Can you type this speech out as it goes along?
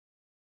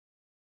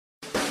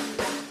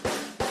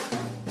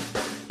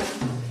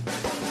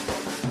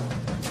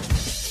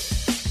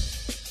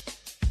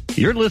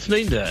You're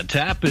listening to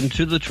Tap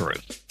Into the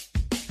Truth.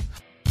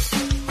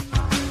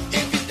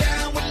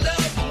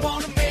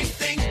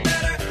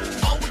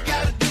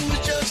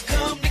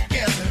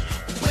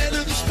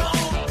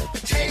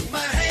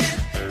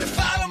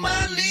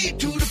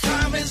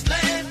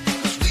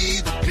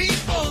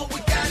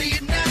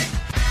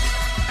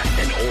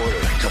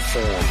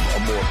 Form a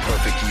more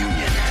perfect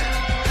union.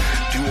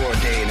 Do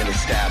ordain and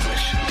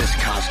establish this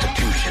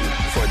Constitution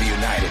for the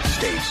United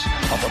States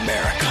of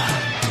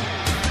America.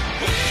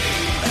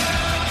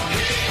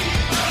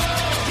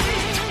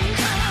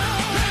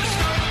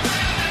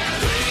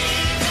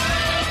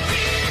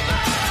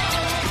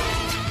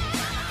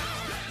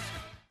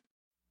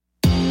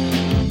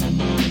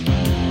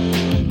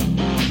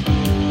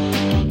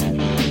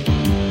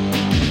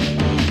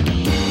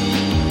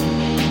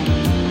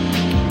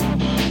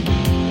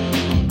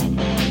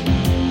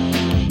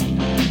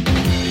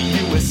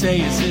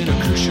 Is in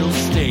a crucial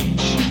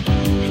stage.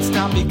 It's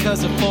not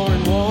because of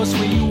foreign wars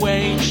we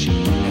wage.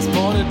 It's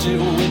more to do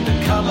with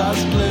the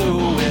colors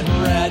blue and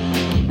red.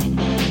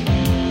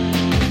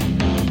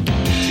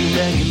 Too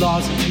many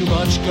laws and too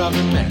much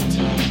government.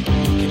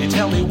 Can you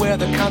tell me where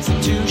the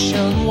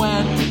Constitution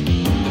went?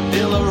 The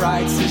Bill of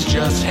Rights is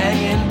just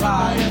hanging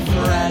by a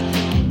thread.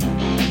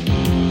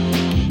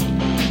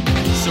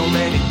 So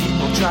many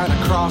people trying to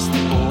cross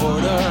the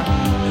border,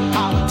 and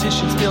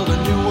politicians build a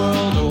new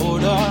world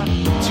order.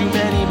 Too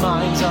many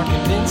minds are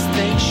convinced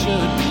they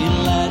should be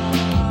led.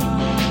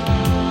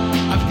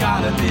 I've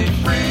gotta be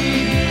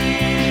free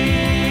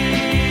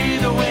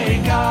the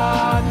way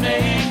God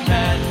made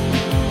men,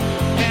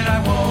 and I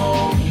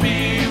won't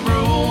be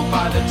ruled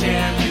by the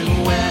damn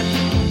UN.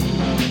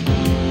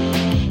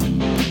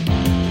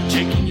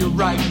 Taking your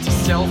right to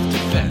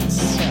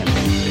self-defense.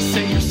 They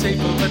say you're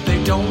safer, but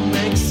they don't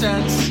make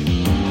sense.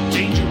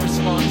 Dangerous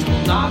ones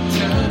will not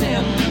turn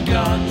into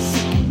guns.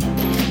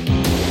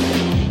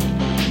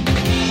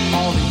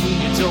 All the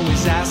unions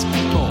always ask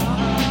for more.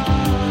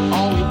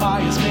 All we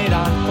buy is made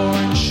on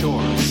foreign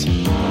shores.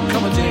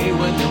 Come a day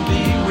when there'll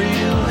be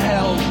real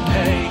hell to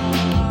pay.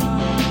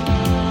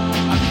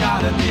 I've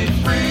gotta be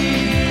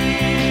free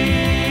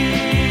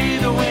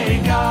the way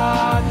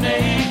God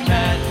made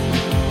men,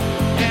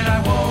 and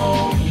I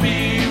won't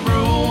be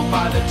ruled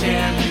by the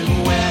damn UN.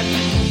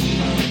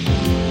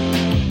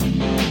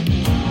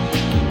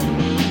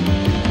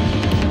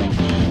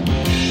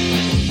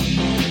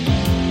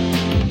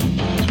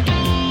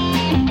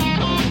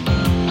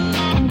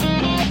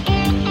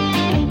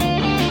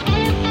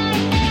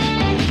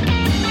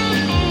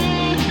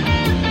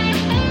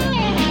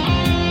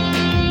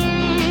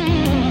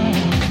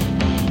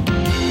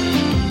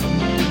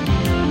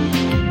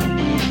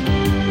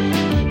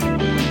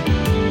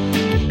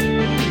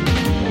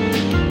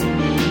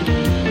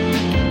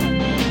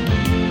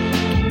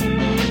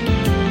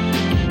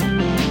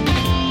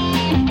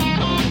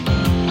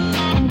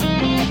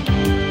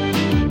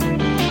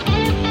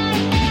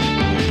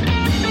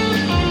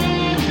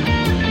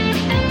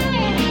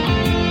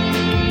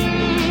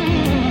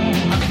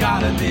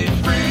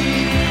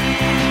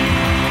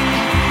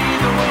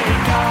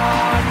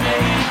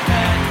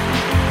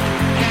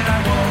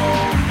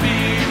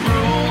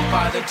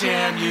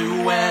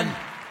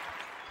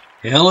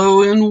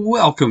 Hello and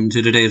welcome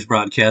to today's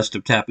broadcast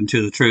of Tap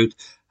Into the Truth.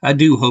 I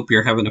do hope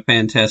you're having a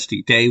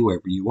fantastic day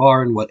wherever you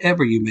are and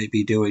whatever you may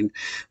be doing,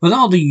 with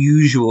all the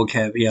usual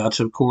caveats,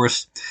 of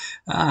course.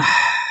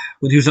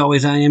 With you as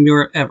always, I am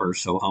your ever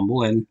so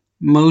humble and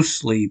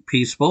mostly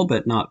peaceful,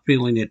 but not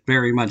feeling it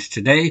very much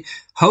today,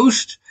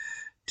 host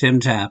Tim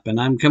Tapp, and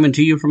I'm coming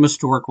to you from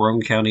historic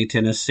Roane County,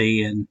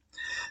 Tennessee, and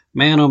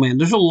man, oh man,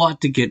 there's a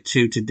lot to get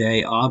to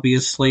today.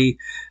 Obviously,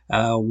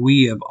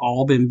 we have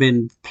all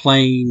been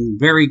paying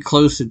very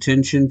close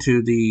attention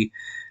to the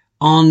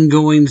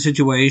ongoing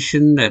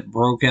situation that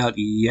broke out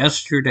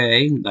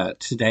yesterday.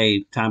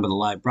 Today, time of the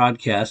live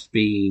broadcast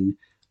being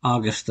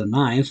August the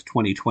 9th,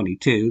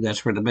 2022. That's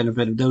for the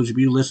benefit of those of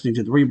you listening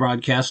to the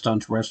rebroadcast on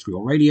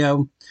terrestrial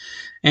radio,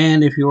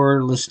 and if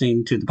you're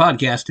listening to the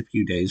podcast a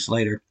few days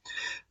later.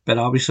 But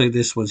obviously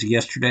this was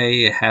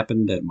yesterday. It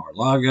happened at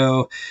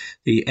Mar-a-Lago.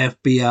 The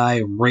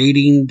FBI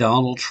raiding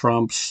Donald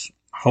Trump's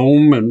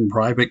home and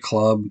private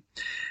club.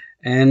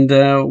 And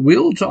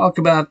we'll talk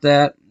about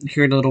that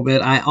here in a little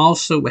bit. I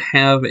also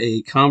have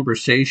a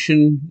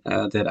conversation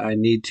that I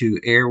need to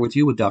air with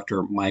you with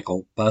Dr.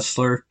 Michael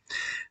Busler.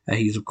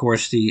 He's, of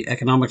course, the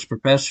economics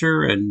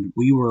professor, and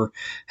we were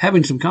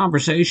having some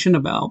conversation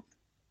about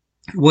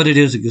what it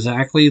is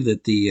exactly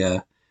that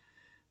the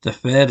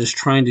Fed is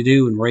trying to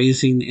do in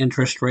raising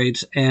interest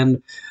rates,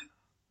 and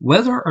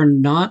whether or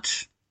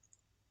not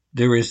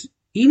there is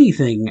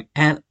anything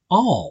at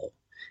all,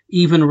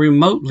 even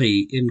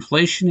remotely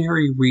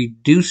inflationary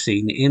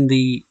reducing in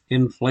the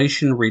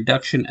Inflation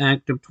Reduction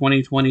Act of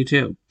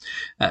 2022.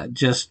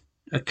 Just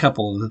a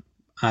couple of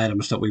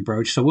items that we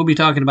broached. So we'll be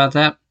talking about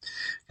that.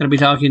 Going to be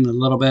talking a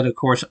little bit, of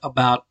course,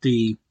 about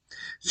the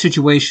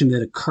situation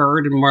that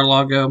occurred in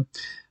Mar-a-Lago.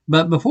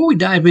 But before we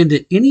dive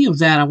into any of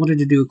that, I wanted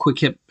to do a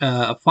quick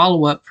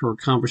follow-up for a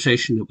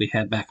conversation that we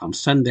had back on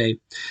Sunday.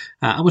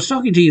 I was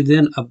talking to you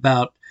then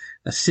about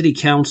a city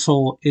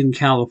council in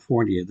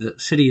California, the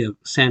city of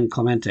San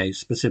Clemente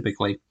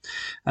specifically.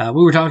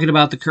 We were talking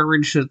about the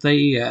courage that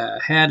they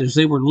had as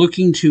they were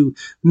looking to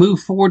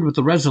move forward with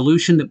a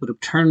resolution that would have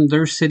turned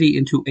their city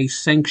into a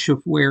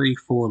sanctuary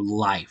for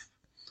life.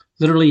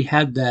 Literally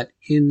had that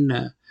in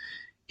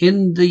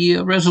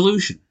the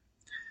resolution.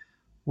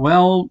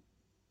 Well,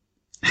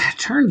 it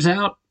turns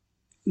out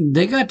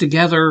they got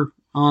together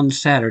on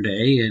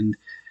Saturday, and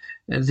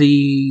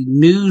the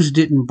news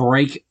didn't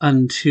break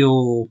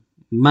until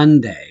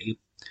Monday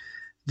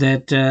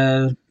that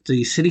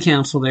the city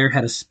council there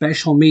had a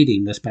special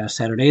meeting this past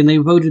Saturday, and they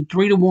voted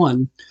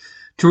 3-1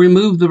 to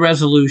remove the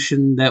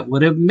resolution that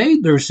would have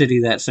made their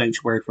city that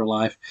sanctuary for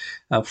life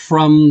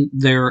from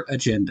their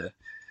agenda.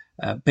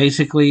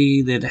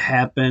 Basically, that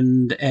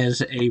happened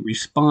as a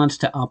response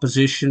to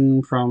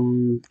opposition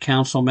from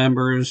council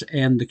members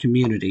and the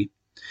community.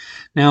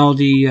 Now,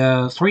 the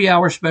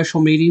 3-hour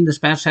special meeting this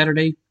past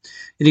Saturday,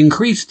 it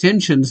increased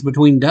tensions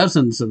between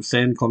dozens of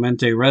San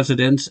Clemente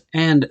residents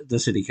and the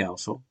city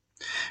council,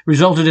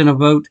 resulted in a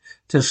vote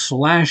to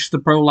slash the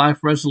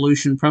pro-life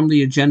resolution from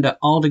the agenda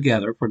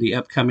altogether for the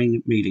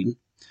upcoming meeting.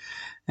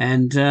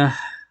 And,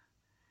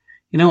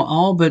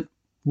 all but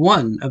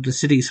one of the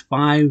city's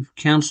 5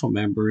 council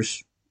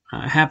members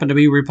happened to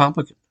be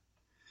Republican.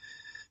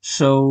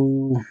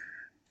 So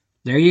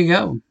there you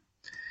go.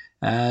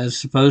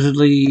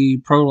 Supposedly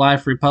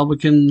pro-life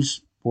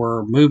Republicans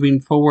were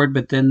moving forward,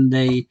 but then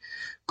they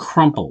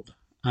crumpled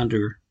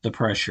under the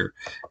pressure.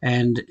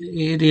 And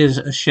it is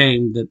a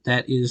shame that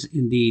that is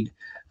indeed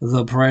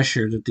the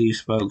pressure that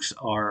these folks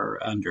are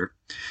under.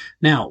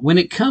 Now, when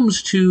it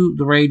comes to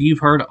the raid, you've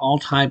heard all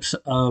types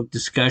of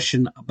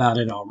discussion about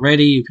it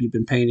already, if you've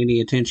been paying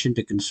any attention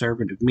to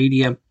conservative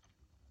media.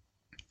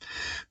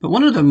 But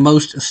one of the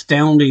most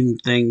astounding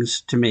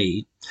things to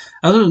me,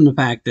 other than the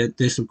fact that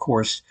this, of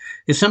course,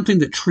 is something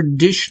that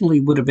traditionally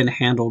would have been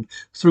handled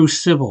through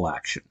civil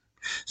action,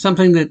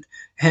 something that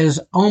has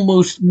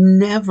almost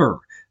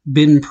never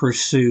been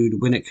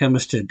pursued when it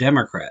comes to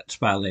Democrats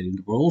violating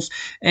the rules,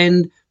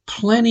 and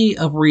plenty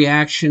of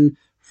reaction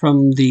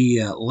from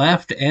the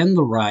left and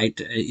the right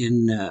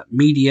in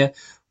media,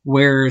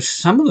 where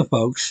some of the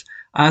folks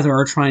either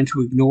are trying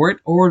to ignore it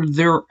or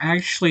they're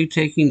actually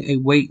taking a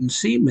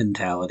wait-and-see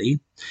mentality.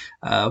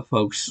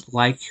 Folks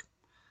like,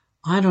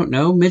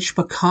 Mitch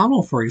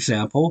McConnell, for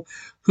example,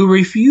 who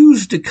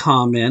refused to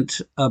comment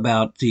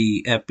about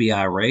the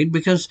FBI raid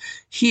because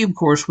he, of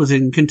course, was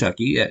in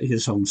Kentucky,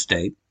 his home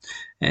state.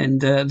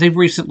 And they've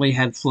recently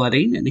had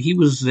flooding, and he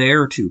was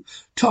there to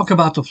talk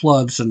about the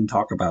floods and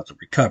talk about the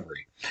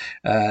recovery.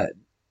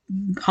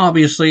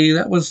 Obviously,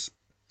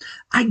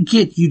 I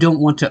get you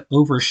don't want to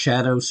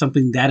overshadow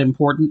something that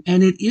important,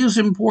 and it is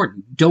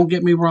important. Don't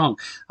get me wrong.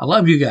 I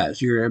love you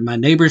guys. You're my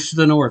neighbors to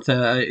the north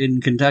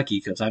in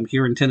Kentucky, because I'm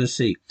here in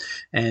Tennessee,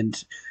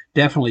 and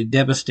definitely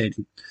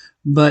devastating.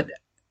 But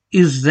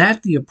is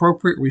that the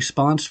appropriate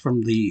response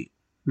from the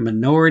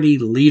minority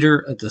leader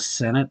of the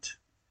Senate,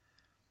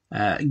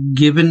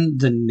 given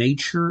the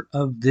nature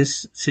of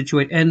this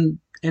situation?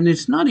 And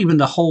it's not even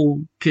the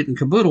whole kit and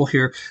caboodle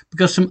here,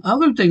 because some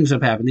other things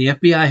have happened. The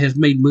FBI has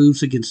made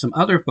moves against some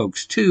other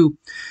folks too,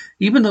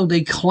 even though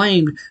they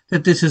claimed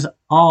that this is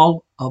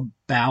all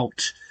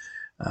about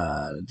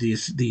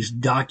these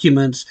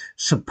documents,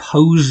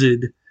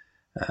 supposed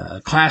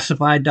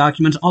classified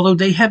documents, although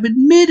they have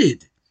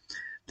admitted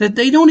that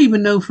they don't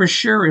even know for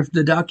sure if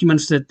the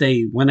documents that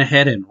they went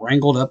ahead and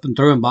wrangled up and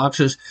threw in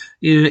boxes,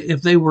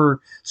 if they were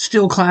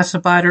still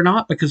classified or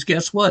not, because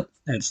guess what?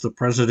 That's the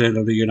President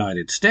of the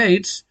United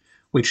States,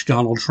 which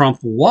Donald Trump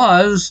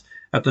was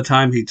at the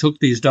time he took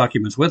these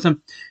documents with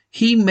him.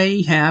 He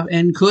may have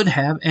and could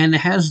have and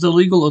has the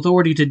legal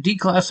authority to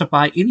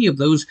declassify any of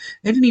those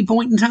at any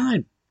point in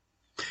time.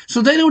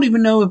 So they don't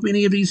even know if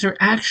any of these are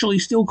actually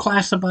still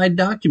classified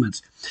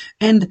documents.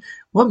 And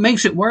what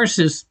makes it worse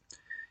is,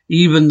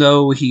 even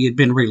though he had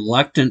been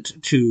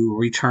reluctant to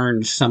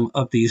return some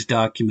of these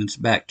documents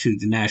back to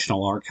the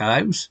National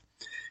Archives,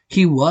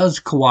 he was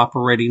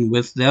cooperating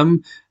with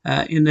them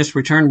in this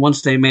return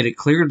once they made it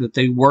clear that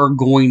they were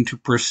going to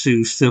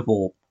pursue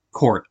civil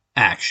court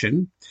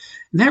action.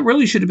 And that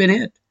really should have been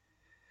it.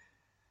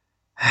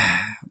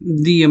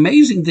 The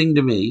amazing thing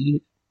to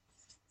me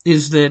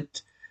is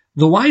that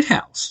the White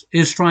House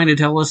is trying to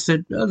tell us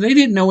that they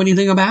didn't know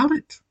anything about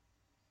it.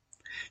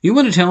 You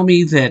want to tell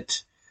me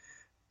that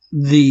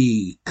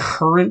the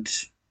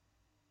current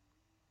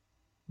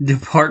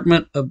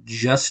Department of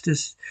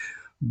Justice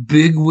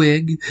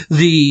bigwig,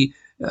 the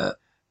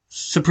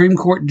Supreme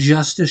Court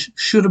Justice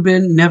should have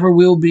been, never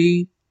will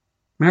be,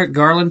 Merrick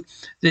Garland,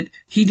 that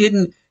he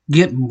didn't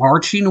get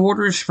marching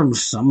orders from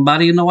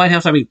somebody in the White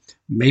House? I mean,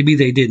 maybe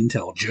they didn't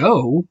tell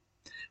Joe.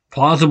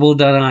 Plausible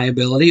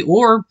deniability,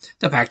 or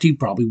the fact he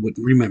probably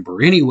wouldn't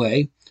remember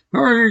anyway.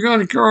 Oh, you're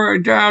going to go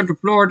down to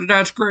Florida,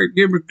 that's great,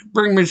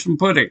 bring me some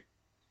pudding.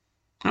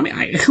 I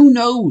mean, who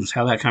knows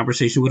how that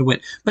conversation would have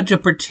went. But to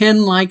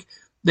pretend like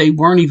they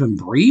weren't even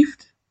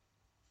briefed?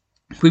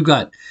 We've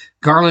got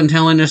Garland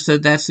telling us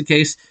that that's the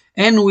case.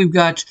 And we've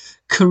got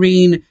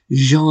Karine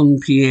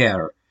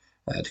Jean-Pierre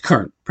the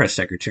current press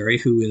secretary,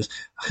 who is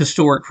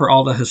historic for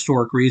all the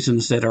historic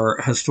reasons that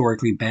are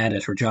historically bad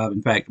at her job.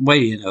 In fact,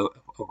 way in over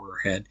her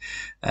head.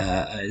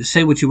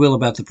 Say what you will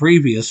about the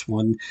previous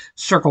one.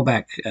 Circle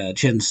back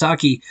Jen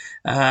Psaki.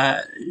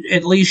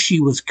 At least she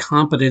was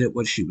competent at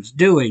what she was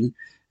doing,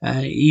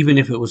 even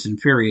if it was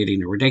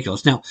infuriating or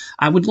ridiculous. Now,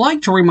 I would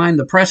like to remind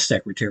the press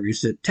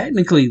secretaries that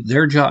technically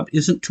their job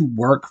isn't to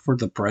work for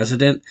the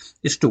president.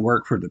 It's to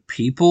work for the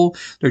people.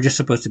 They're just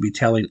supposed to be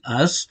telling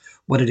us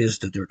what it is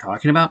that they're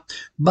talking about.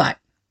 But,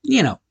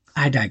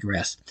 I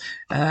digress.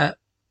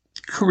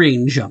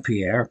 Karine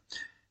Jean-Pierre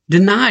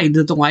denied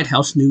that the White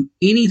House knew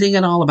anything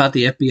at all about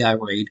the FBI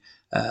raid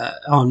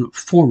on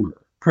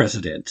former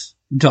President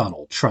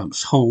Donald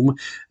Trump's home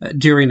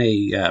during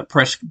a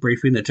press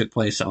briefing that took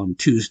place on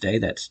Tuesday,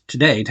 that's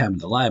today, time of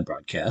the live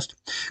broadcast,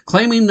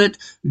 claiming that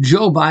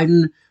Joe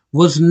Biden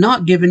was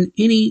not given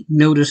any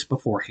notice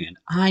beforehand.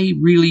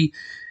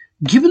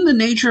 Given the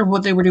nature of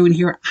what they were doing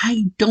here,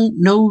 I don't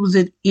know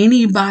that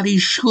anybody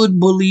should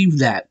believe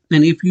that.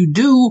 And if you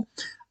do,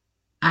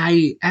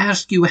 I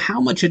ask you, how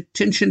much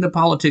attention to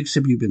politics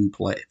have you been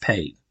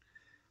paying?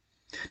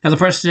 Now, the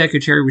press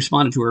secretary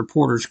responded to a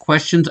reporter's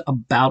questions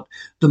about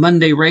the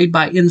Monday raid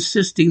by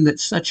insisting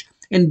that such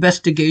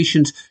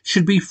investigations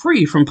should be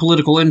free from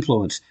political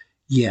influence.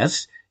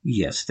 Yes,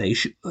 they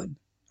should.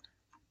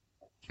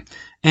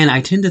 And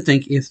I tend to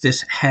think if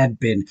this had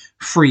been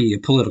free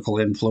of political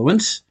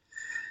influence,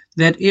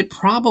 that it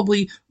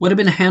probably would have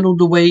been handled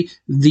the way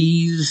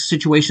these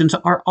situations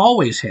are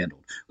always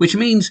handled, which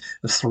means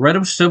the threat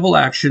of civil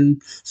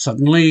action,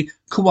 suddenly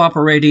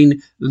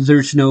cooperating,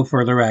 there's no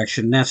further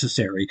action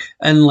necessary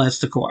unless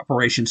the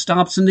cooperation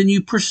stops, and then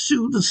you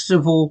pursue the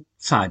civil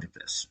side of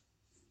this.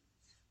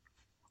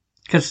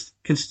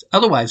 Because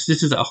otherwise,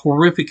 this is a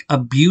horrific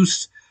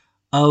abuse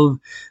of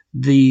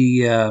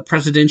the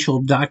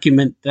Presidential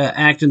Document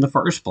Act in the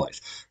first place.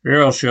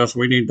 Yes,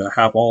 we need to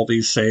have all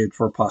these saved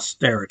for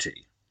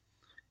posterity.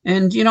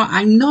 And,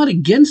 I'm not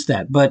against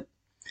that, but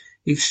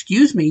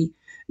excuse me,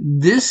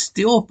 this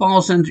still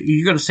falls into,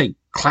 you're going to say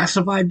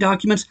classified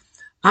documents?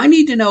 I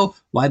need to know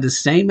why the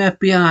same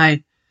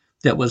FBI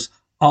that was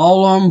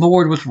all on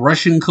board with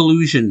Russian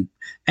collusion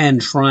and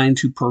trying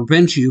to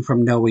prevent you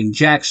from knowing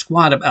jack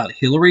squat about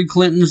Hillary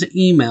Clinton's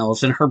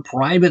emails and her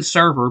private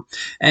server,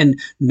 and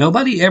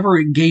nobody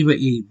ever gave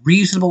a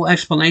reasonable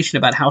explanation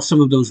about how some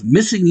of those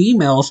missing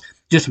emails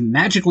just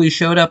magically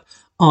showed up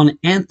on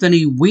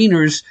Anthony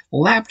Weiner's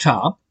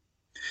laptop.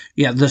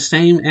 Yeah, the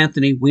same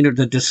Anthony Weiner,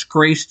 the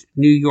disgraced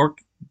New York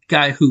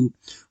guy who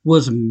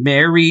was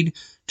married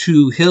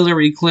to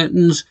Hillary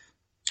Clinton's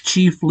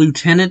chief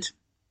lieutenant,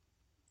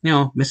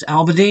 Miss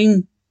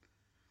Alvadine.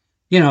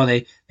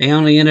 They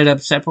only ended up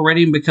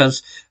separating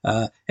because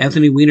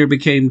Anthony Weiner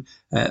became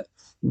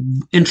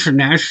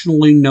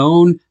internationally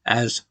known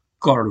as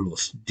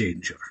Carlos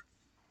Danger.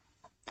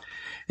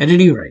 At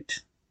any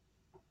rate,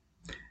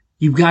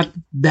 you've got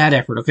that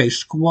effort. Okay,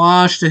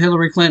 squash the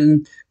Hillary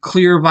Clinton,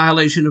 clear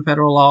violation of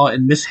federal law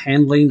and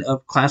mishandling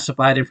of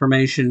classified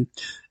information,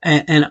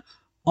 and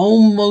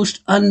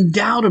almost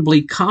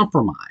undoubtedly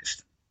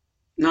compromised.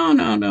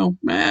 No.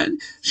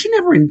 She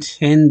never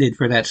intended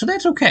for that, so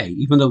that's okay,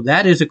 even though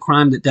that is a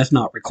crime that does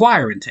not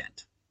require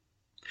intent.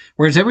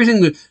 Whereas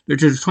everything that they're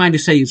just trying to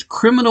say is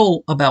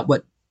criminal about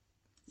what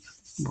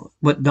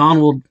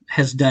Donald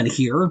has done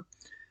here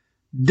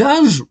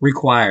does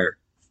require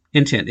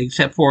intent,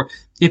 except for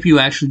if you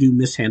actually do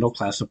mishandle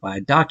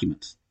classified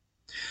documents.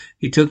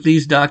 He took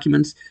these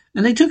documents,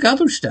 and they took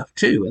other stuff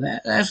too.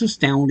 That's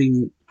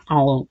astounding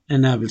all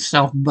in of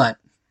itself. But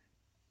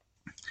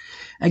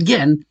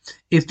again,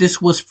 if this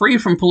was free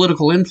from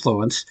political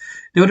influence,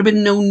 there would have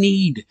been no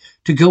need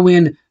to go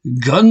in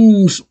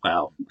guns.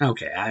 Well,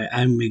 okay,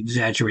 I'm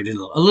exaggerating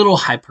a little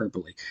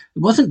hyperbole. It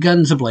wasn't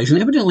guns ablazing.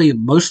 Evidently,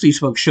 most of these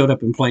folks showed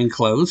up in plain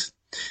clothes.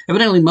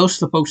 Evidently,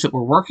 most of the folks that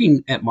were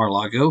working at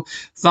Mar-a-Lago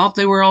thought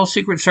they were all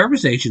Secret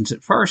Service agents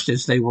at first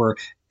as they were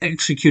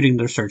executing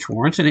their search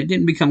warrants, and it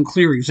didn't become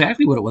clear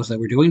exactly what it was they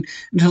were doing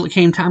until it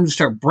came time to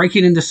start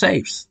breaking into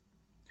safes,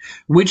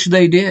 which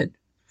they did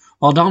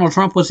while Donald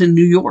Trump was in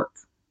New York.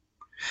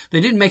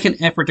 They didn't make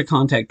an effort to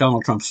contact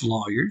Donald Trump's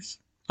lawyers,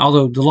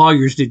 although the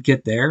lawyers did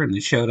get there and they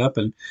showed up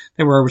and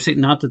they were overseeing.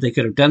 Not that they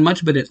could have done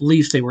much, but at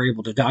least they were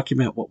able to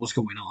document what was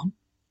going on.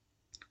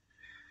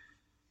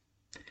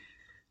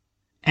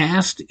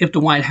 Asked if the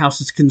White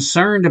House is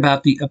concerned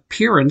about the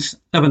appearance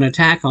of an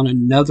attack on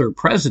another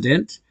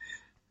president,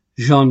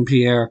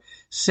 Jean-Pierre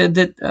said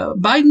that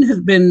Biden has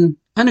been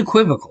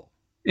unequivocal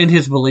in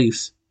his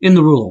beliefs in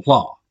the rule of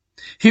law.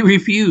 He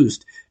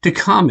refused to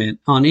comment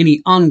on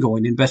any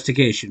ongoing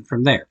investigation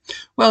from there.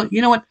 Well, you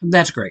know what?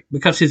 That's great,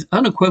 because his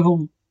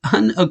unequivocal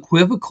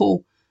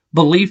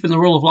belief in the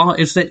rule of law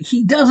is that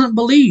he doesn't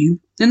believe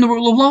in the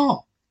rule of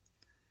law.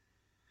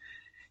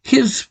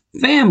 His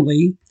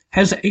family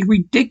has a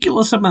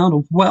ridiculous amount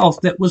of wealth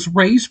that was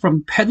raised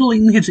from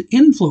peddling his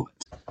influence.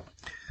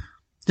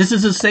 This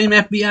is the same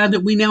FBI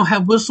that we now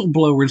have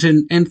whistleblowers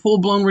and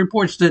full-blown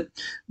reports that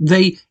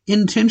they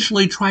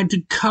intentionally tried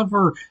to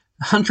cover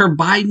Hunter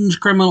Biden's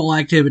criminal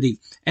activity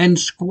and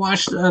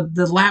squashed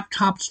the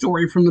laptop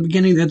story from the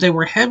beginning that they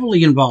were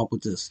heavily involved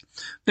with this.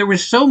 There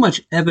is so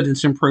much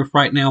evidence and proof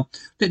right now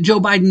that Joe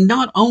Biden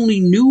not only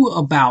knew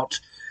about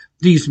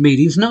these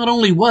meetings, not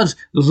only was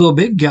the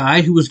big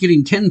guy who was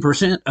getting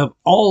 10% of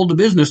all the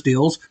business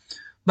deals,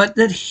 but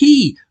that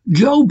he,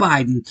 Joe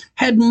Biden,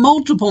 had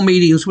multiple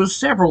meetings with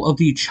several of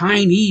the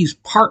Chinese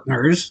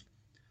partners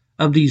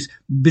of these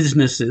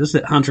businesses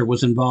that Hunter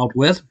was involved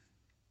with.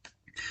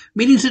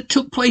 Meetings that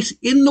took place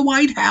in the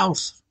White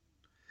House.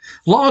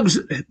 Logs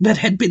that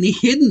had been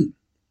hidden,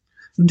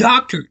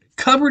 doctored,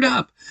 covered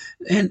up,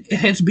 and it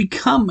has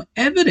become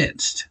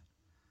evidenced.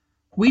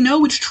 We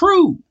know it's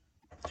true.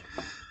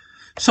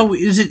 So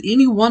is it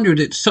any wonder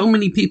that so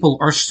many people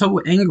are so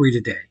angry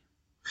today?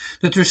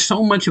 That there's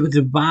so much of a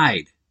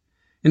divide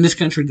in this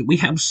country, that we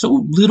have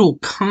so little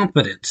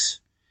confidence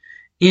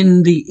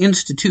in the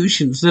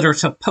institutions that are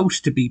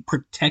supposed to be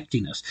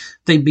protecting us.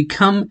 They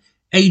become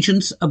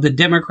agents of the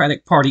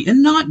Democratic Party,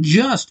 and not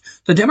just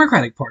the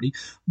Democratic Party,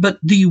 but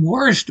the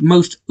worst,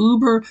 most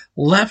uber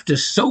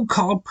leftist,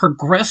 so-called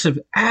progressive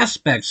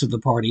aspects of the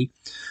party,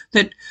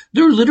 that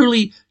they're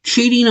literally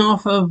cheating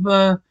off of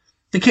the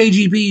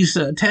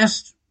KGB's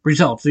test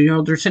results. You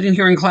know, they're sitting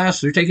here in class,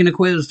 they're taking a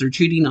quiz, they're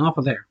cheating off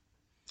of there.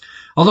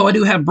 Although I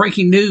do have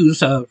breaking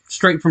news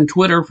straight from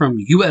Twitter from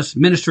U.S.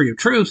 Ministry of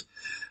Truth,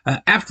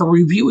 after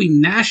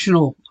reviewing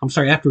National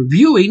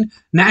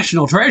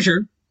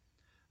Treasure,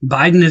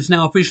 Biden has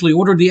now officially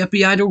ordered the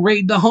FBI to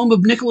raid the home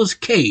of Nicolas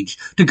Cage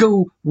to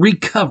go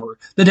recover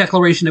the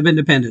Declaration of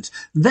Independence.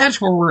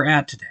 That's where we're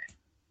at today.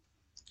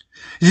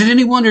 Is it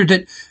any wonder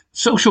that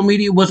social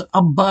media was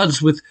abuzz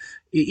with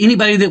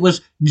anybody that was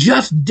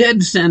just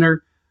dead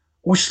center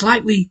or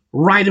slightly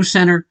right of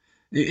center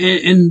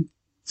and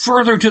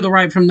further to the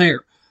right from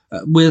there,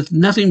 with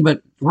nothing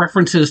but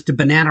references to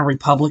banana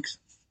republics?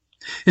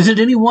 Is it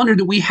any wonder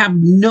that we have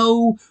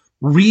no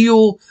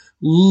real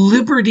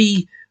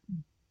liberty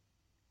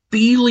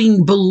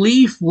feeling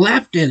belief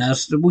left in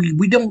us, that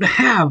we don't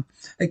have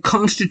a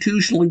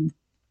constitutionally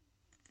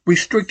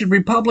restricted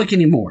republic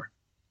anymore?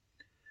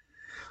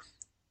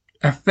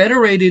 A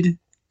federated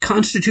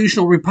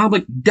constitutional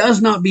republic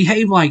does not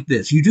behave like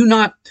this. You do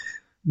not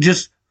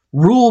just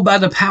rule by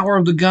the power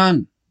of the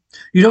gun.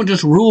 You don't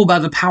just rule by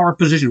the power of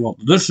position. Well,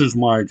 this is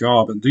my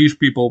job and these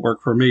people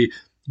work for me.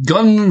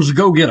 Guns,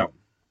 go get them.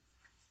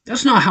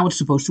 That's not how it's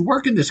supposed to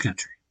work in this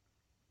country.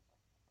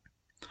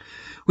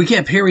 We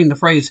kept hearing the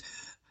phrase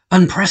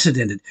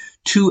unprecedented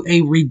to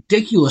a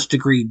ridiculous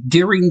degree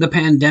during the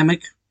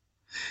pandemic.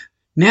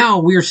 Now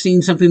we are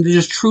seeing something that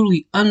is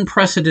truly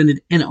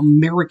unprecedented in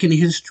American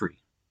history.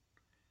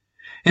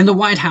 And the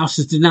White House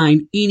is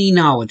denying any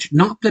knowledge.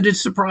 Not that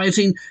it's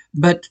surprising,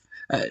 but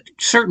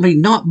certainly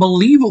not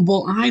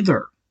believable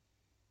either.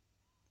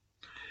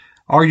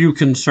 Are you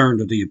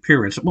concerned of the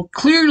appearance? Well,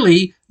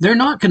 clearly they're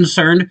not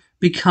concerned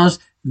because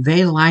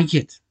they like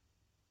it.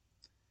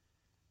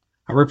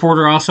 A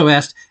reporter also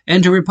asked,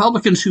 and to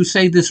Republicans who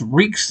say this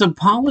reeks of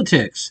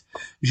politics,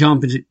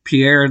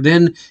 Jean-Pierre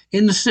then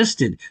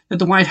insisted that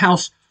the White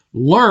House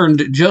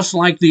learned just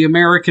like the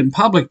American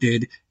public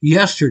did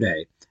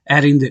yesterday,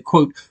 adding that,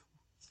 quote,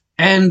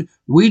 and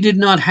we did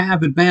not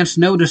have advance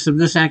notice of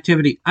this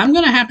activity. I'm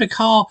going to have to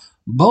call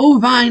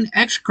bovine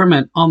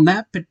excrement on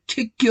that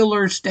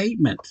particular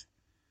statement.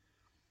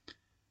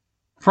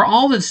 For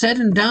all that's said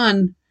and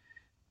done,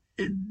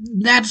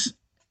 that's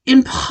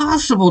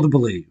impossible to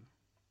believe.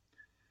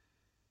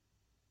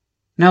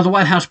 Now, the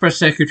White House press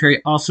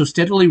secretary also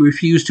steadily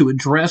refused to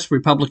address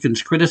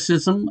Republicans'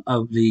 criticism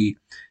of the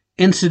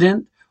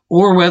incident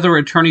or whether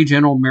Attorney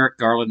General Merrick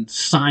Garland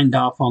signed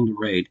off on the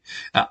raid.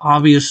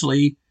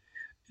 Obviously,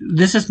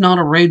 this is not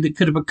a raid that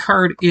could have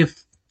occurred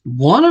if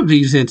one of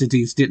these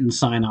entities didn't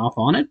sign off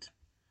on it.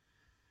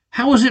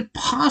 How is it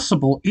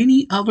possible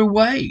any other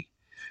way?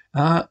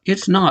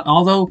 It's not.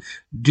 Although,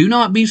 do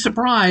not be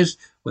surprised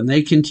when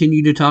they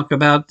continue to talk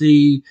about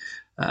the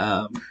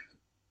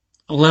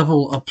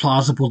level of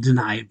plausible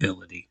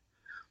deniability.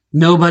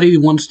 Nobody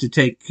wants to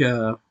take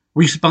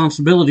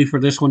responsibility for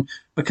this one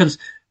because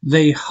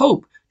they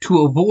hope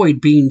to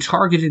avoid being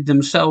targeted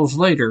themselves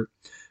later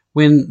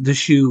when the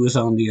shoe is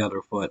on the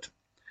other foot.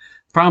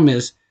 Problem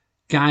is,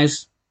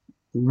 guys,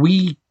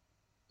 we're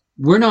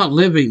not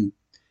living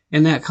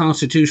in that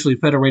constitutionally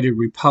federated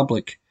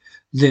republic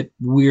that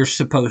we're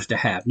supposed to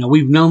have. Now,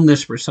 we've known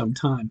this for some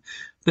time,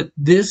 but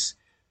this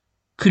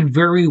could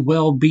very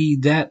well be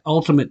that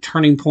ultimate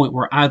turning point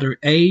where either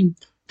A,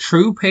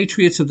 true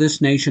patriots of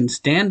this nation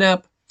stand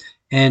up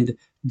and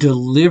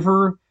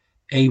deliver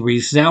a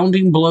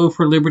resounding blow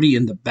for liberty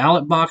in the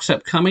ballot box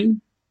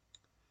upcoming,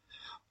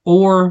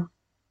 or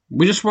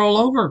we just roll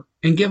over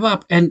and give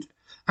up. And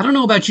I don't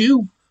know about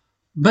you,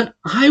 but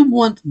I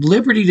want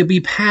liberty to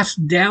be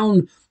passed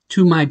down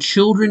to my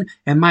children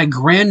and my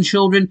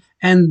grandchildren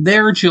and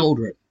their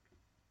children.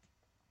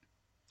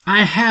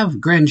 I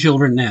have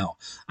grandchildren now.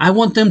 I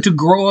want them to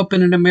grow up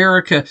in an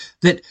America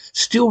that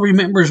still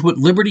remembers what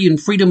liberty and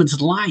freedom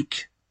is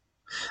like.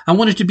 I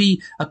want it to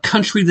be a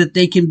country that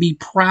they can be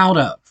proud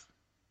of.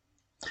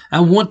 I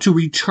want to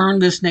return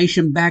this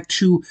nation back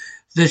to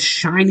the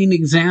shining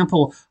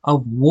example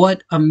of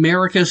what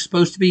America is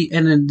supposed to be,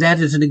 and that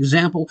is an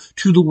example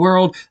to the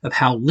world of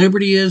how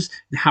liberty is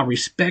and how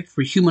respect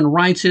for human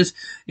rights is.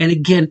 And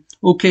again,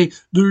 okay,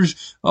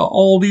 there's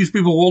all these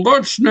people, well,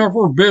 that's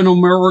never been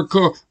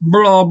America,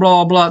 blah,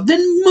 blah, blah.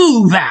 Then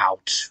move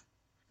out.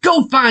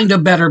 Go find a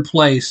better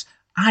place.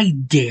 I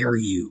dare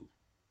you.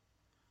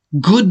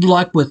 Good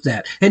luck with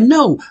that. And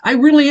no, I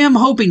really am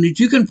hoping that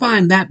you can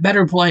find that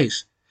better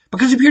place.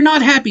 Because if you're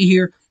not happy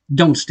here,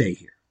 don't stay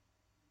here.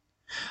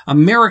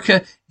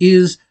 America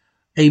is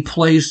a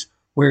place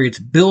where it's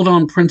built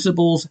on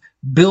principles,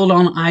 built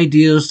on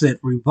ideas that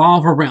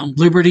revolve around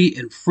liberty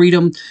and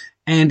freedom.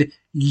 And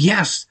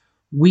yes,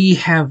 we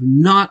have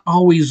not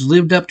always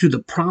lived up to the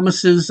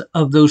promises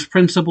of those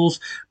principles,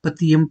 but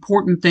the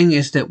important thing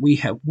is that we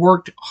have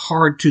worked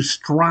hard to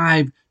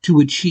strive to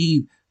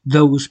achieve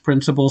those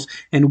principles.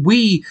 And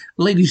we,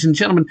 ladies and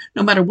gentlemen,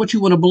 no matter what you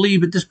want to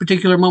believe at this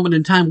particular moment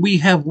in time, we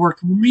have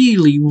worked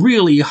really,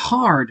 really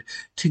hard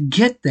to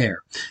get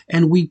there.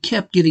 And we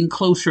kept getting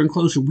closer and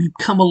closer. We've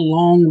come a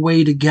long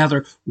way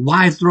together.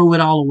 Why throw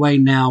it all away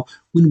now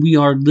when we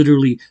are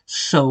literally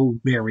so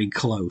very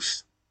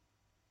close?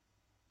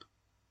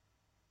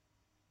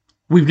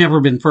 We've never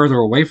been further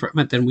away from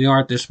it than we are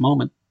at this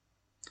moment.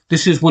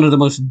 This is one of the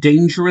most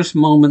dangerous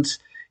moments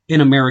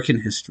in American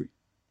history,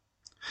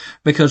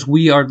 because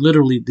we are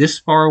literally this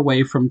far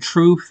away from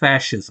true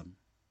fascism.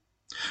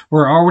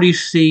 We're already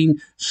seeing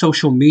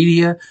social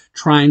media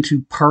trying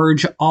to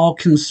purge all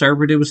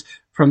conservatives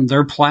from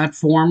their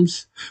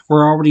platforms.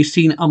 We're already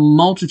seeing a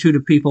multitude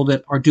of people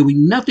that are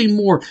doing nothing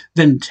more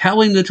than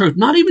telling the truth,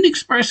 not even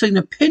expressing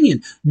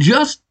opinion,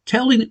 just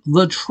telling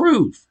the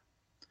truth,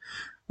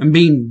 and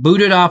being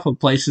booted off of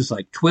places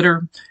like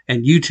Twitter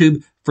and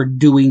YouTube for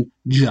doing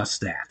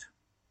just that.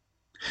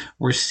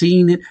 We're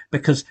seeing it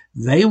because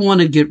they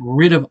want to get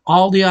rid of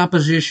all the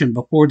opposition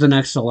before the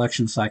next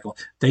election cycle.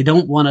 They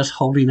don't want us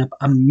holding up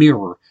a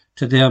mirror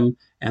to them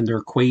and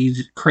their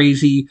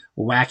crazy,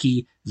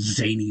 wacky,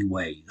 zany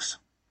ways.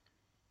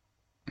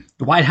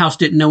 The White House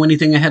didn't know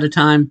anything ahead of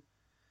time.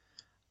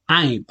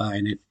 I ain't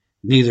buying it.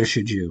 Neither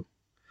should you.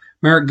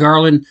 Merrick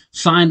Garland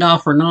signed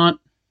off or not,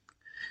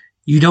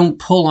 you don't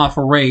pull off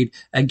a raid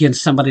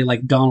against somebody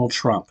like Donald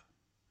Trump,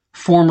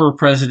 former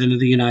president of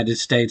the United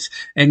States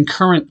and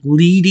current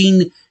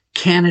leading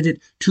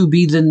candidate to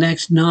be the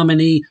next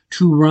nominee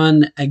to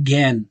run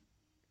again.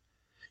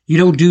 You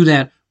don't do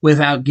that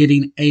without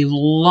getting a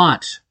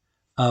lot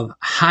of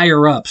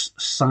higher-ups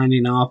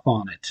signing off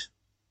on it.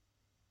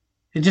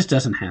 It just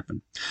doesn't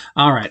happen.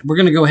 All right, we're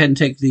going to go ahead and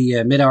take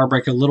the mid-hour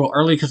break a little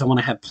early because I want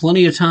to have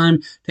plenty of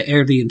time to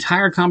air the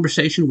entire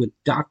conversation with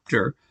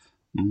Dr.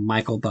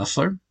 Michael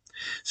Busler,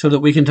 so that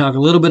we can talk a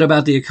little bit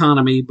about the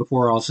economy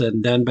before all said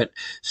and done. But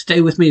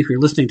stay with me if you're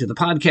listening to the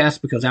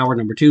podcast, because hour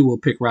number 2 will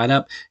pick right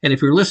up. And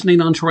if you're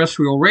listening on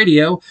terrestrial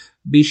radio,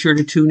 be sure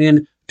to tune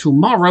in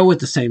tomorrow at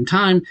the same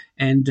time,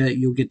 and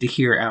you'll get to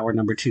hear hour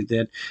number 2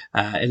 then.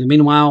 In the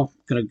meanwhile,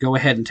 I'm going to go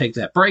ahead and take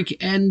that break.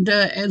 And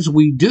as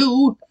we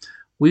do,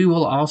 we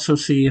will also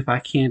see if I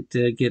can't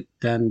get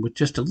done with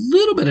just a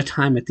little bit of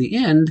time at the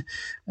end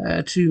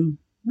to,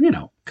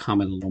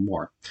 comment a little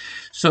more.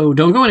 So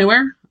don't go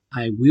anywhere.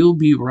 I will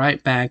be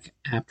right back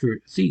after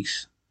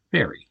these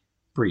very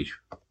brief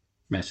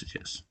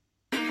messages.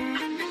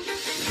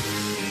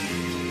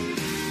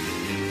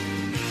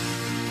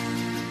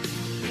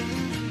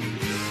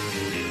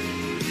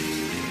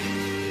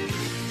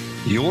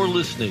 You're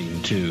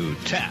listening to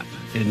Tap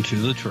Into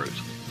the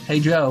Truth. Hey,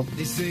 Joe.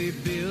 They say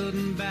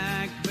building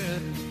back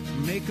better,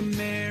 make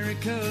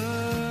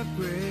America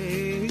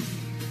great.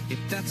 If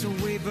that's a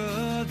wave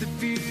of the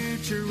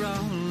future, all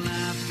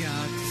I've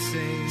got to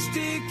say,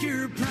 stick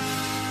your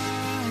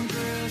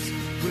progress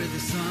where the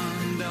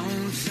sun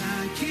don't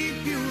shine.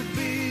 Keep your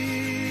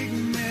big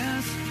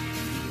mess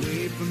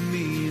away from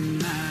me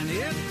and mine.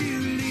 If you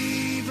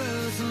leave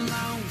us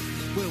alone,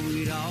 well,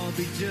 we'd all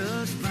be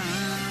just fine.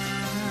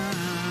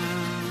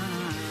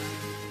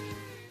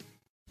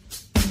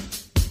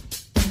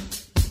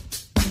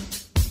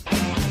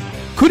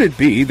 Could it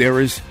be there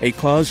is a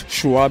Klaus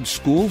Schwab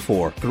School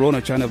for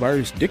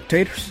coronavirus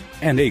dictators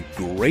and a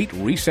great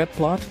reset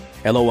plot?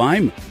 Hello,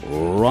 I'm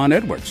Ron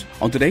Edwards.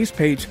 On today's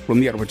page from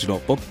the Edwards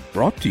Notebook,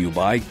 brought to you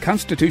by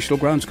Constitutional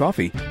Grounds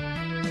Coffee.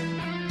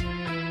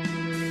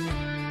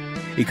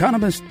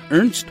 Economist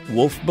Ernst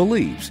Wolf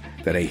believes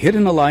that a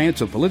hidden alliance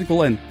of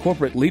political and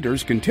corporate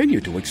leaders continue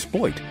to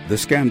exploit the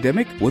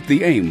scamdemic with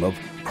the aim of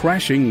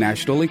crashing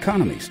national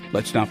economies.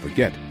 Let's not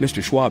forget,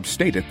 Mr. Schwab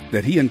stated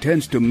that he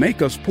intends to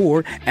make us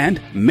poor and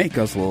make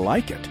us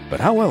like it. But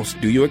how else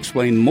do you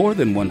explain more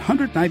than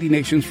 190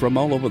 nations from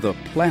all over the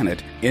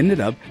planet ended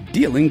up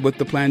dealing with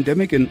the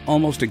pandemic in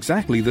almost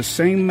exactly the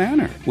same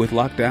manner, with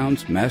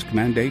lockdowns, mask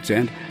mandates,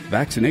 and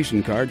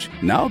vaccination cards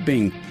now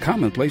being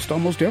commonplace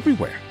almost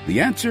everywhere? The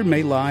answer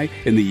may lie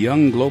in the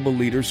Young Global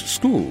Leaders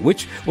School,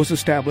 which was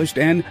established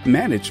and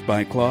managed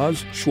by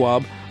Klaus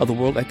Schwab of the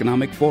World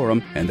Economic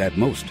Forum, and that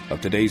most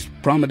of today's days,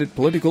 prominent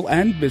political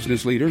and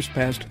business leaders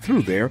passed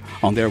through there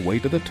on their way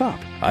to the top.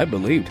 I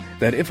believed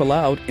that if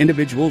allowed,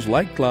 individuals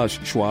like Klaus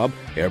Schwab,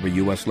 every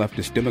U.S.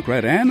 leftist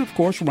Democrat, and of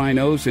course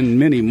rhinos and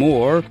many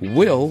more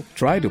will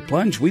try to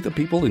plunge we the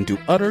people into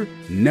utter,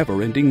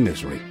 never-ending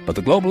misery. But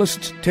the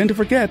globalists tend to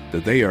forget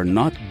that they are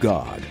not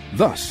God.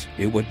 Thus,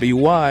 it would be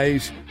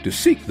wise to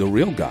seek the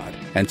real God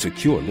and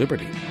secure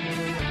liberty.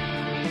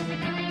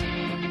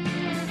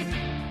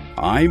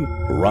 I'm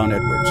Ron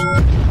Edwards.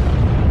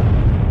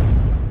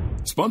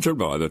 Sponsored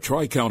by the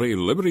Tri-County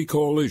Liberty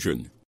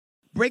Coalition.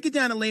 Break it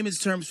down in layman's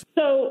terms.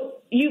 So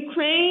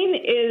Ukraine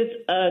is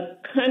a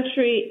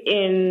country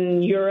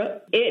in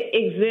Europe. It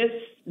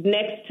exists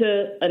next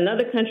to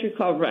another country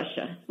called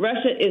Russia.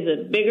 Russia is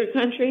a bigger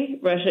country.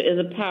 Russia is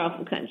a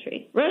powerful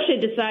country. Russia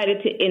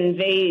decided to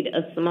invade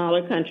a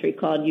smaller country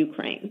called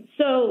Ukraine.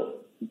 So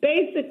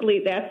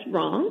basically, that's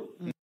wrong.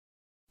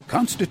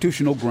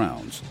 Constitutional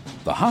Grounds,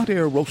 the hot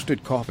air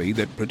roasted coffee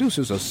that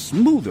produces a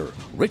smoother,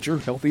 richer,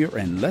 healthier,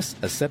 and less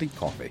acidic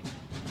coffee.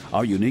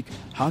 Our unique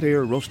hot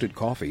air roasted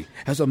coffee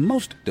has a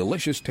most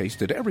delicious taste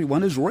that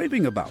everyone is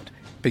raving about.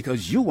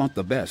 Because you want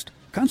the best,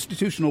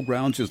 Constitutional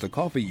Grounds is the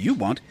coffee you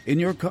want in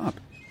your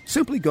cup.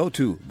 Simply go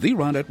to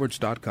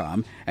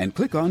theronedwards.com and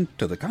click on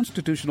to the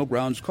Constitutional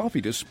Grounds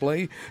coffee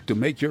display to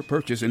make your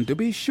purchase, and to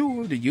be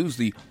sure to use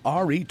the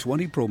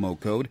RE20 promo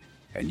code,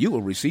 and you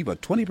will receive a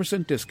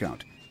 20%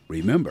 discount.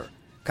 Remember,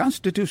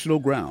 Constitutional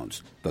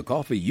Grounds, the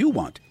coffee you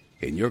want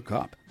in your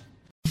cup.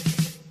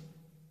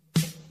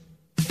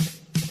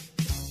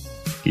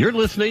 You're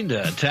listening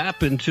to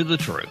Tap Into the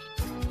Truth.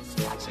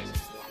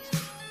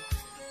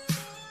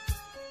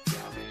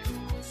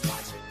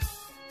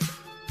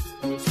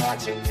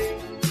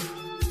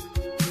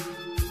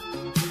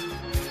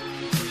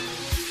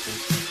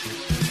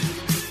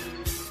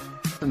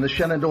 In the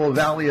Shenandoah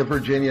Valley of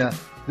Virginia,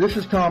 this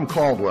is Tom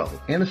Caldwell,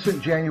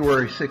 innocent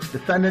January 6th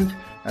defendant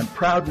and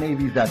proud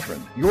Navy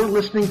veteran. You're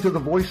listening to the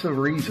voice of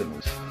reason.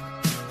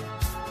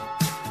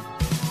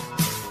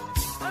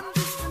 I'm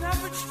just an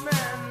average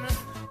man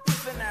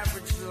with an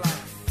average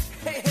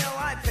life. Hey, hell,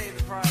 I pay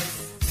the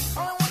price.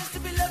 All I want is to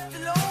be left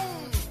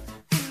alone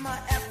in my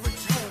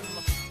average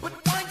home. But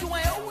why do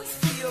I always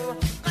feel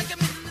like I'm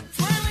in the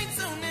twilight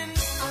zone? And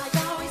I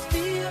always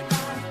feel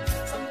like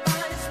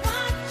somebody's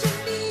watching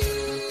me,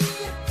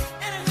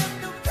 and I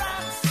have no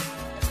privacy.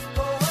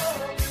 Oh,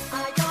 I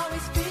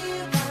always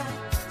feel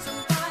like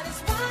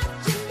somebody's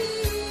watching me.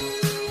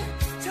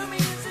 Tell me,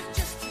 is it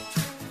just a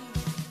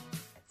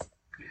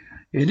dream?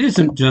 It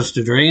isn't just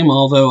a dream,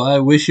 although I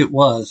wish it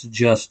was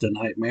just a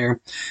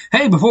nightmare.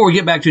 Hey, before we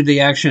get back to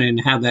the action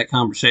and have that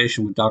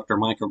conversation with Dr.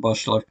 Michael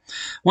Bushler,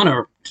 I want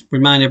to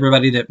remind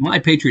everybody that My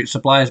Patriot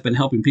Supply has been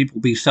helping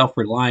people be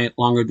self-reliant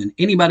longer than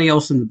anybody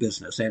else in the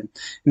business. And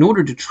in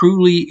order to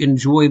truly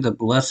enjoy the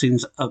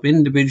blessings of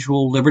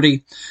individual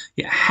liberty,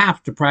 you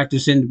have to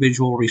practice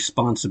individual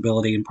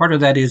responsibility. And part of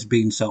that is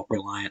being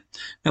self-reliant.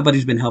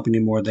 Nobody's been helping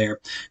you more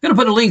there. I'm going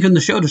to put a link in the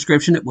show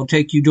description that will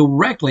take you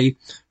directly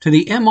to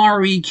the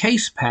MRE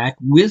Case Pack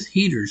with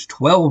Heaters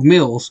 12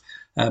 Meals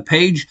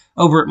page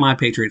over at My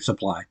Patriot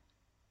Supply.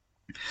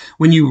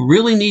 When you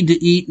really need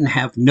to eat and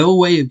have no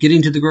way of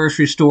getting to the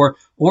grocery store,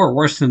 or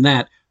worse than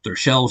that, their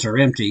shelves are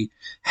empty,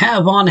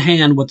 have on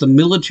hand what the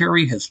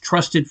military has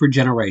trusted for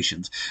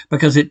generations.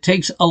 Because it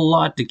takes a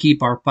lot to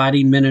keep our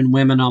fighting men and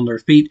women on their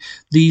feet,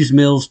 these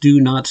meals do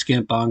not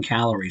skimp on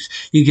calories.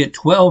 You get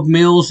 12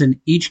 meals in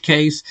each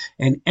case,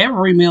 and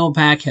every meal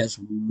pack has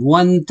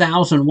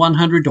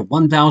 1,100 to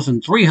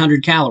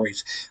 1,300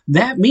 calories.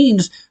 That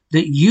means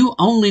that you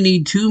only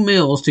need 2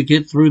 meals to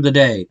get through the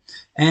day.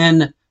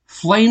 And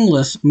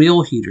flameless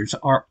meal heaters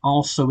are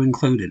also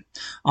included.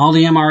 All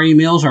the MRE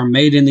meals are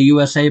made in the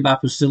USA by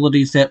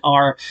facilities that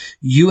are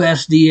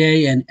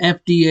USDA and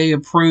FDA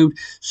approved.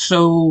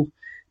 So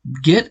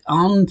get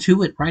on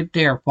to it right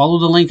there. Follow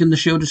the link in the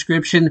show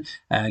description.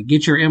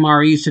 Get your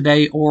MREs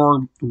today,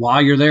 or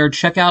while you're there,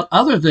 check out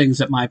other things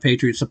at My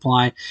Patriot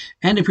Supply.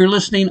 And if you're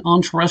listening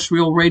on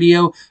terrestrial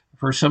radio,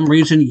 for some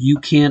reason you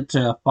can't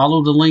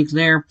follow the link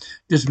there,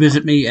 just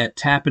visit me at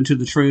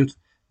tapintothetruth.com.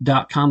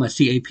 That's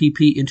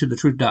TAPP,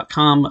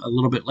 intothetruth.com. A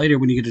little bit later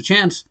when you get a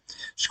chance,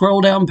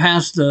 scroll down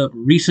past the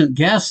recent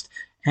guest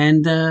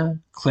and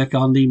click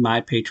on the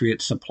My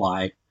Patriot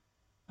Supply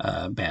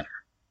banner.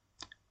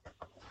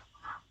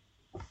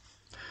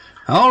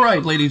 All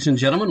right, ladies and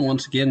gentlemen,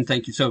 once again,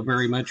 thank you so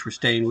very much for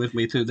staying with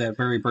me through that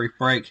very brief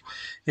break.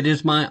 It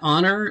is my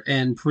honor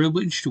and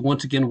privilege to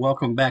once again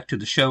welcome back to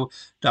the show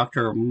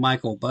Dr.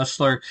 Michael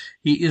Bushler.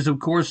 He is, of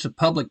course, a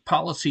public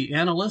policy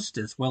analyst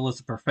as well as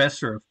a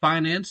professor of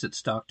finance at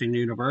Stockton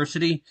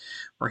University,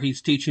 where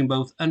he's teaching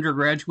both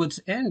undergraduates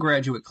and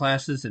graduate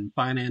classes in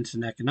finance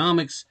and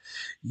economics.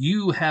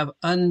 You have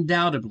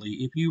undoubtedly,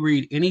 if you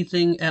read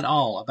anything at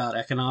all about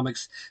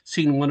economics,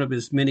 seen one of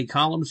his many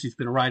columns. He's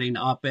been writing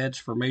op-eds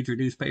for major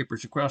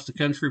newspapers across the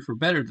country for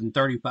better than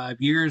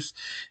 35 years.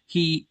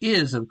 He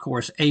is, of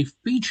course, a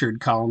featured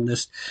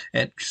columnist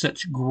at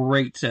such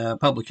great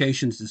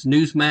publications as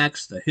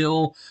Newsmax, The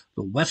Hill,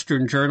 The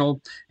Western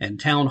Journal, and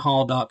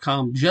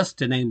townhall.com, just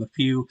to name a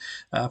few.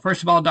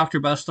 First of all, Dr.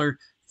 Bussler,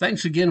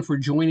 thanks again for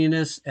joining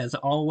us. As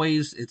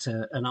always, it's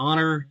an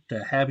honor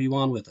to have you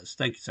on with us.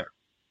 Thank you, sir.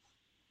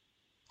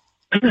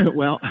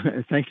 Well,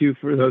 thank you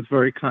for those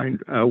very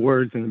kind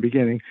words in the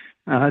beginning.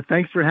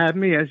 Thanks for having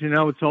me. As you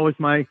know, it's always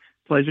my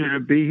pleasure to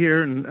be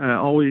here, and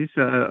always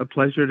a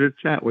pleasure to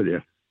chat with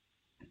you.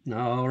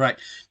 All right.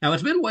 Now,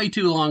 it's been way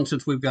too long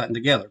since we've gotten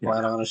together,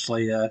 quite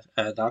honestly,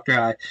 Doctor.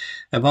 I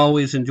have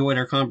always enjoyed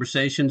our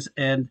conversations,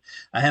 and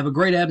I have a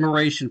great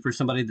admiration for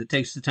somebody that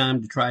takes the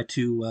time to try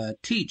to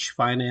teach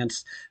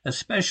finance,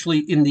 especially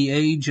in the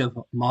age of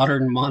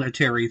modern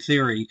monetary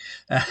theory.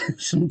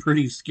 Some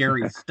pretty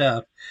scary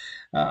stuff.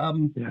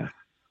 Want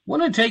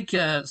to take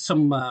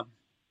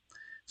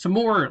some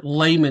more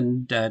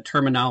layman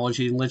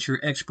terminology and let your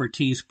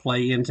expertise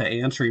play into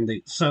answering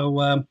these. So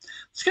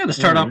let's kind of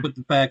start off with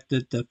the fact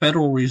that the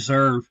Federal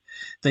Reserve,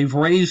 they've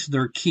raised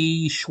their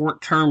key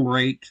short-term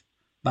rate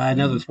by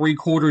another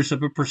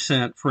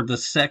 0.75% for the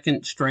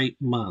second straight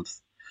month.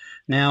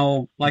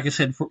 Now, like I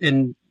said,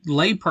 in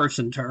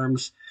layperson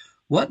terms,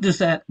 what does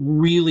that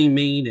really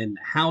mean, and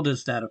how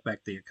does that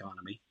affect the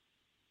economy?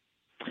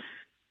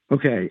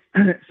 Okay,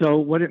 so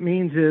what it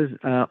means is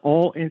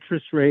all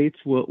interest rates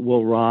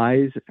will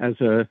rise as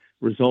a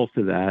result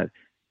of that.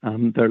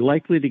 They're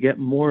likely to get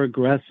more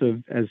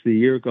aggressive as the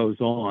year goes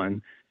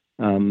on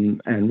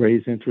and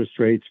raise interest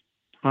rates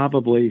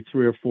probably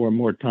 3 or 4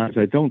 more times.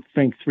 I don't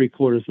think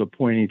 0.75 of a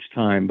point each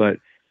time, but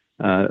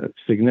a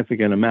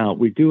significant amount.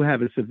 We do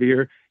have a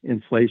severe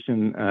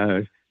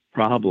inflation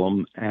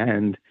problem,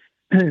 and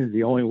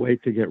the only way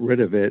to get rid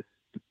of it,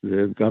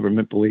 the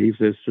government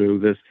believes, is through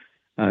this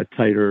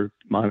tighter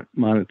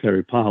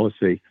monetary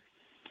policy.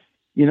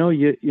 You know,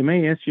 you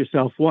may ask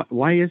yourself,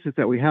 why is it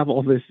that we have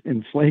all this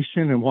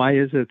inflation, and why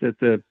is it that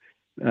the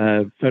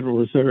Federal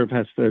Reserve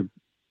has to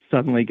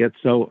suddenly get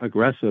so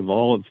aggressive?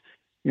 All of,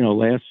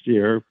 last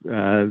year,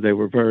 they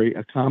were very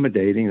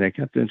accommodating. They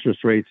kept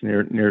interest rates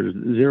near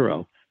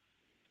zero.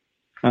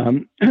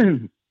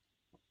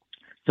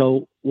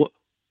 So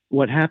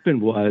what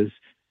happened was,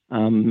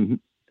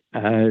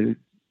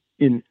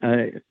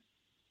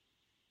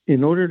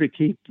 in order to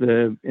keep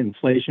the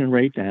inflation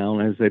rate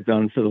down, as they've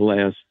done for the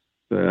last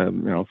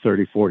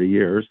 30, 40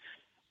 years,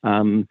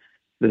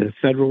 the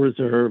Federal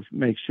Reserve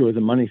makes sure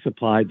the money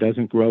supply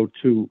doesn't grow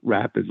too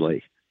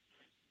rapidly.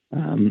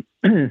 And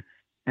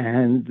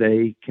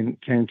they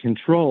can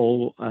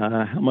control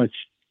how much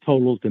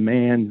total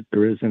demand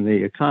there is in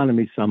the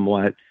economy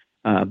somewhat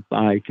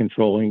by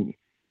controlling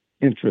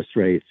interest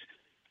rates.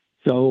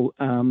 So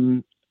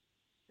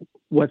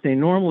what they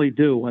normally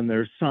do when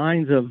there's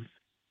signs of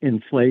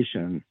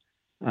inflation,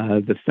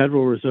 the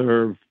Federal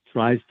Reserve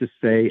tries to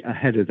stay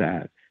ahead of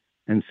that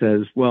and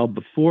says, well,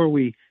 before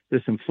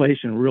this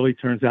inflation really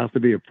turns out to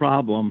be a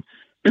problem,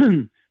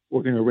 we're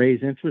going to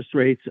raise interest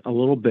rates a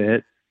little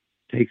bit,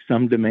 take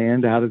some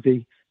demand out of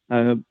the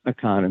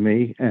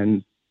economy.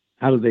 And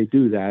how do they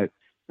do that?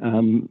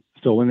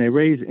 So when they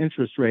raise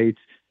interest rate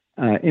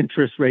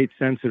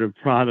sensitive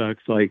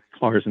products like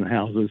cars and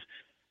houses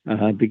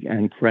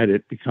and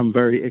credit become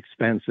very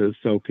expensive.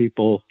 So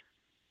people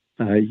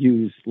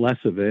use less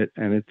of it,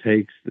 and it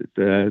takes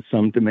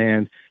some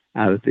demand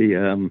out of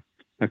the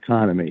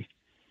economy.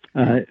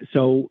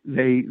 So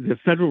the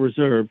Federal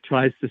Reserve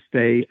tries to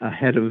stay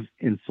ahead of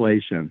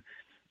inflation.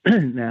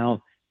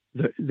 Now,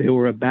 they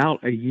were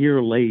about a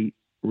year late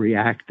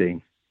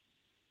reacting.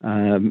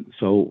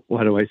 So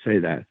why do I say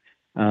that?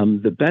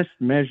 The best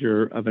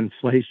measure of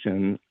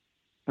inflation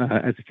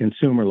at the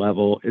consumer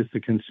level is the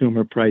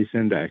Consumer Price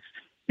Index.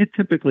 It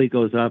typically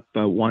goes up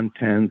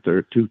 0.1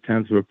 or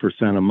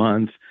 0.2% a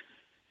month.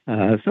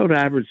 So it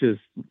averages,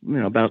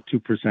 about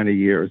 2% a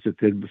year, as it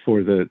did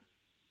before the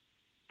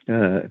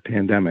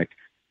pandemic.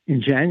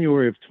 In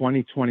January of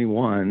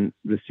 2021,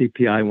 the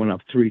CPI went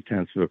up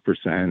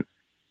 0.3%.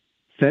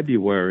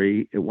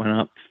 February, it went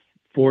up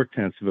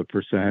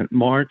 0.4%.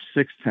 March,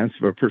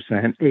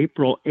 0.6%.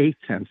 April,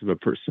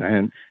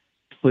 0.8%.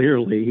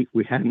 Clearly,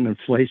 we had an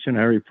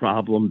inflationary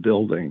problem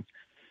building.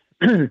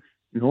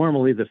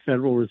 Normally, the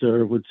Federal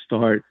Reserve would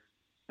start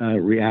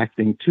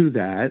reacting to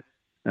that.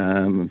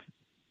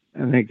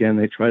 And again,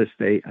 they try to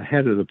stay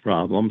ahead of the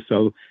problem.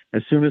 So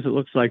as soon as it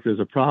looks like there's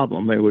a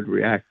problem, they would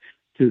react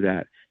to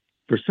that.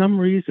 For some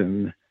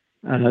reason,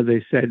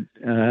 they said,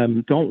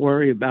 don't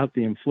worry about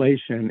the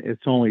inflation.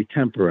 It's only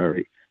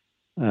temporary.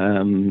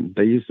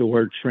 They use the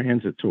word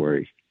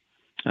transitory.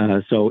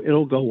 So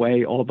it'll go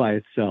away all by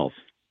itself.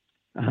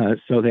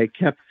 So they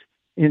kept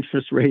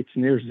interest rates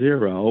near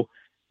zero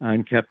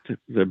and kept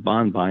the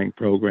bond buying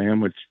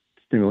program, which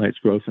stimulates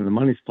growth in the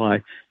money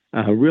supply,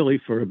 really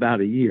for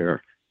about a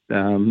year.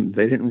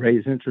 They didn't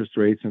raise interest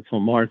rates until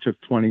March of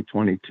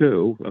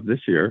 2022 of this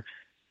year.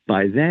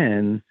 By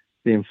then,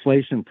 the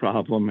inflation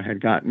problem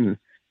had gotten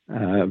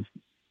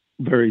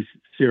very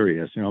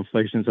serious.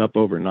 Inflation's up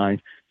over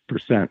 9%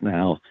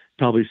 now.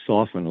 probably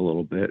soften a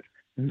little bit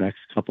in the next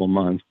couple of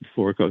months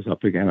before it goes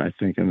up again, I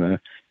think, in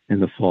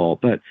the fall.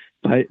 But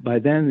by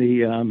then,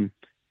 the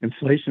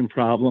inflation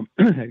problem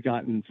had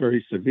gotten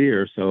very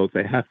severe, so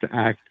they have to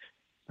act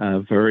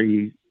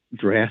very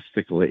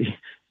drastically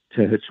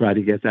to try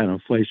to get that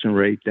inflation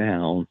rate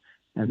down,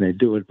 and they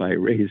do it by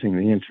raising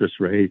the interest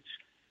rates,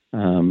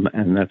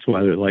 and that's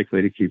why they're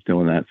likely to keep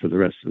doing that for the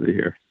rest of the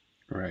year.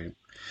 Right.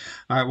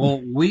 All right.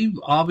 Well, we've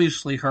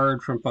obviously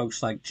heard from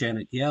folks like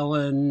Janet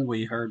Yellen.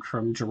 We heard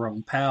from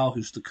Jerome Powell,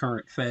 who's the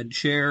current Fed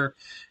chair,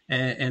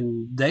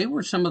 and they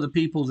were some of the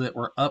people that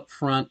were up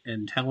front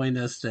and telling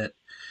us that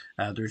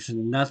there's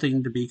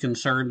nothing to be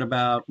concerned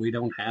about. We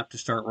don't have to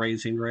start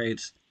raising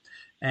rates.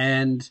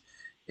 And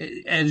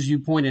as you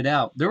pointed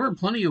out, there were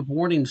plenty of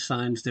warning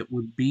signs that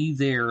would be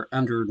there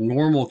under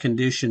normal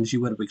conditions. You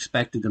would have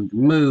expected them to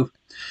move.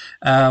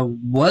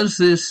 Was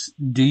this,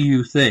 do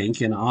you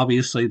think, and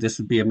obviously this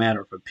would be a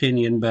matter of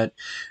opinion, but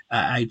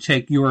I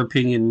take your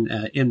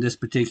opinion in this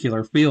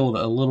particular field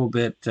a little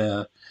bit,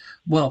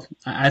 well,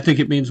 I think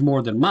it means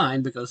more than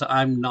mine because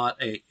I'm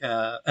not a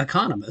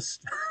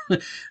economist.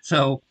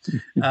 So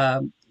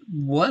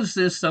was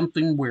this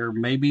something where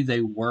maybe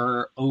they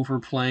were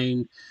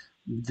overplaying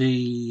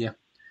the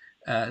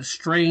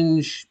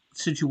strange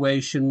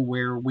situation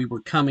where we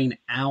were coming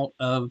out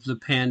of the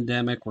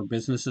pandemic, where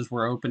businesses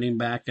were opening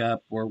back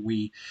up, where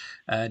we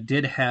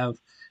did have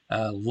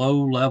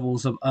low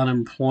levels of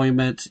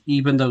unemployment,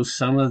 even though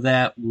some of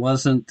that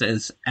wasn't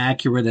as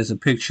accurate as a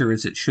picture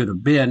as it should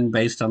have been,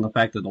 based on the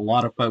fact that a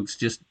lot of folks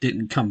just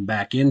didn't come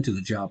back into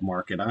the job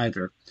market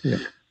either. Yeah.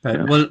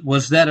 But yeah.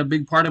 Was that a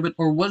big part of it,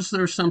 or was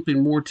there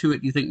something more to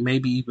it, you think,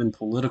 maybe even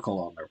political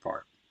on their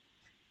part?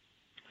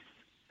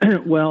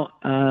 Well,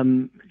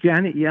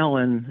 Janet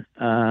Yellen,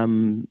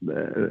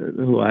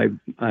 who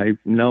I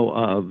know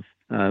of,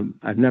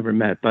 I've never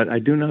met, but I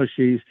do know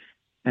she's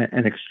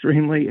an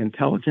extremely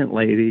intelligent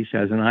lady. She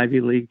has an Ivy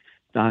League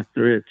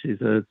doctorate.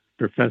 She's a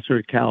professor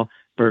at Cal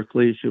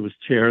Berkeley. She was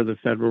chair of the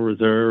Federal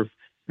Reserve,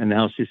 and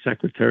now she's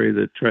secretary of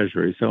the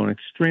Treasury. So an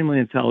extremely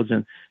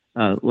intelligent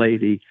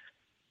lady.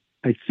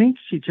 I think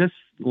she just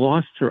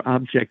lost her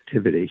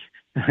objectivity.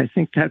 I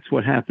think that's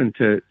what happened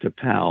to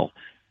Powell.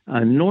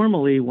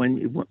 Normally, when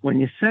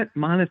you set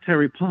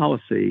monetary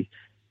policy,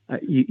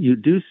 you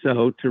do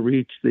so to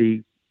reach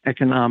the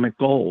economic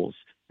goals,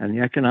 and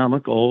the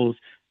economic goals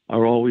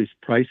are always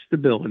price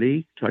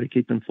stability, try to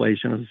keep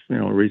inflation at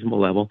a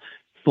reasonable level,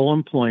 full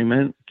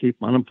employment, keep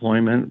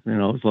unemployment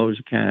as low as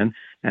you can,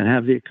 and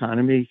have the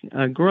economy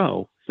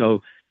grow.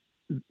 So,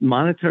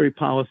 monetary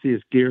policy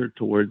is geared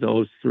toward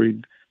those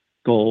three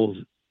goals,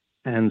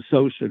 and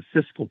so should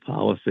fiscal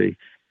policy.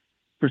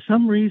 For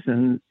some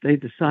reason, they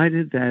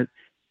decided that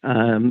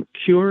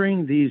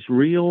curing these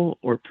real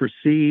or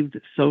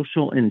perceived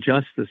social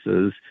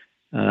injustices,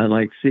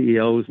 like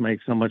CEOs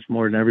make so much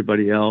more than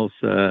everybody else,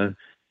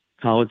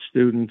 college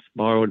students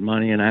borrowed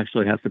money and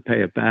actually have to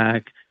pay it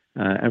back,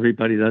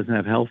 everybody doesn't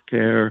have health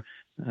care,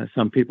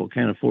 some people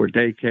can't afford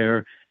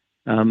daycare.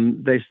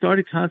 They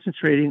started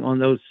concentrating on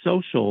those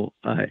social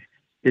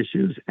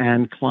issues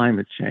and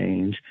climate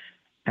change,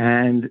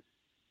 and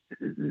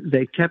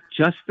they kept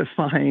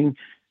justifying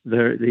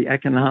the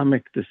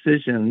economic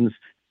decisions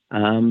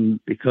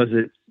because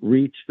it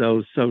reached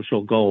those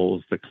social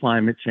goals, the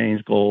climate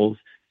change goals,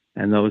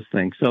 and those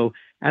things. So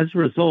as a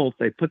result,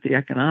 they put the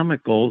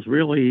economic goals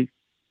really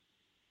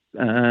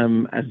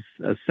as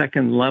a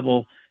second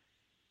level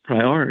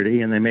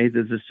priority, and they made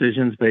the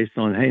decisions based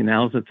on, hey,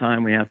 now's the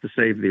time we have to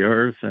save the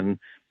earth, and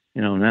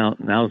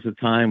now's the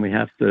time we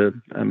have to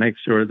make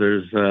sure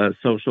there's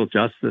social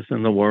justice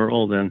in the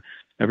world and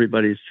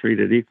everybody's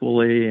treated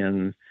equally,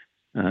 and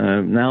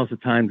now's the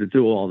time to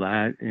do all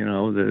that.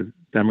 The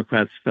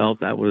Democrats felt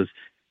that was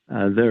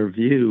their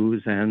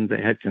views, and they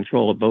had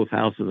control of both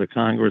houses of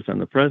Congress and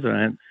the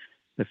president.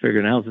 They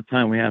figured now's the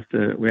time we have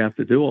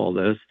to do all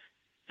this.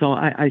 So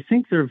I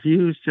think their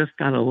views just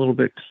got a little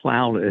bit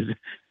clouded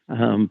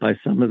by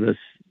some of this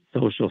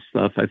social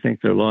stuff. I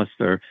think they lost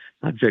their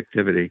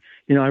objectivity.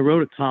 I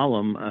wrote a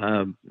column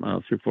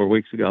 3-4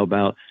 weeks ago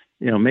about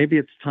maybe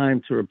it's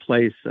time to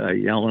replace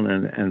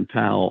Yellen and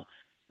Powell.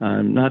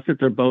 Not that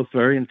they're both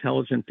very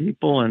intelligent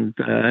people and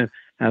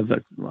have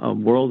a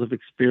world of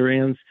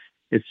experience.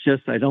 It's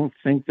just I don't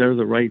think they're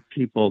the right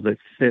people that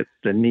fit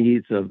the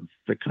needs of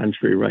the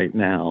country right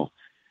now.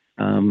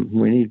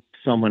 We need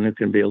someone who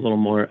can be a little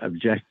more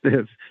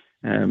objective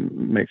and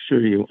make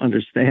sure you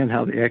understand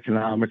how the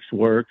economics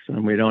works,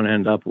 and we don't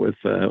end up with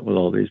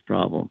all these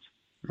problems.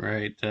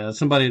 Right.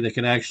 Somebody that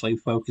can actually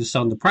focus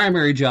on the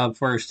primary job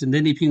first, and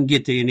then if you can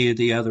get to any of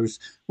the others,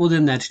 well,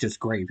 then that's just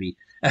gravy.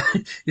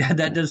 Yeah,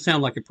 that does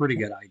sound like a pretty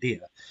good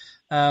idea.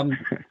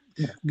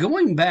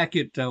 Going back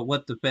at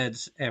what the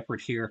Fed's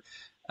effort here,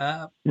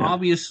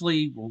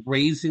 obviously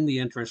raising the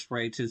interest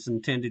rates is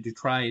intended to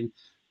try and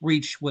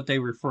reach what they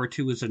refer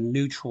to as a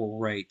neutral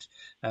rate,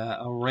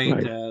 a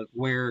rate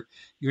where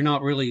you're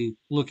not really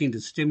looking to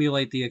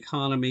stimulate the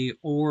economy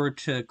or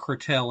to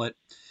curtail it.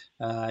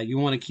 You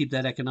want to keep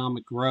that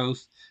economic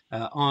growth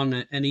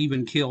on an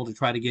even keel to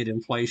try to get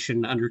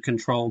inflation under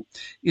control.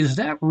 Is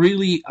that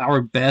really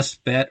our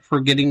best bet for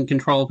getting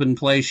control of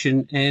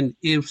inflation? And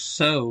if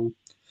so,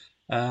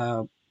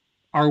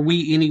 are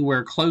we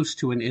anywhere close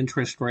to an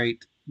interest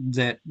rate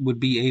that would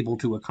be able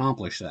to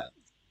accomplish that?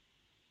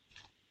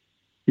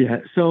 Yeah,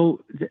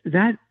 so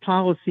that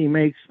policy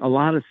makes a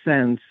lot of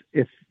sense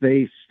if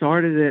they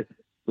started it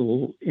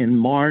in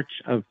March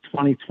of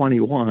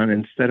 2021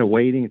 instead of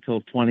waiting until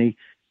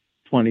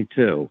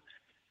 2022.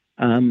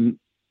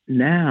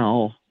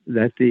 Now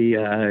that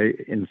the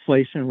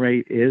inflation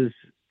rate is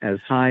as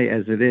high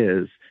as it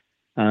is,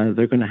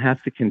 they're going to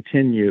have to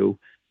continue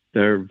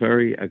their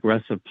very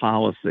aggressive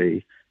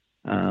policy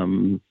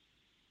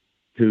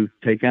to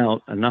take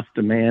out enough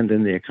demand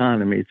in the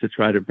economy to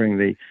try to bring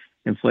the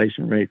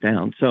inflation rate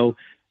down. So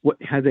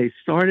had they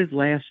started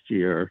last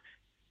year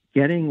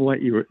getting what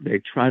they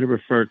try to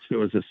refer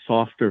to as a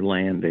softer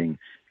landing,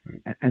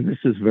 and this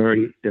is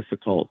very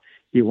difficult.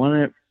 You want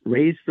to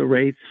raise the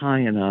rates high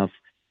enough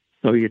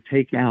so you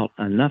take out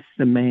enough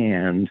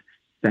demand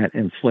that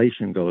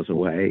inflation goes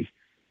away,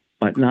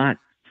 but not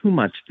too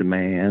much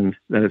demand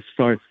that it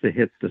starts to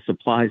hit the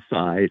supply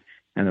side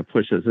and it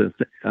pushes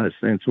us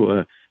into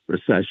a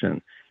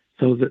recession.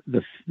 So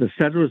the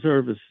Federal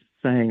Reserve is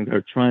saying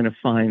they're trying to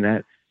find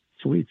that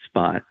sweet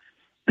spot.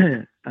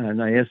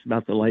 And I asked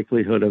about the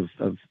likelihood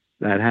of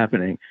that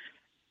happening.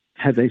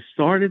 Had they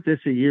started this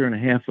a year and a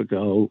half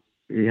ago,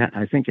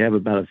 I think you have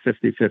about a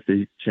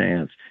 50-50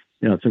 chance.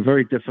 It's a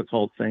very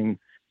difficult thing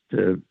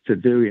to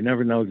do. You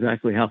never know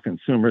exactly how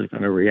consumers are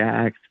going to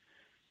react.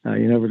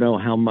 You never know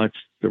how much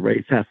the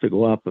rates have to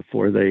go up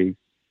before they,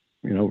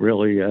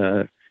 really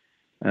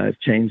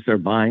change their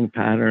buying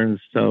patterns.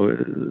 So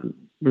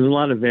there's a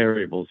lot of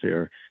variables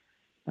here.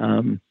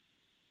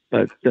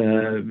 But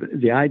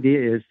the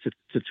idea is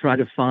to try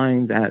to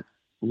find that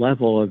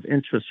level of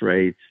interest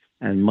rates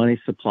and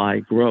money supply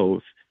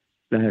growth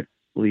that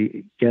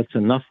gets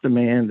enough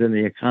demand in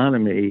the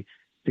economy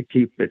to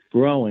keep it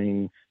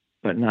growing,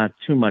 but not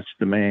too much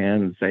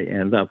demand. They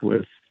end up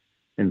with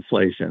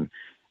inflation.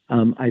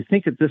 I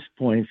think at this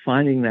point,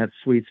 finding that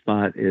sweet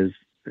spot is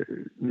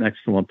next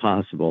to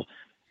impossible.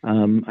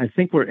 I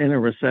think we're in a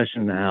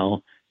recession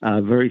now,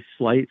 a very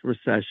slight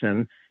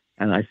recession,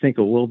 and I think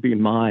it will be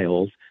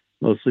mild,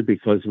 mostly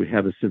because we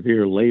have a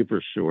severe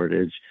labor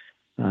shortage.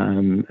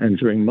 And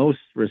during most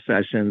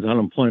recessions,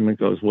 unemployment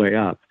goes way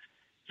up.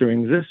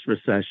 During this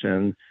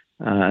recession,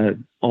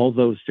 all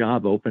those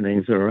job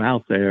openings that are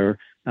out there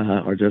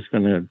are just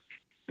going to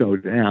go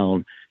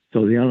down.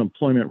 So the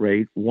unemployment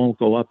rate won't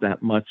go up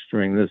that much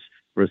during this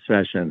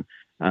recession.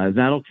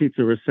 That'll keep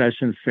the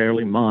recession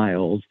fairly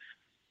mild.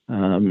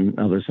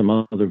 Now there's some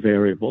other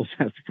variables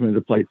that have to come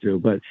into play too,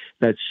 but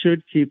that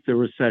should keep the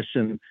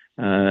recession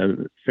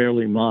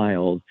fairly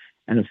mild.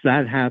 And if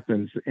that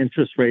happens,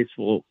 interest rates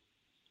will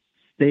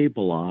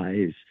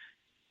stabilize,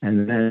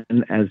 and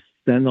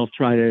then they'll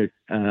try to,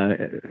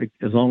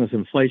 as long as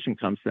inflation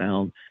comes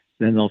down,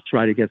 then they'll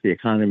try to get the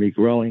economy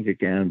growing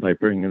again by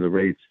bringing the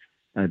rates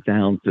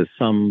down to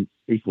some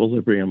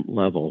equilibrium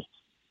level.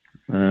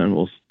 And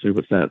we'll see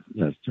what that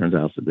turns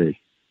out to be.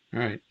 All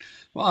right.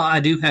 Well, I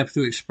do have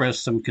to express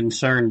some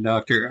concern,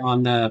 Doctor,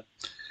 on the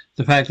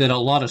fact that a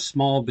lot of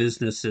small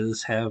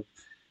businesses have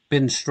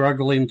been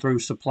struggling through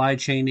supply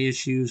chain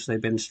issues.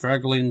 They've been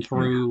struggling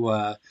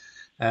through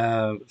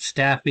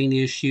staffing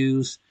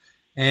issues.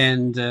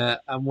 And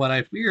what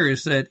I fear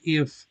is that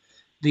if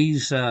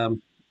these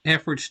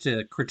efforts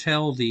to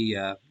curtail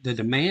the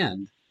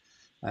demand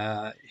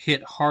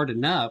hit hard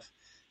enough,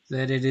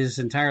 that it is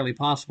entirely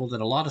possible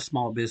that a lot of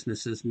small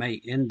businesses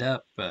may end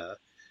up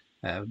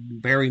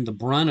bearing the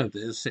brunt of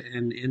this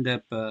and end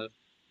up,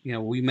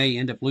 we may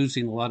end up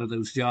losing a lot of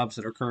those jobs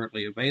that are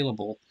currently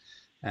available.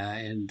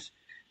 And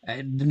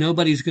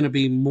nobody's going to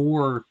be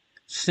more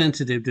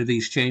sensitive to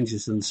these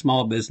changes than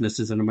small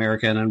businesses in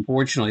America. And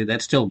unfortunately,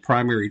 that's still a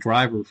primary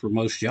driver for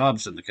most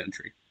jobs in the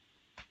country.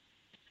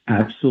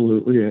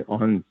 Absolutely.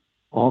 On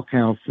all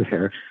counts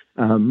there.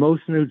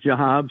 Most new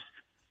jobs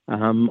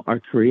are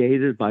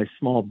created by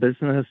small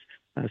business.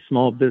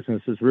 Small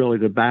business is really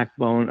the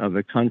backbone of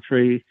the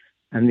country.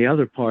 And the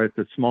other part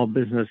that small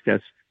business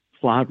gets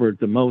clobbered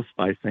the most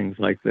by things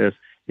like this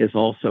is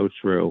also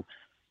true.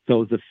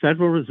 So the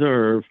Federal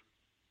Reserve,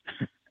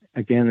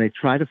 again, they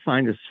try to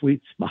find a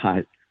sweet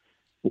spot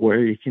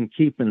where you can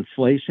keep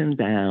inflation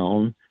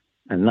down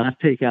and not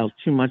take out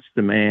too much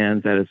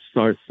demand that it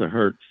starts to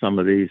hurt some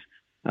of these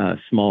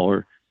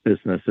smaller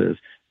businesses.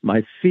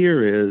 My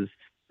fear is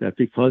that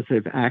because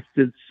they've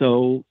acted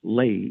so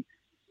late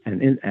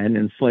and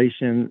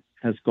inflation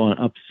has gone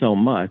up so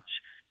much,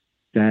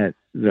 that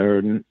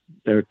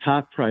their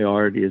top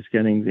priority is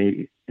getting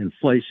the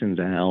inflation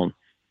down,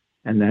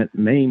 and that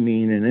may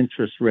mean an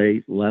interest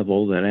rate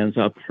level that ends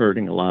up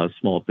hurting a lot of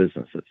small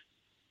businesses.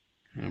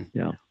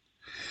 Yeah.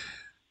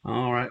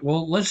 All right.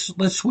 Well,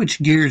 let's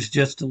switch gears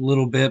just a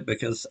little bit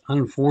because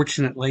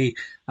unfortunately,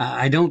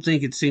 I don't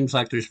think it seems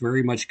like there's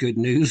very much good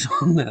news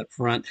on that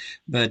front.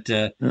 But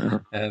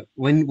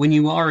when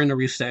you are in a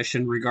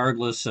recession,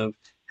 regardless of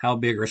how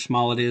big or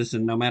small it is,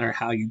 and no matter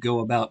how you go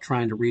about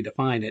trying to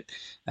redefine it,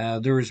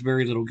 there is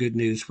very little good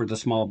news for the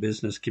small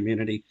business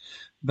community.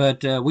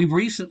 But we've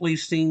recently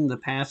seen the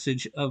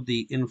passage of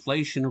the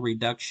Inflation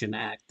Reduction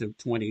Act of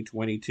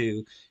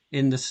 2022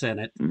 in the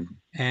Senate,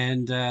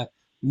 and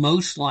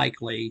most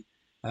likely,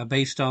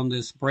 based on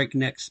this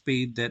breakneck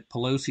speed that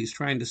Pelosi's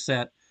trying to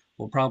set,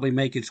 will probably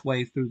make its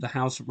way through the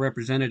House of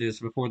Representatives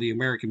before the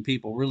American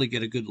people really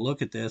get a good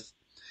look at this.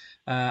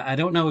 I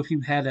don't know if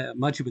you've had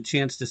much of a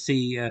chance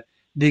to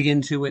dig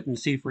into it and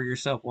see for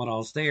yourself what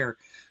all's there,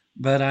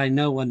 but I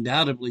know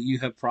undoubtedly you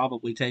have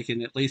probably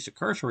taken at least a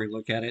cursory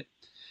look at it.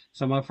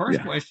 So my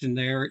first question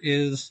there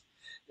is,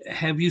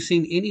 have you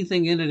seen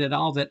anything in it at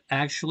all that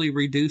actually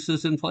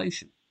reduces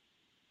inflation?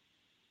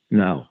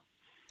 No.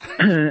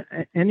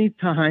 Any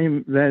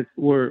time that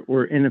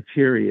we're in a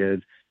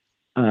period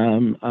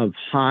of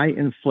high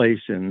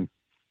inflation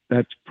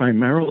that's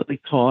primarily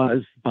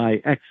caused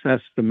by excess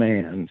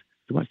demand,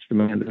 too much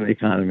demand in the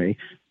economy,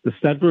 the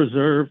Federal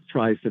Reserve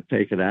tries to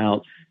take it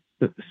out,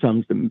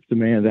 some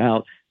demand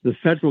out. The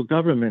federal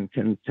government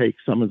can take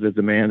some of the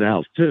demand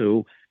out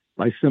too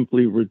by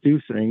simply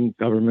reducing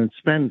government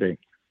spending.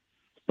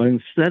 But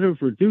instead of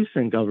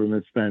reducing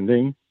government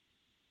spending,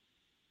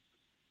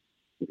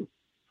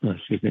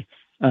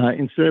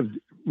 instead of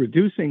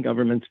reducing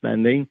government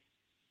spending,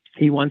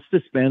 he wants to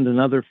spend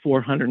another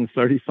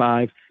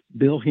 $435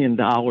 billion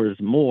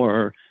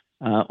more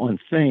on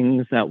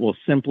things that will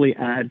simply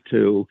add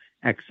to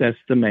excess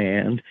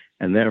demand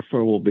and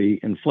therefore will be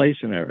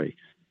inflationary.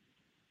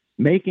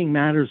 Making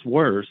matters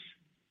worse,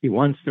 he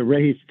wants to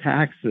raise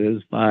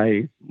taxes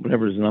by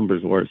whatever his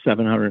numbers were,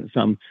 700 and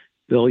some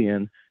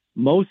billion,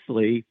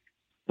 mostly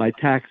by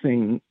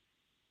taxing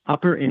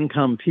upper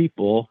income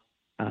people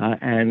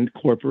and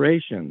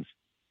corporations.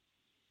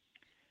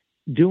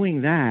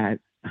 Doing that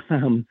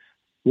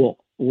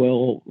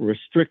will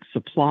restrict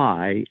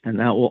supply, and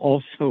that will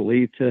also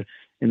lead to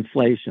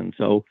inflation.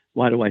 So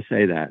why do I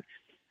say that?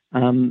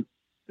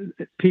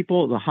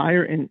 People, the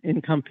higher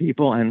income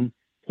people and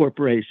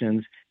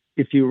corporations,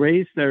 if you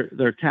raise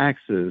their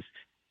taxes,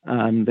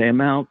 the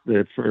amount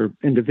that for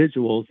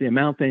individuals, the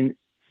amount they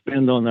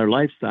spend on their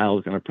lifestyle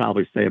is going to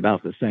probably stay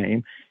about the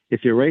same.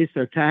 If you raise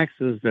their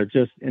taxes, their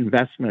just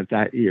investment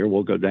that year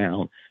will go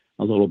down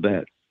a little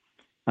bit.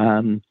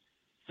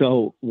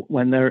 So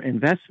when their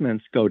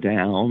investments go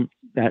down,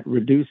 that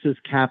reduces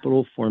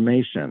capital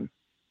formation.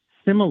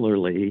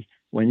 Similarly,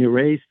 when you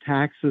raise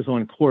taxes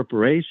on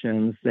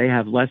corporations, they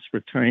have less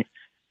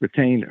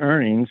retained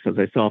earnings because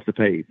they still have to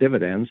pay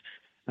dividends.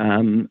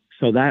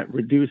 So that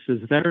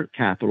reduces their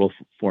capital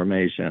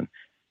formation.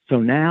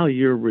 So now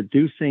you're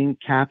reducing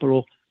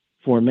capital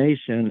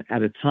formation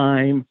at a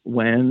time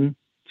when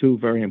two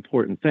very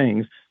important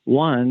things.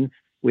 One,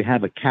 we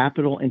have a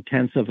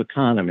capital-intensive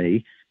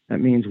economy. That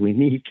means we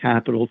need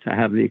capital to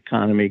have the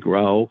economy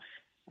grow.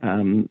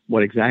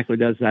 What exactly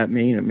does that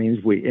mean? It means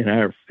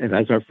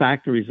as our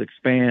factories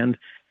expand,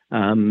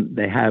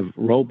 they have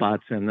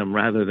robots in them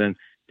rather than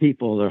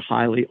people. They're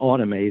highly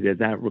automated.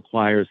 That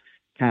requires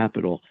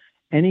capital.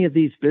 Any of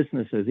these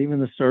businesses, even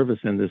the service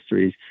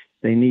industries,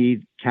 they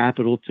need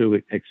capital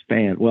to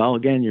expand. Well,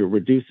 again, you're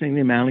reducing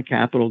the amount of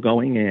capital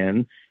going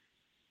in.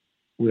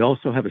 We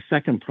also have a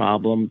second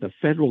problem. The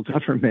federal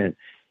government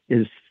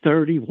is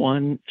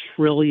 $31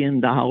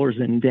 trillion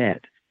in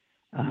debt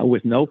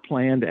with no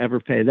plan to ever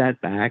pay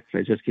that back.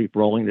 They just keep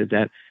rolling the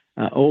debt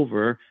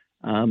over.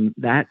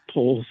 That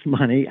pulls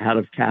money out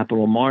of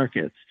capital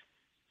markets.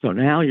 So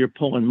now you're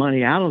pulling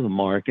money out of the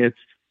markets.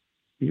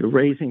 You're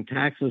raising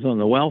taxes on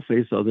the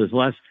wealthy, so there's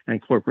less,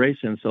 and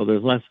corporations, so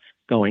there's less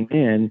going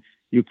in.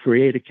 You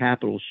create a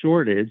capital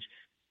shortage,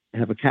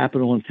 have a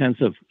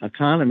capital-intensive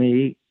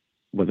economy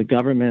with the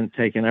government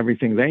taking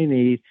everything they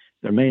need.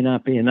 There may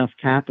not be enough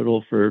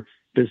capital for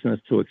business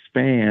to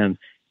expand,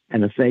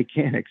 and if they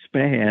can't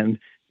expand,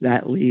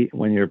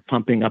 when you're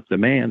pumping up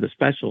demand,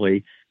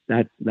 especially,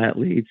 that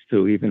leads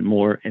to even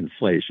more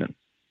inflation.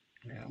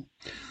 Yeah.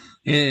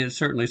 It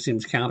certainly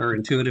seems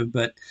counterintuitive,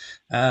 but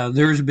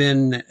there's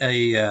been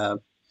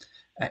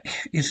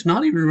it's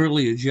not even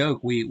really a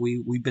joke.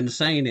 We've been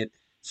saying it,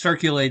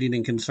 circulating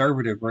in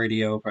conservative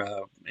radio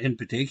in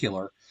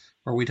particular,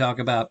 where we talk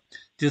about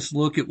just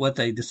look at what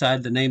they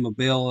decide to name a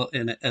bill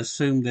and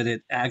assume that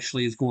it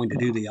actually is going to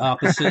do the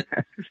opposite.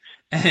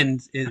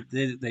 And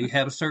they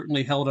have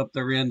certainly held up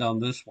their end on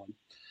this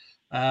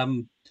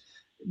one.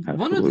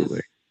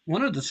 Absolutely.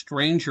 One of the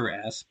stranger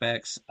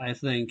aspects, I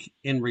think,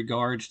 in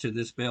regards to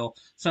this bill,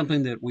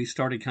 something that we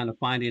started kind of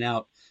finding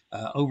out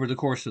over the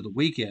course of the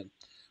weekend,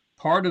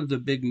 part of the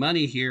big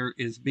money here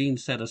is being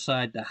set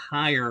aside to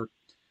hire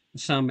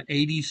some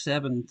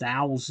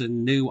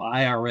 87,000 new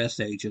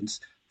IRS agents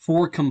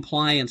for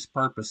compliance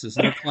purposes.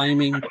 They're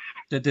claiming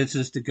that this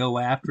is to go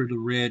after the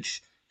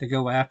rich, to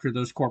go after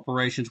those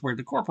corporations, where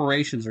the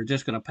corporations are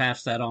just going to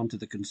pass that on to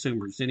the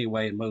consumers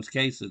anyway in most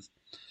cases.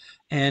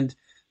 And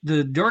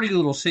the dirty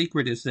little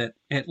secret is that,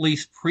 at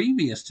least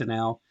previous to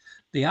now,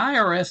 the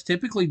IRS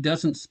typically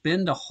doesn't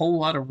spend a whole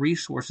lot of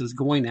resources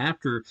going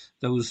after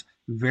those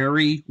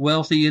very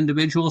wealthy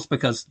individuals,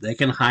 because they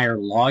can hire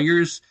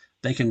lawyers,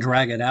 they can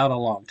drag it out a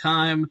long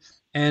time,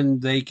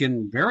 and they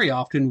can very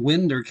often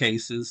win their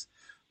cases.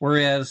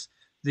 Whereas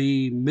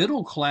the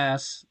middle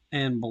class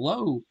and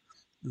below,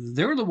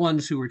 they're the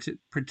ones who are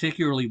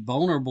particularly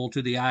vulnerable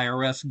to the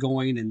IRS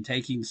going and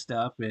taking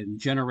stuff and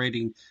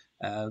generating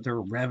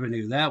their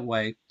revenue that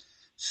way.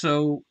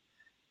 So,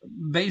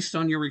 based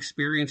on your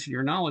experience and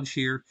your knowledge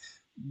here,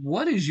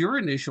 what is your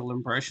initial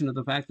impression of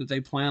the fact that they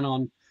plan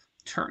on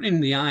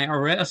turning the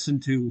IRS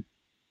into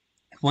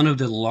one of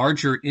the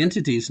larger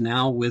entities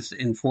now with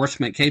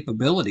enforcement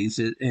capabilities?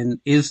 And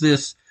is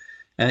this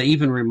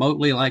even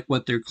remotely like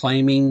what they're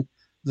claiming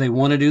they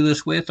want to do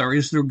this with, or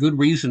is there good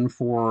reason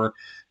for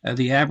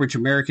the average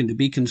American to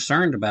be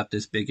concerned about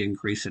this big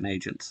increase in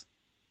agents?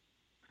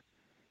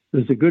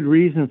 There's a good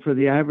reason for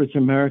the average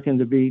American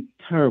to be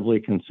terribly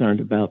concerned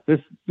about this.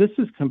 This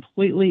is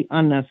completely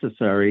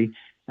unnecessary,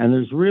 and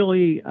there's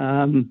really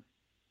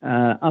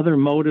other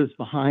motives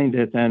behind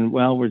it than,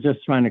 well, we're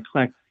just trying to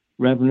collect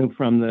revenue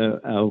from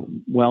the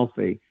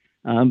wealthy.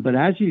 But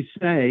as you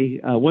say,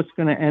 what's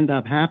going to end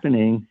up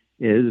happening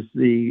is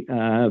the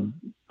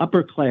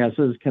upper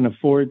classes can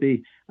afford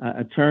the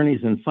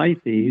attorneys and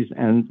fight these,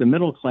 and the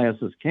middle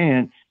classes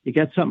can't. You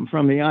get something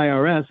from the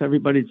IRS,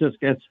 everybody just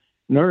gets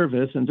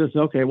nervous and just,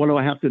 okay, what do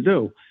I have to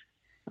do?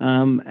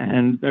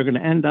 And they're going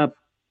to end up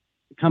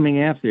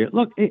coming after you.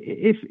 Look,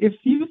 if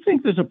you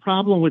think there's a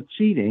problem with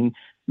cheating,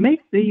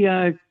 make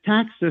the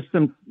tax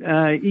system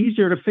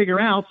easier to figure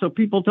out so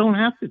people don't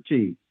have to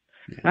cheat.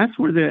 That's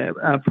where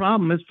the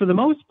problem is. For the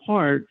most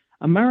part,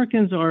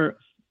 Americans are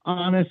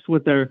honest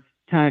with their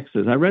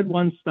taxes. I read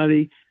one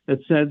study that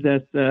said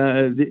that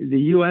the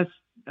U.S.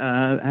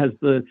 Has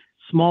the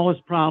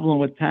smallest problem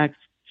with tax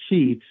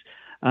cheats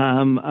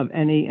of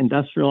any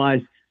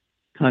industrialized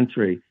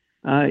country.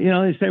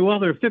 They say, well,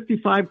 there are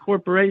 55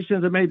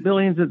 corporations that made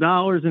billions of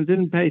dollars and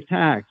didn't pay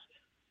tax.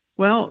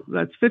 Well,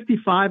 that's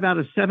 55 out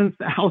of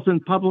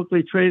 7,000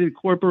 publicly traded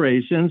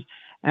corporations.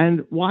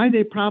 And why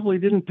they probably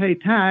didn't pay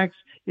tax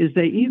is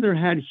they either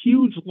had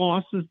huge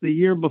losses the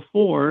year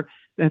before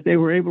that they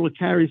were able to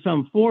carry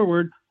some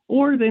forward,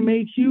 or they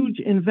made huge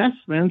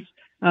investments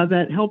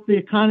that helped the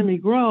economy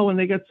grow, and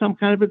they get some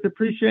kind of a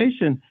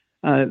depreciation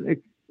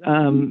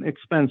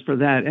expense for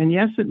that. And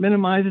yes, it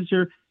minimizes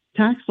your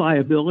tax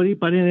liability,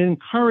 but it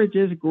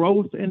encourages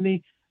growth in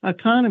the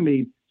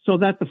economy so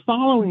that the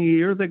following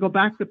year they go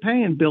back to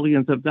paying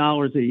billions of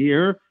dollars a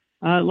year,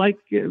 like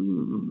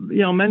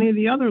many of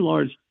the other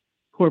large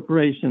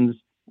corporations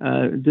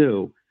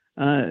do.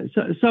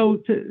 So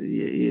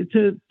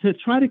to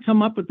try to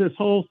come up with this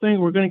whole thing,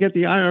 we're going to get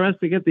the IRS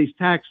to get these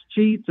tax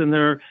cheats, and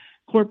there are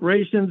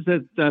corporations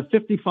that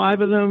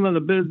 55 of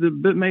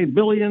them made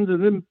billions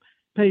and didn't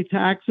pay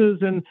taxes.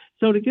 And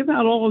so to give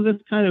out all of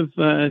this kind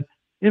of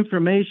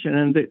information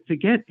and to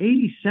get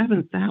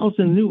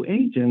 87,000 new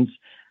agents,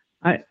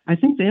 I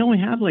think they only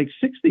have like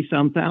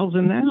 60-some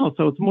thousand now.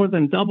 So it's more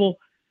than double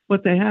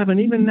what they have. And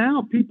even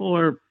now people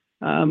are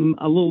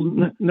a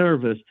little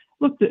nervous.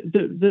 Look,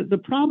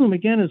 the problem,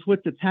 again, is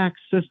with the tax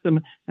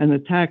system and the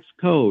tax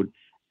code.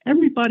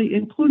 Everybody,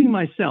 including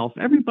myself,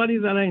 everybody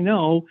that I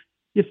know,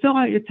 you fill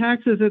out your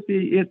taxes at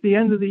the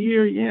end of the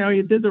year.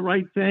 You did the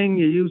right thing.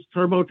 You used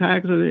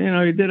TurboTax.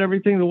 You did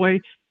everything the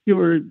way you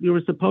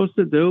were supposed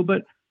to do.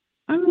 But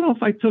I don't know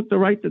if I took the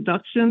right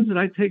deductions. Did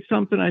I take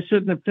something I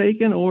shouldn't have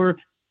taken, or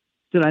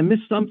did I miss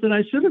something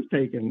I should have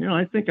taken?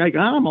 I think I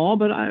got them all,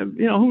 but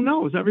who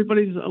knows?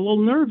 Everybody's a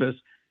little nervous.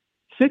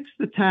 Fix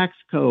the tax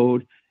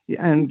code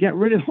and get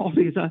rid of all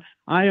these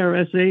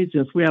IRS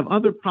agents. We have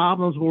other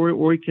problems where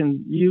we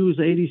can use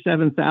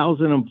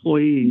 87,000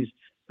 employees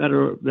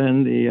better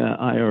than the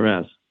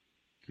IRS.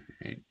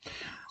 Right.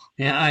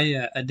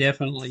 Yeah, I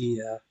definitely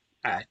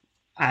I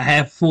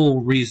have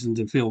full reason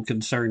to feel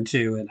concerned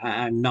too, and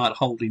I'm not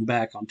holding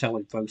back on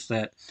telling folks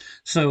that.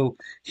 So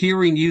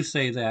hearing you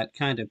say that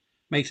kind of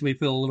makes me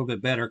feel a little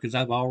bit better, because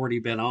I've already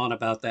been on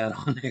about that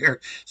on air.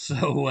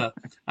 So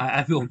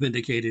I feel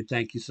vindicated.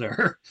 Thank you,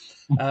 sir.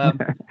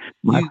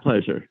 My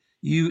pleasure.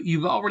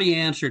 You've already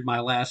answered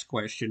my last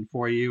question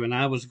for you, and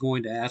I was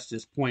going to ask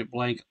this point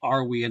blank: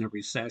 are we in a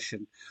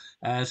recession?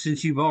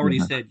 Since you've already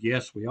said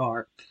yes, we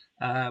are.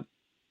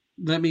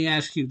 Let me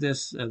ask you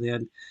this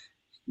then: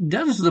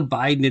 does the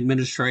Biden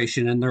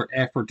administration, in their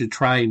effort to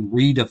try and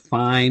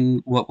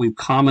redefine what we've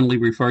commonly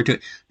referred to,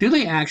 do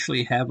they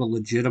actually have a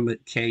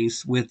legitimate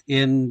case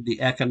within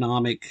the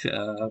economic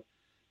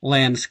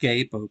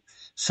landscape of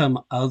some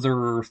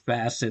other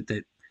facet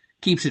that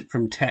keeps it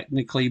from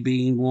technically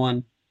being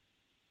one?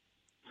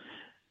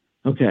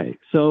 Okay,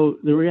 so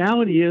the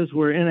reality is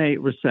we're in a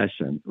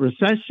recession.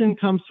 Recession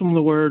comes from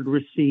the word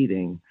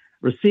receding.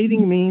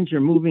 Receding means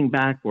you're moving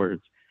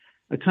backwards.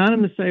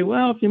 Economists say,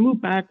 well, if you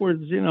move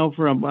backwards,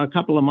 for a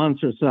couple of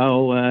months or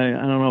so, I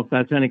don't know if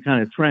that's any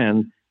kind of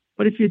trend.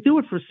 But if you do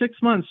it for 6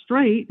 months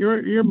straight,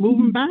 you're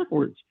moving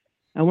backwards.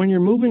 And when you're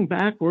moving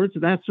backwards,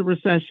 that's a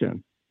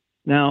recession.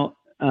 Now,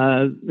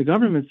 the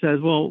government says,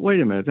 well, wait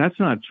a minute, that's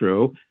not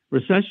true.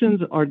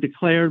 Recessions are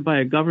declared by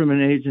a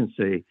government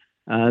agency,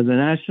 the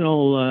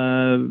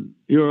National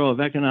Bureau of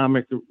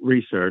Economic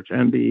Research,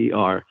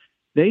 NBER.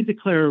 They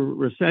declare a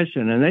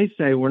recession, and they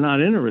say we're not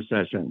in a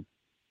recession.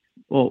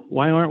 Well,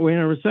 why aren't we in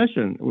a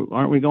recession?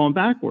 Aren't we going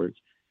backwards?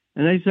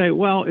 And they say,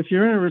 well, if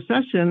you're in a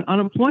recession,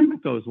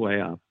 unemployment goes way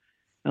up.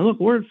 And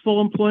look, we're at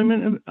full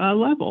employment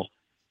level.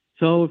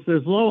 So if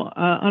there's low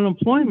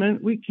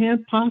unemployment, we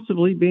can't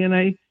possibly be in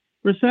a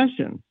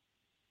recession.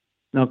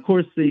 Now, of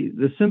course,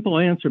 the simple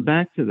answer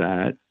back to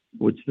that,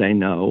 which they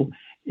know,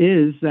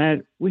 is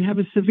that we have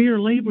a severe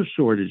labor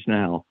shortage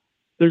now.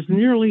 There's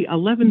nearly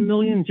 11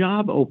 million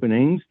job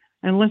openings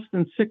and less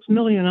than 6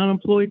 million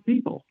unemployed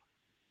people.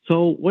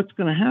 So what's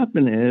going to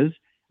happen is,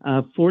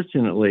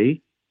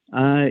 fortunately,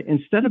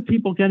 instead of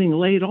people getting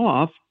laid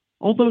off,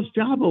 all those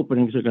job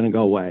openings are going to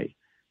go away.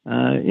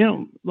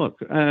 Look,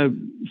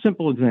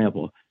 simple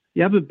example.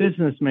 You have a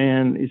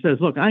businessman, he says,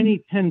 look, I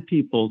need 10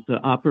 people to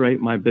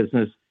operate my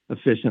business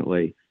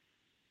efficiently.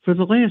 For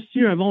the last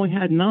year, I've only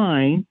had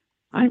 9.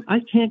 I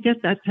can't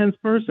get that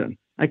 10th person.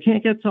 I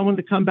can't get someone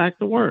to come back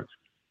to work.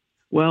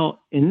 Well,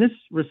 in this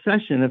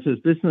recession, if his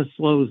business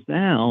slows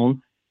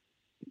down,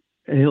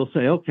 he'll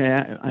say, okay,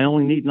 I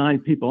only need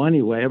 9 people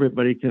anyway.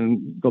 Everybody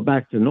can go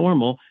back to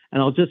normal,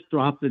 and I'll just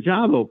drop the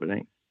job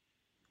opening.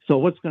 So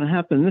what's going to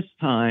happen this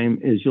time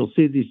is you'll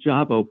see these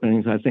job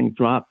openings, I think,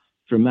 drop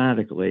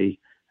dramatically,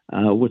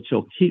 which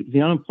will keep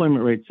the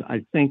unemployment rates,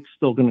 I think,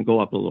 still going to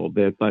go up a little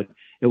bit, but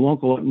it won't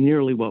go up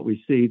nearly what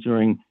we see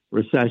during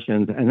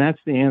recessions. And that's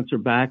the answer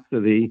back to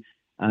the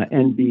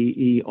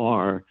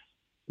NBER,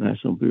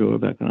 National Bureau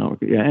of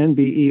Economic,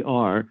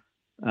 NBER,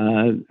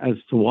 as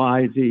to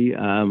why the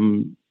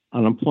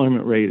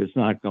unemployment rate is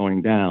not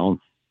going down,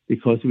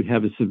 because we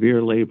have a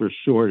severe labor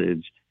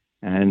shortage.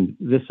 And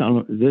this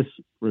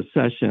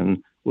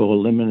recession will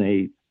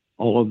eliminate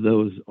all of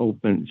those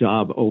open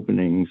job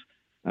openings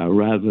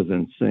rather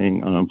than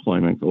seeing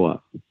unemployment go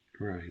up.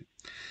 Right.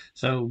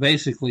 So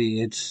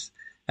basically, it's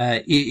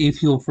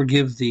if you'll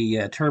forgive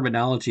the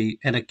terminology,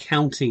 an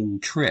accounting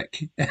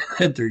trick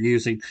that they're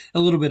using, a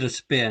little bit of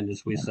spin,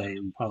 as we say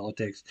in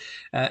politics,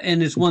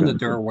 and it's one that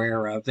they're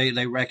aware of.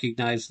 They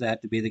recognize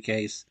that to be the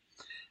case.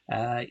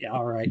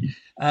 All right.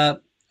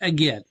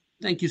 Again,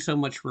 thank you so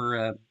much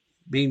for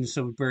being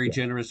so very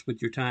generous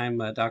with your time,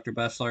 Dr.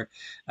 Bussler.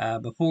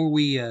 Before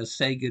we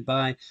say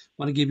goodbye, I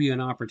want to give you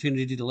an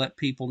opportunity to let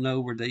people know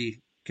where they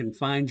can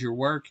find your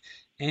work.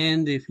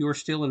 And if you're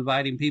still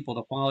inviting people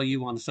to follow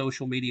you on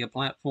social media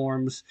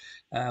platforms,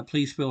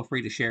 please feel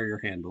free to share your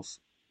handles.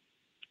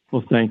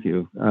 Well, thank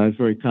you. It's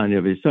very kind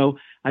of you. So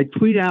I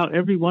tweet out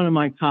every one of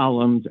my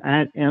columns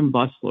at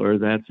mbussler.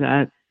 That's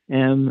at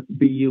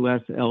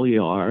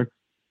MBUSLER.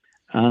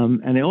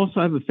 And I also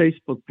have a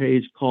Facebook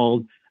page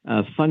called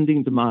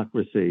Funding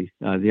Democracy,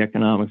 the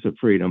Economics of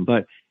Freedom.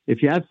 But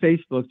if you have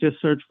Facebook, just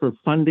search for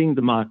Funding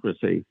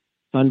Democracy.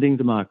 Funding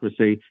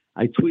Democracy.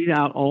 I tweet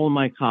out all of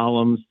my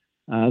columns,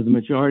 the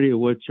majority of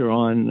which are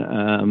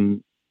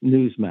on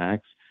Newsmax.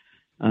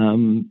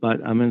 But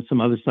I'm in some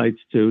other sites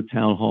too,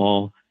 Town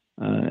Hall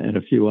and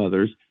a few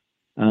others.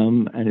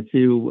 And if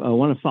you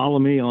want to follow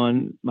me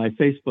on my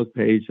Facebook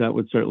page, that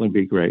would certainly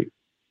be great.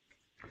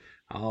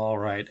 All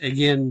right.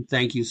 Again,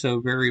 thank you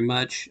so very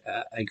much.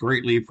 I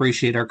greatly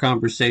appreciate our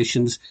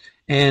conversations.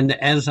 And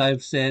as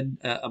I've said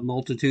a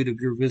multitude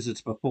of your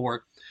visits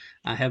before,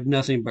 I have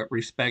nothing but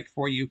respect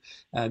for you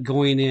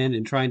going in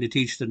and trying to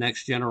teach the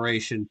next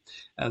generation.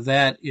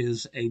 That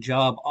is a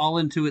job all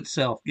into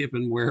itself,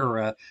 given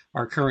where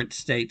our current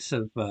states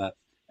of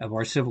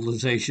our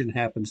civilization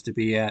happens to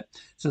be at.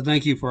 So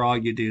thank you for all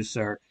you do,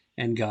 sir,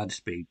 and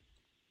Godspeed.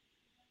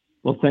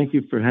 Well, thank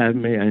you for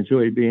having me. I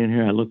enjoy being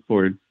here. I look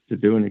forward to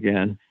doing it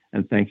again,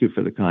 and thank you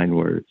for the kind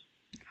words.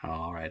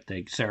 All right,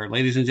 thanks, sir.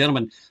 Ladies and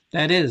gentlemen,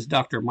 that is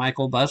Dr.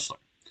 Michael Bussler,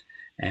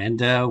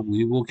 and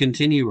we will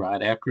continue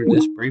right after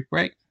this brief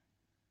break.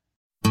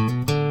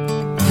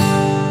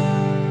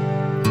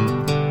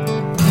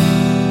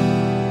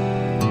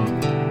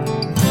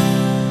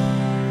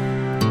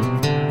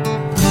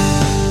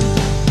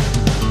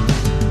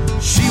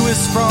 She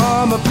was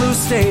from a blue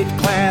state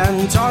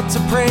clan, taught to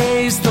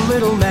praise the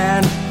little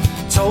man,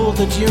 told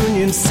that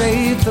unions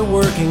saved the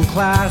working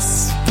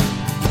class.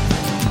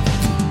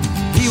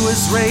 He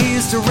was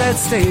raised a red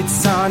state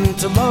son,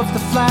 to love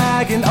the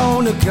flag and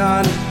own a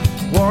gun,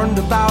 warned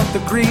about the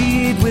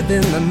greed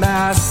within the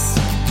mass.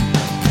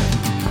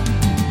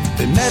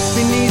 They met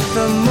beneath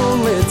the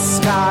moonlit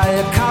sky,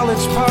 a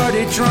college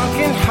party drunk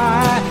and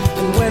high,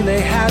 and when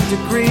they had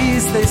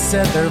degrees they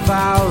said their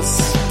vows.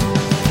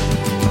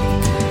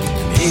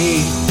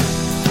 He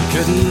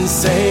couldn't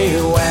say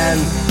when,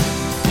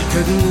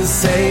 couldn't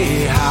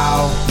say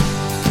how,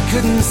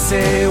 couldn't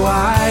say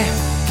why.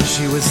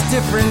 She was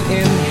different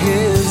in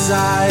his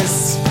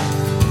eyes.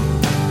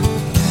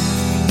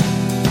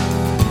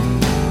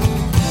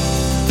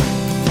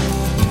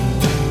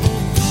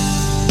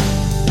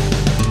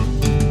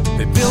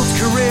 They built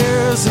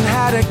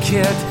had a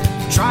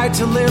kid, tried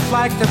to live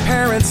like their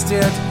parents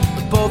did,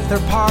 but both their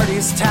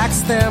parties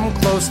taxed them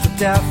close to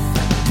death.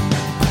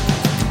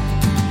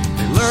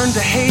 They learned to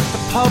hate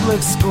the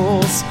public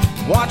schools,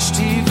 watch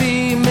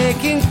TV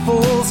making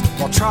fools,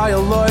 while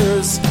trial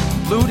lawyers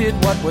looted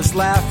what was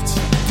left.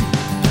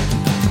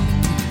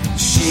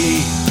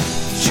 She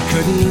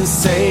couldn't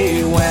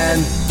say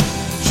when,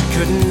 she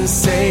couldn't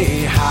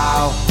say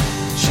how,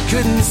 she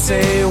couldn't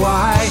say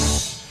why.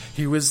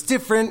 He was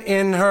different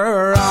in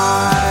her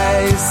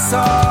eyes.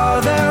 Saw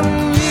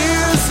them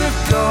years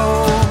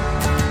ago,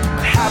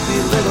 a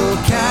happy little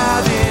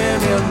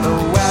cabin in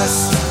the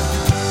West.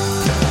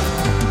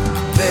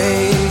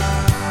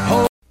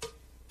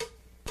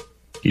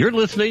 You're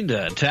listening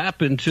to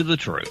Tap Into the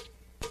Truth.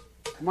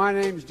 My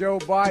name's Joe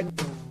Biden.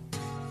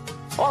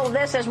 All of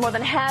this as more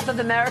than half of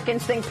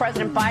Americans think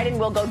President Biden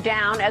will go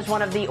down as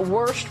one of the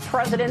worst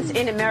presidents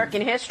in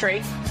American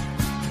history.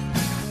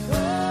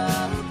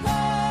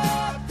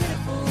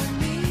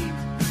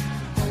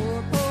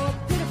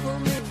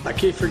 I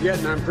keep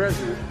forgetting I'm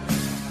president.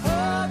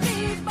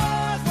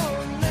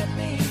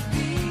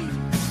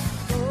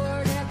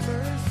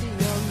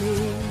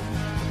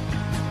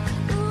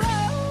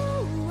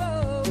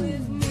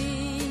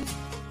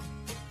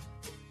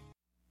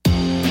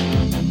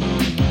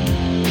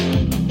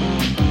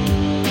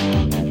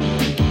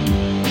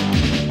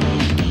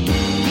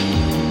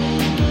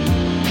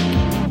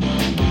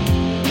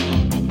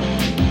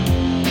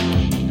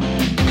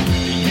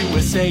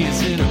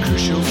 Is at a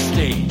crucial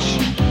stage.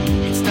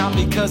 It's not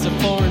because of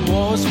foreign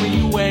wars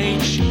we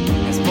wage.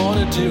 It's more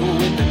to do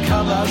with the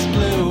colors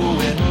blue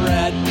and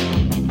red.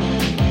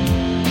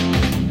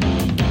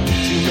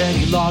 Too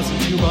many laws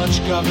and too much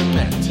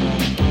government.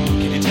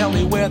 Can you tell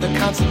me where the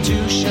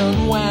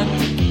Constitution went?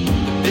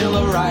 The Bill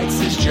of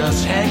Rights is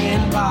just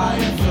hanging by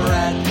a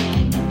thread.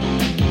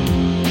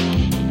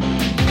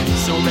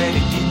 So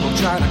many people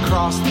trying to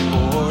cross the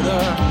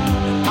border.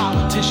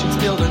 Politicians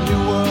build a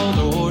new world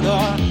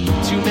order.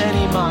 Too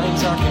many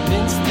minds are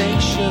convinced they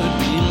should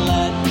be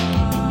led.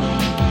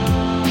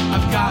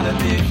 I've gotta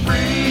be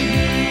free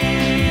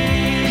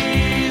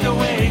the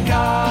way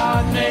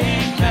God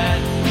made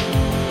men,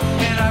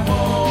 and I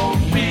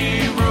won't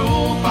be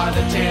ruled by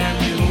the damn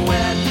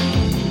UN.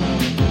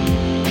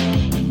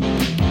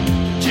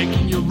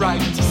 Taking your right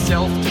to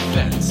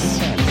self-defense.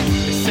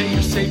 They say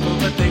you're safer,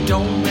 but they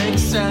don't make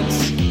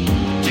sense.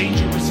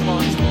 Dangerous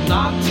ones will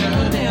not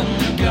turn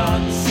into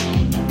guns.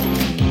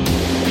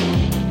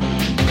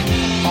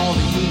 All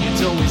the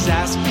unions always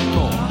ask for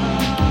more.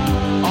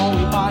 All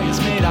we buy is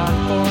made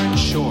on foreign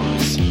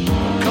shores.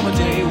 Come a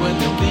day when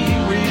there'll be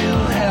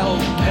real hell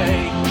to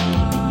pay.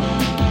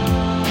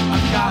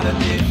 I've gotta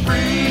be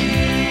free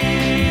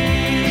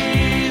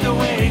the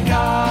way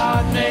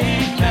God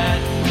made men,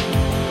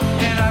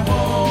 and I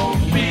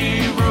won't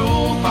be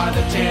ruled by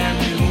the damn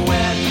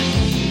UN.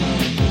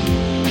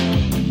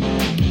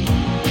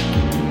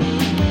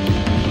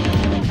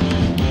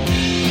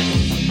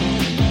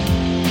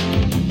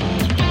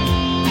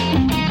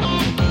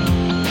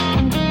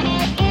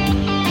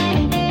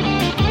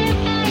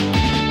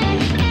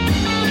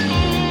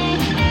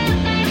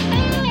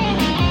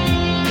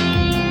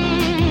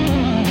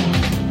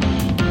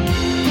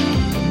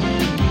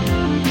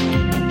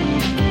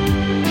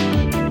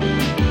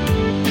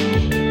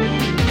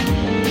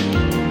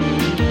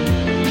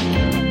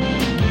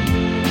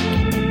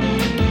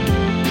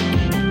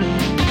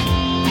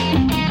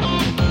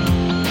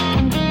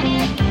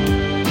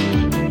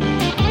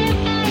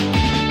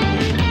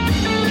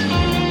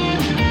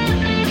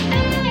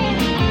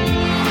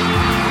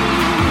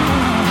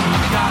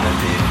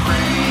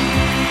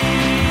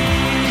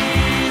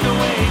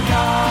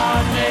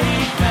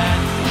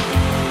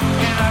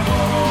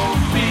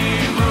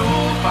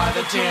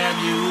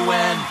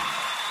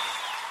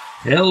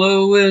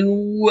 Hello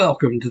and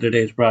welcome to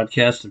today's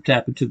broadcast of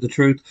Tap Into the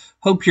Truth.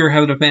 Hope you're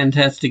having a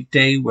fantastic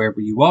day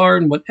wherever you are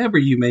and whatever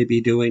you may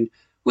be doing,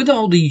 with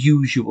all the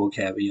usual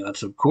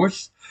caveats, of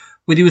course.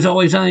 With you as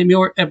always, I am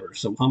your ever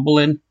so humble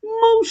and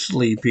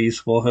mostly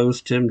peaceful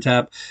host, Tim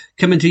Tapp,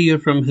 coming to you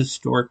from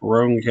historic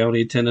Roane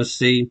County,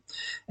 Tennessee.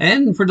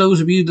 And for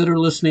those of you that are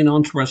listening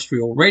on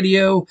terrestrial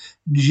radio,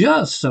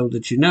 just so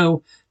that you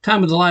know,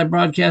 time of the live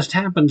broadcast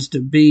happens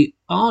to be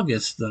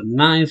August the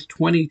 9th,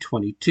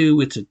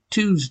 2022. It's a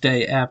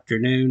Tuesday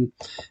afternoon,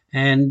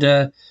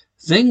 and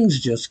things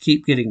just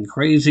keep getting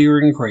crazier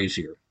and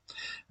crazier.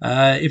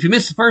 If you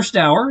missed the first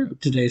hour of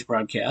today's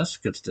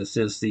broadcast, because this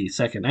is the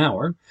second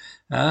hour,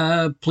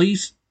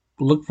 please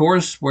look for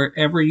us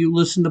wherever you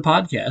listen to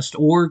podcasts,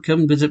 or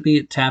come visit me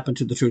at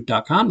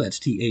tapintothetruth.com. That's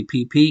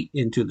TAPP,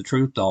 into the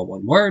truth, all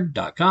one word,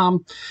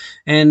 .com.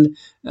 And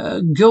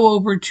go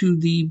over to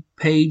the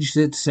page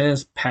that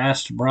says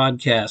past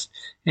broadcast,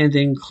 and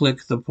then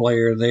click the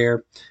player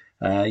there.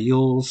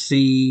 You'll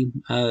see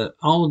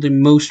all of the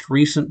most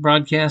recent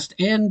broadcasts,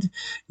 and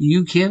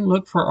you can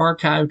look for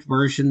archived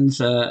versions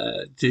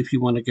if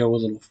you want to go a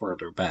little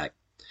further back.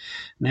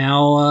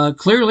 Now,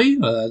 clearly,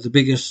 the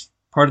biggest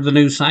part of the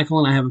news cycle,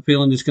 and I have a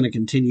feeling it's going to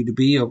continue to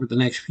be over the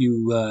next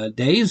few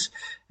days,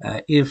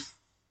 if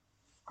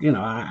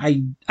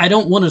I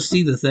don't want to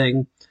see the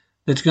thing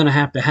that's going to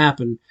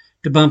happen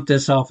to bump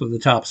this off of the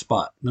top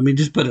spot. Let me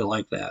just put it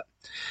like that.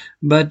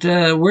 But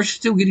we're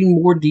still getting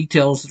more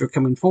details that are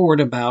coming forward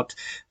about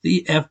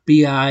the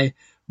FBI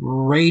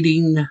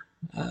raiding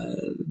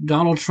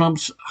Donald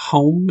Trump's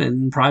home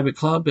and private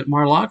club at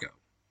Mar-a-Lago.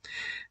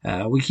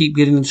 We keep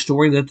getting the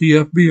story that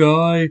the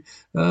FBI,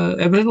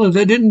 evidently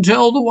they didn't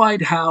tell the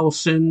White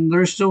House, and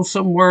there's still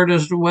some word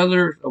as to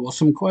whether,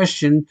 some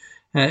question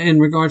in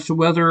regards to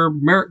whether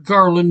Merrick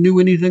Garland knew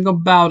anything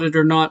about it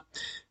or not.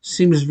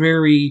 Seems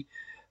very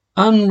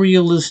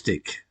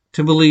unrealistic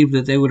to believe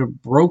that they would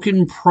have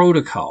broken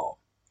protocol.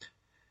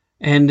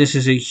 And this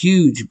is a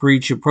huge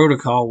breach of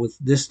protocol with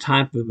this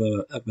type of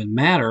a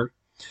matter,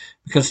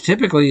 because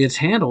typically it's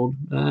handled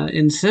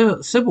in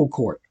civil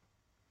court.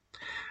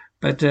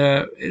 But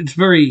it's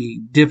very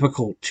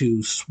difficult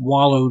to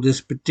swallow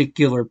this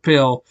particular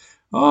pill.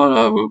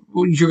 Oh,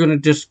 no, you're going to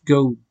just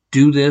go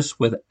do this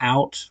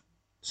without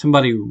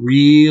somebody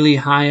really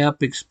high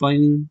up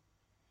explaining,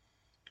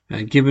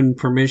 giving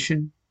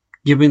permission,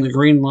 giving the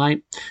green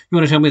light? You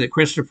want to tell me that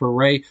Christopher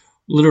Wray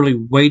literally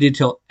waited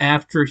till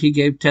after he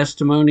gave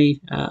testimony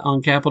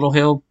on Capitol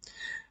Hill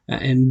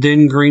and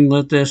then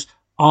greenlit this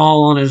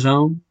all on his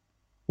own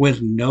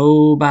with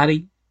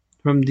nobody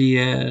from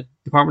the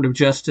Department of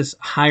Justice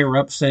higher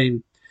up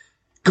saying,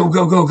 go,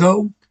 go, go,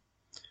 go?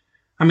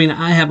 I mean,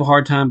 I have a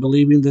hard time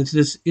believing that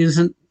this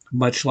isn't,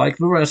 much like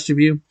the rest of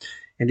you,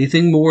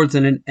 anything more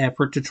than an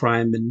effort to try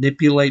and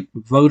manipulate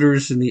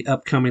voters in the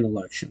upcoming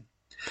election.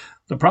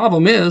 The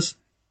problem is,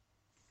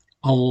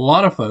 a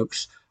lot of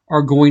folks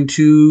are going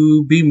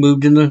to be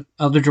moved in the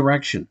other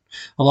direction.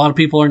 A lot of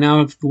people are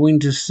now going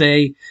to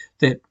say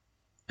that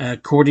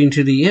according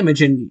to the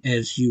image, and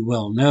as you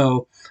well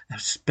know,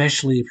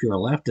 especially if you're a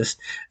leftist,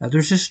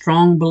 there's a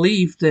strong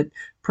belief that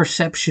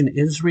perception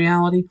is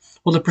reality.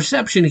 Well, the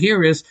perception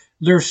here is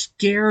they're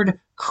scared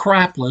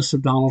crapless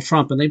of Donald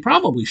Trump, and they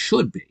probably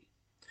should be.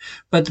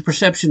 But the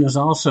perception is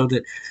also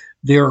that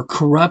there are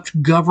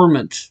corrupt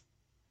government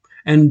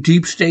and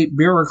deep state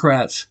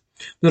bureaucrats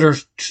that are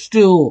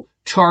still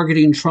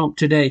targeting Trump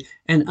today.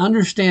 And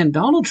understand,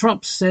 Donald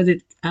Trump said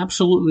it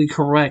absolutely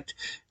correct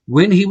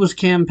when he was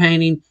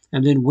campaigning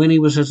and then when he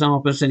was in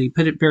office, and he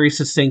put it very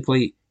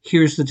succinctly.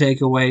 Here's the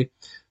takeaway.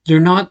 They're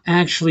not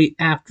actually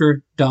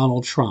after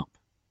Donald Trump.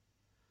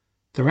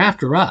 They're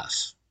after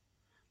us.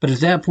 But at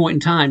that point in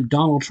time,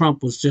 Donald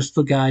Trump was just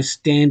the guy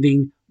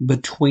standing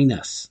between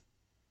us.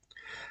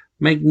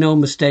 Make no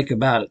mistake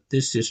about it.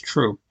 This is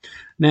true.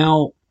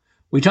 Now,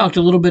 we talked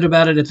a little bit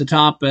about it at the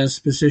top,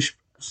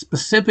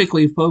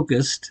 specifically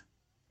focused,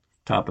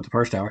 top of the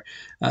first hour,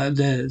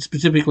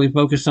 specifically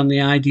focused on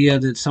the idea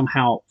that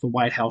somehow the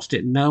White House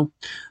didn't know.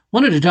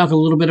 Wanted to talk a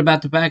little bit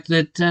about the fact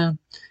that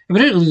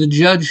evidently the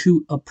judge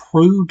who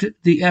approved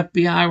the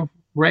FBI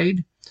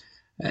raid,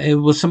 it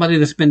was somebody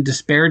that's been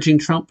disparaging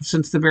Trump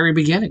since the very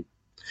beginning.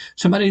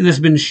 Somebody that's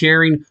been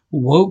sharing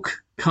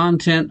woke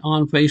content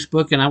on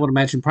Facebook, and I would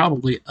imagine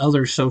probably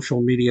other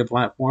social media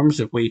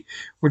platforms if we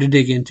were to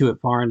dig into it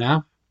far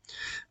enough.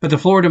 But the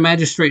Florida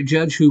magistrate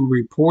judge who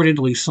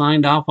reportedly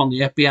signed off on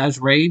the FBI's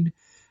raid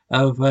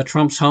of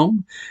Trump's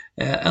home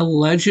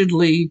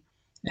allegedly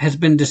has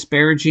been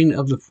disparaging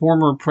of the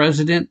former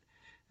president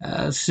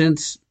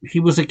since he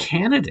was a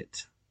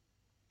candidate.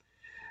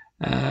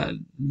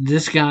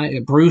 This guy,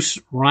 Bruce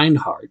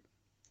Reinhart,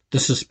 the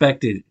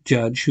suspected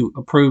judge who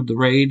approved the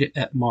raid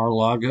at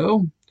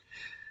Mar-a-Lago,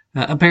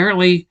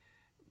 apparently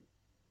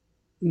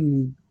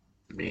he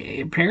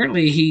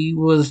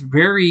was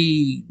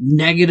very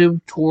negative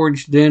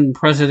towards then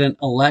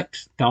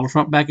President-elect Donald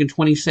Trump back in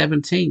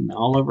 2017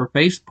 all over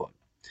Facebook.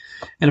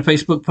 And a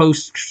Facebook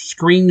post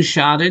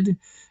screenshotted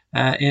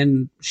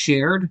and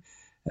shared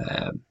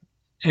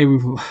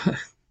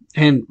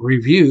and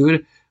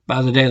reviewed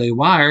by the Daily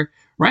Wire,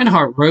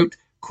 Reinhart wrote,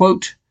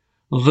 quote,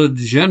 I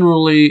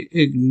generally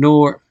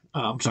ignore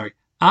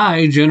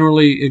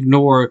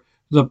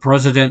the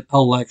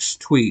president-elect's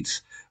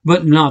tweets,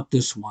 but not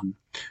this one.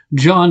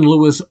 John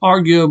Lewis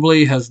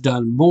arguably has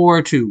done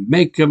more to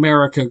make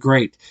America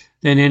great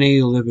than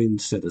any living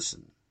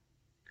citizen.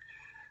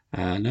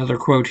 Another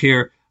quote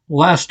here.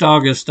 Last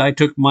August, I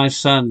took my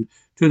son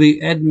to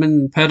the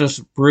Edmund Pettus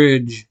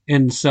Bridge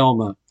in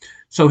Selma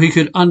so he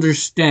could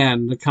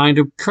understand the kind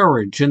of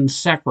courage and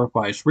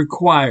sacrifice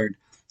required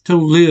to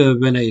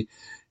live in a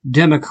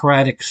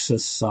democratic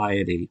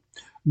society.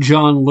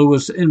 John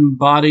Lewis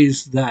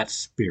embodies that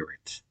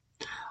spirit.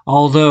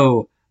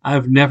 Although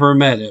I've never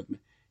met him,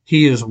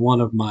 he is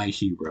one of my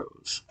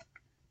heroes.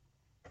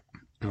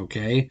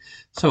 Okay,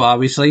 so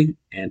obviously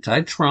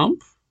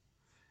anti-Trump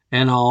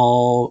and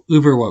all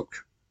uber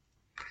woke.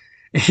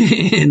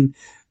 And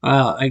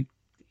I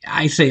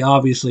say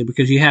obviously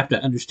because you have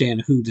to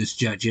understand who this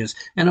judge is.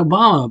 An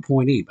Obama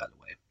appointee, by the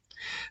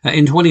way.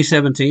 In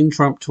 2017,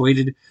 Trump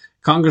tweeted,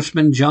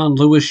 Congressman John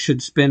Lewis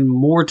should spend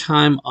more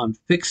time on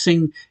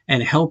fixing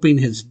and helping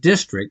his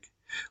district,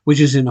 which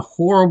is in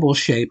horrible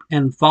shape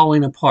and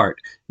falling apart,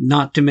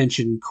 not to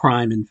mention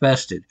crime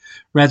infested,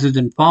 rather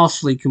than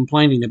falsely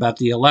complaining about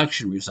the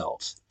election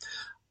results.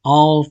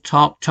 All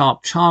talk,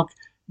 talk, talk,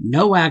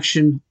 no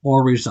action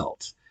or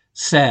results.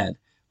 Sad.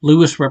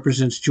 Lewis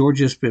represents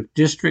Georgia's 5th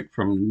District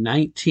from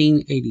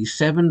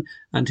 1987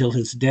 until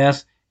his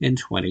death in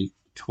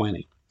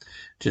 2020.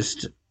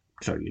 Just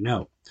so you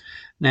know.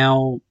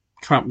 Now,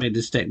 Trump made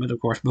this statement, of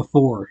course,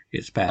 before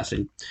his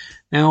passing.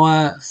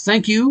 Now,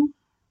 thank you,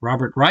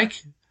 Robert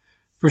Reich,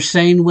 for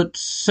saying what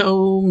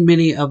so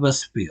many of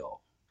us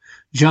feel.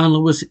 John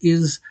Lewis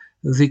is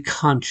the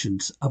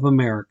conscience of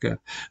America.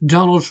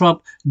 Donald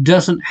Trump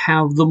doesn't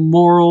have the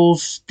moral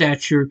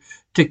stature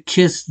to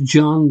kiss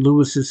John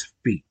Lewis's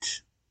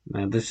feet.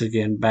 Now, this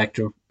again back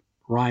to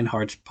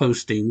Reinhardt's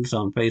postings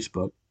on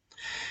Facebook.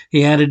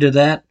 He added to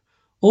that,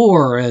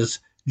 or as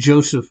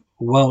Joseph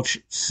Welch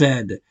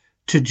said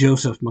to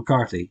Joseph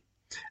McCarthy,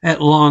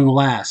 at long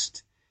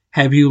last,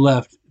 have you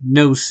left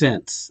no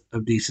sense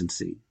of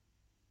decency?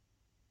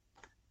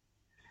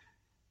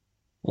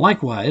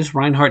 Likewise,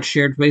 Reinhardt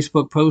shared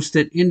Facebook posts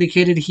that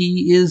indicated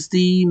he is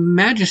the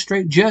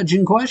magistrate judge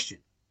in question.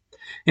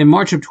 In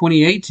March of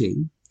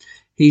 2018,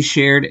 he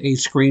shared a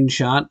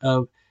screenshot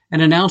of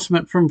an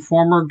announcement from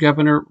former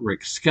Governor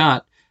Rick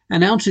Scott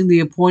announcing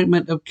the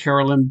appointment of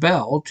Carolyn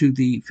Bell to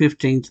the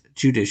 15th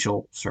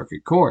Judicial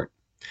Circuit Court,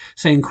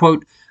 saying,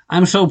 quote,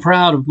 I'm so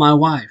proud of my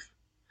wife,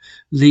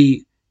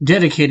 the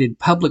dedicated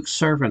public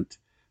servant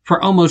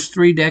for almost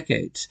 3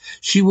 decades.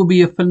 She will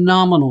be a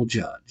phenomenal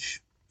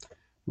judge.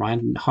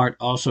 Reinhardt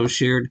also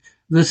shared,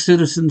 the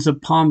citizens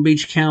of Palm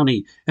Beach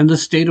County and the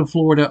state of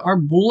Florida are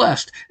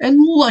blessed and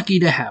lucky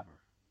to have her.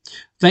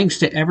 Thanks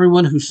to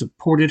everyone who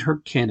supported her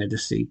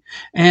candidacy,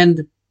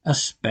 and a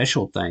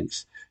special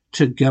thanks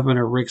to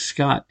Governor Rick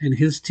Scott and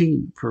his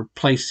team for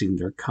placing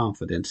their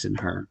confidence in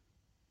her.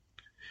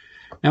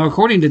 Now,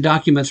 according to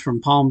documents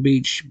from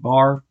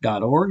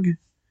palmbeachbar.org,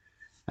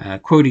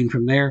 quoting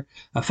from there,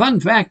 a fun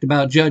fact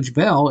about Judge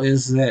Bell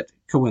is that,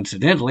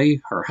 coincidentally,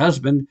 her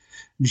husband,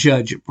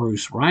 Judge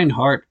Bruce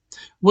Reinhardt,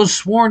 was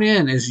sworn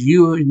in as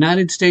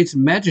United States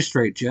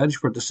Magistrate Judge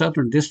for the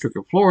Southern District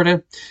of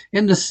Florida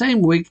in the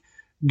same week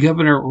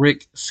Governor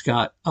Rick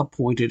Scott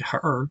appointed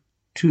her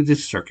to the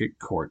Circuit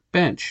Court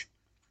bench.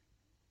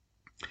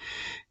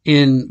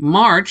 In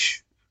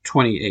March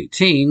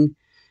 2018,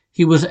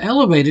 he was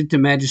elevated to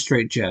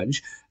Magistrate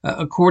Judge,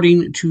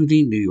 according to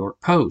the New York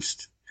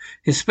Post.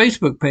 His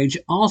Facebook page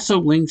also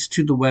links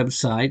to the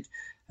website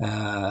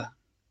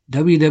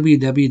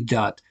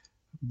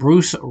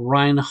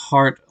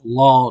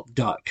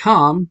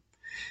www.brucereinhardtlaw.com.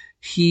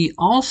 He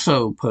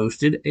also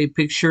posted a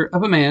picture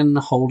of a man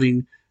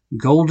holding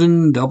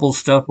golden double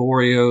stuffed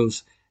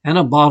Oreos and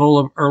a bottle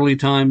of early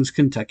times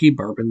Kentucky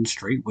bourbon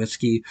straight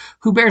whiskey,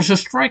 who bears a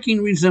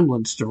striking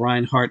resemblance to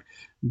Reinhardt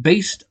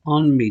based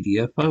on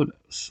media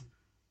photos.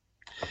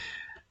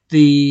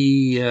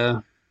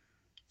 The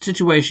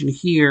situation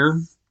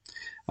here,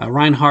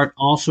 Reinhardt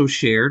also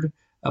shared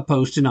a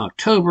post in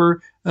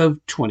October of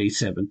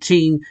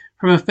 2017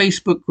 from a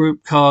Facebook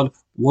group called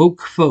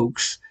Woke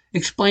Folks,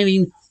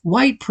 explaining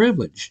white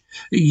privilege,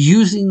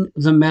 using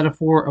the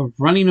metaphor of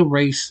running a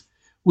race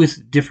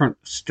with different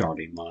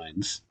starting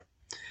lines.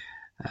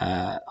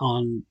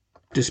 On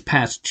this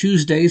past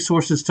Tuesday,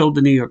 sources told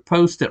the New York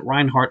Post that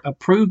Reinhardt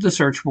approved the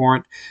search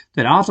warrant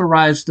that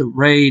authorized the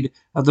raid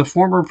of the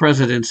former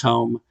president's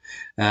home,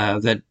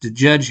 that the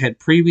judge had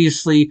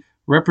previously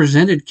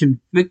represented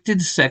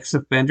convicted sex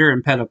offender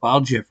and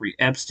pedophile Jeffrey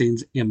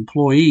Epstein's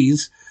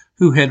employees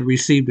who had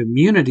received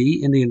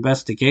immunity in the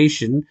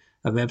investigation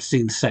of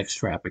Epstein's sex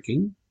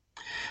trafficking.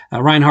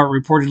 Reinhardt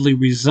reportedly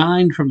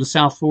resigned from the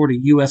South Florida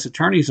U.S.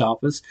 Attorney's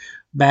Office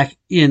back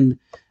in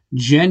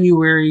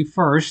January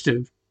 1st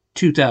of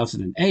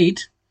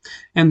 2008,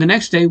 and the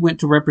next day went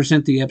to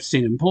represent the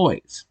Epstein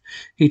employees.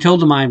 He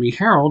told the Miami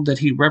Herald that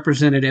he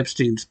represented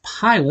Epstein's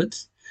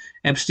pilot,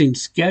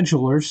 Epstein's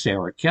scheduler,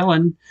 Sarah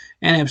Kellen,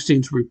 and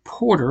Epstein's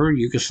reporter,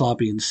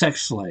 Yugoslavian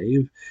sex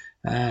slave,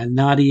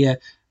 Nadia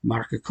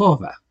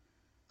Marchikova.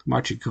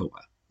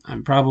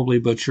 I'm probably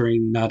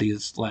butchering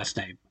Nadia's last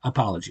name.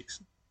 Apologies.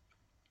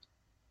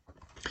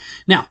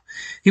 Now,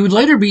 he would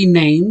later be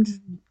named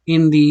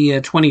in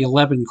the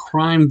 2011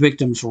 Crime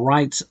Victims'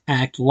 Rights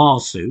Act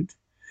lawsuit,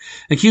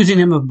 accusing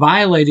him of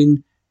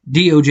violating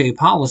DOJ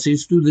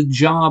policies through the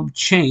job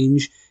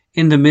change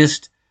in the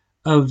midst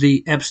of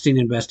the Epstein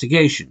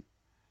investigation.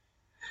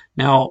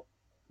 Now,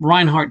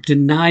 Reinhardt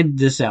denied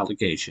this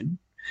allegation,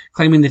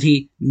 claiming that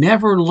he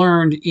never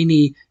learned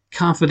any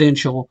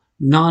confidential,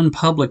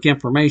 non-public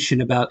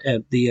information about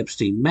the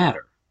Epstein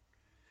matter.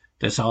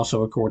 That's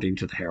also according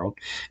to the Herald,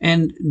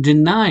 and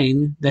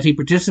denying that he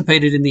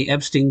participated in the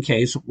Epstein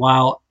case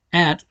while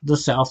at the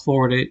South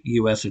Florida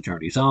U.S.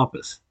 Attorney's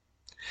Office.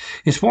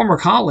 His former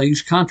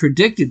colleagues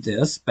contradicted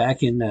this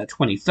back in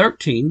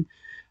 2013,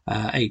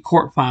 a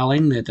court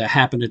filing that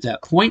happened at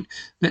that point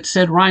that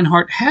said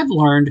Reinhardt had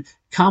learned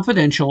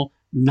confidential,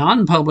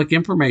 non-public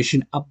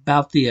information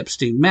about the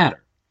Epstein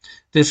matter.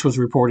 This was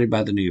reported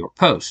by the New York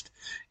Post.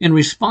 In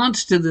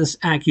response to this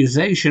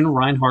accusation,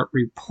 Reinhart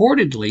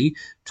reportedly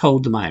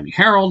told the Miami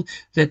Herald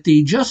that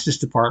the Justice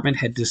Department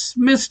had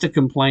dismissed a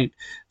complaint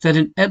that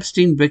an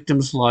Epstein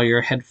victim's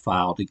lawyer had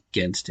filed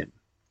against him.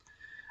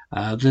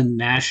 The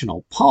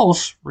National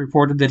Pulse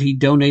reported that he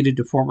donated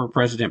to former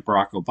President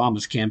Barack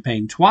Obama's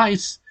campaign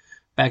twice,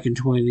 back in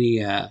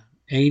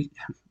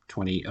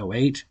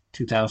 2008,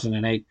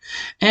 2008,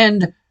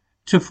 and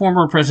to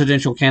former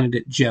presidential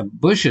candidate Jeb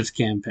Bush's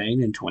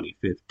campaign in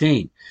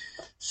 2015.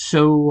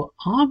 So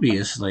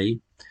obviously,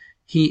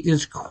 he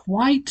is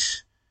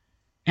quite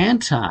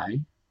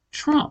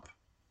anti-Trump.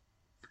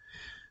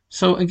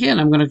 So again,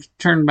 I'm going to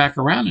turn back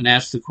around and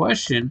ask the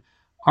question,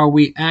 are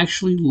we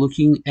actually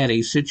looking at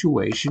a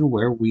situation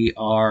where we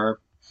are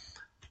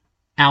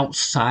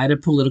outside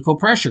of political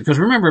pressure? Because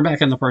remember,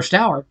 back in the first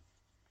hour,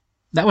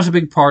 that was a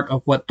big part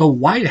of what the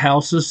White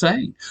House is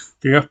saying.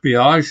 The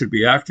FBI should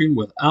be acting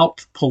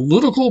without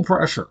political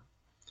pressure.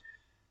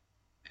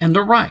 And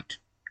they're right.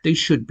 They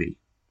should be.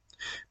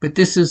 But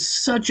this is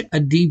such a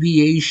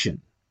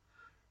deviation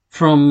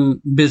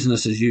from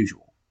business as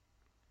usual.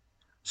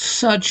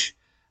 Such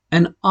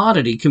an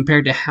oddity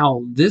compared to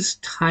how this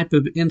type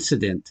of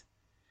incident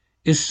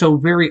is so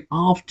very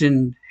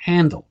often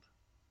handled.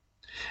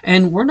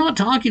 And we're not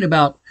talking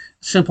about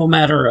simple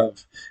matter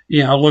of,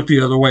 look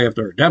the other way if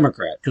they're a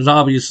Democrat, because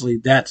obviously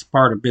that's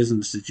part of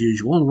business as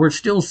usual, and we're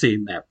still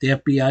seeing that. The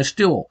FBI is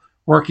still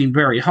working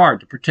very hard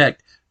to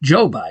protect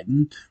Joe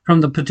Biden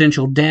from the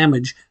potential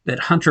damage that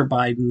Hunter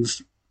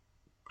Biden's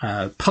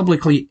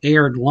publicly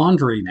aired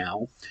laundry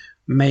now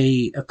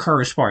may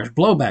occur as far as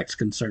blowback's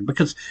concerned.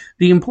 Because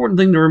the important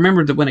thing to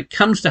remember that when it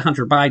comes to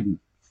Hunter Biden,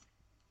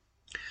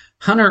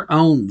 Hunter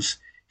owns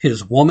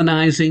his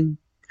womanizing,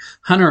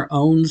 Hunter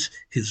owns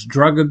his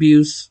drug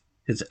abuse,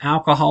 his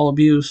alcohol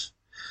abuse.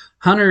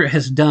 Hunter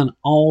has done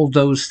all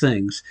those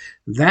things.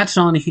 That's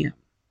on him.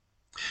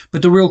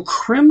 But the real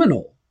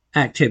criminal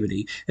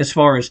activity, as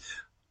far as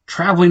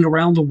traveling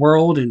around the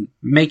world and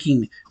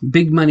making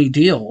big money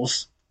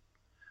deals,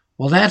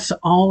 well, that's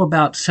all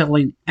about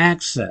selling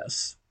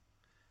access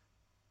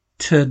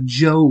to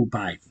Joe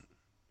Biden.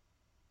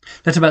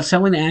 That's about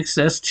selling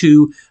access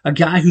to a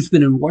guy who's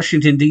been in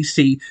Washington,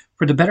 D.C.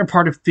 for the better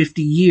part of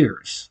 50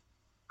 years.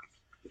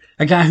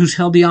 A guy who's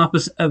held the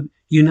office of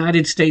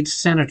United States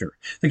Senator.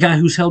 The guy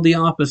who's held the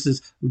office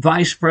as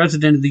Vice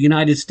President of the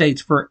United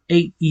States for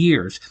 8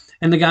 years.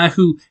 And the guy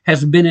who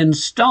has been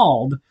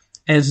installed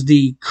as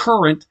the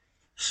current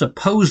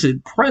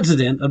supposed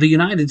President of the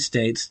United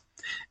States.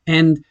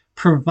 And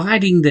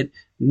providing that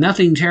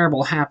nothing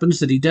terrible happens,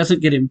 that he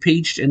doesn't get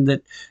impeached, and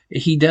that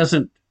he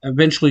doesn't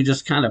eventually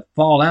just kind of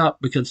fall out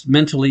because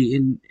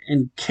mentally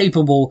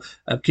incapable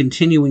of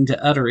continuing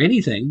to utter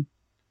anything,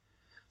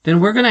 then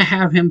we're going to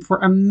have him for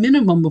a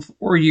minimum of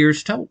 4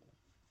 years total.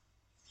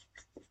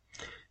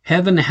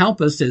 Heaven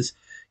help us as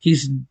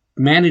he's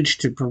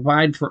managed to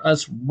provide for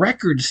us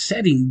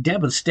record-setting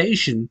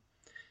devastation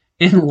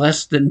in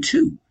less than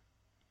 2.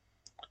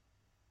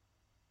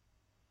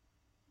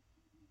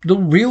 The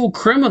real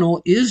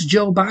criminal is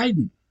Joe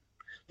Biden.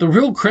 The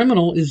real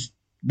criminal is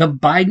the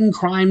Biden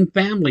crime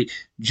family.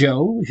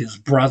 Joe, his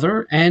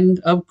brother, and,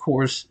 of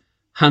course,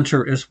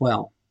 Hunter as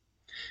well.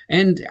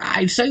 And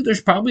I'd say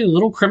there's probably a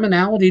little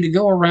criminality to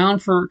go around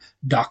for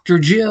Dr.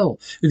 Jill,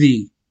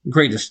 the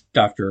greatest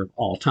doctor of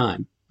all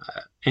time.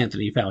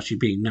 Anthony Fauci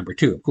being number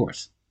 2, of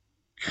course.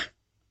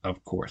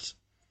 Of course.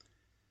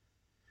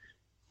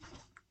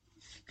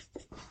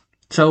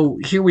 So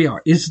here we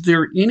are. Is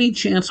there any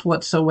chance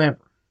whatsoever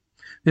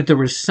that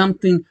there is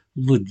something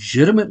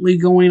legitimately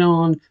going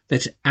on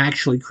that's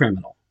actually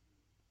criminal?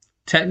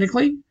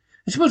 Technically,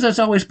 I suppose that's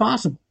always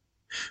possible.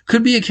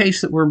 Could be a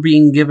case that we're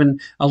being given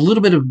a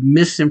little bit of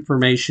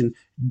misinformation,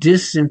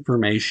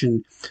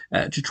 disinformation,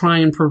 to try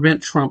and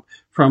prevent Trump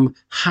from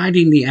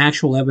hiding the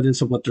actual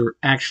evidence of what they're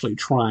actually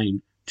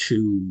trying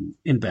to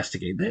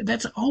investigate.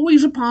 That's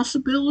always a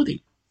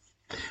possibility.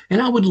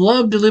 And I would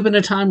love to live in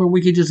a time where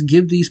we could just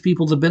give these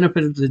people the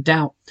benefit of the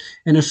doubt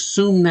and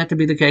assume that to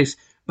be the case.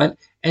 But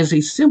as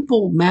a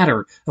simple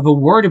matter of a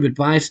word of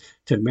advice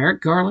to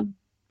Merrick Garland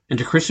and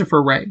to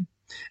Christopher Wray,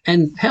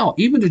 and hell,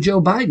 even to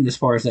Joe Biden as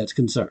far as that's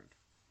concerned,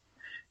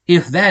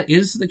 if that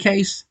is the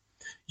case,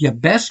 you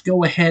best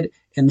go ahead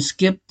and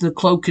skip the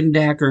cloak and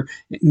dagger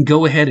and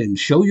go ahead and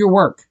show your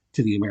work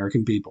to the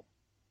American people.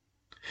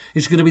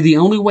 It's going to be the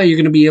only way you're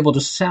going to be able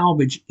to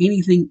salvage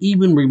anything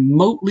even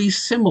remotely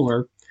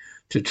similar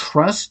to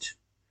trust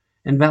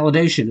and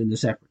validation in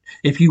this effort.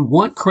 If you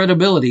want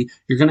credibility,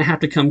 you're going to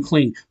have to come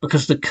clean,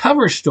 because the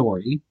cover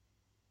story,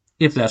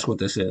 if that's what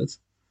this is,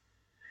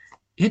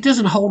 it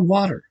doesn't hold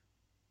water.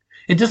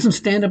 It doesn't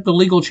stand up to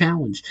legal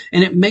challenge,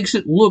 and it makes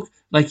it look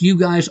like you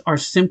guys are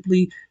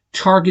simply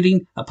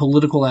targeting a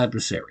political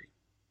adversary.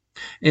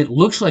 It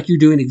looks like you're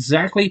doing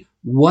exactly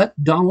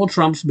what Donald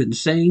Trump's been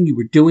saying you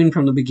were doing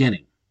from the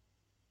beginning.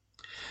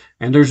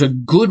 And there's a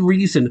good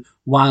reason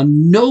why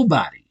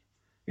nobody,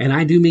 and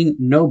I do mean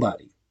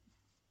nobody,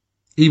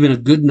 even a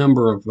good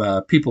number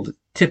of people that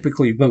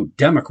typically vote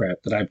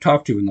Democrat that I've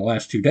talked to in the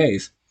last 2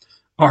 days,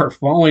 are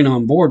falling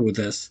on board with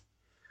this,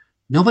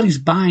 nobody's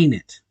buying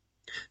it.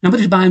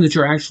 Nobody's buying that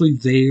you're actually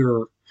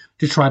there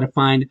to try to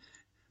find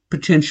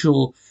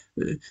potential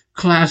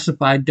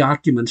classified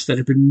documents that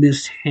have been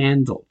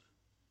mishandled.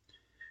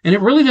 And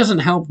it really doesn't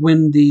help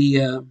when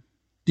the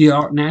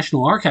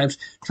National Archives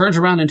turns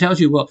around and tells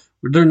you, well,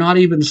 they're not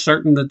even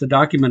certain that the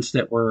documents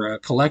that were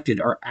collected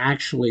are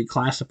actually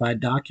classified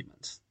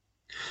documents.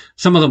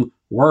 Some of them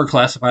were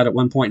classified at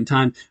one point in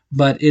time,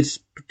 but it's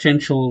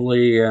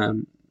potentially,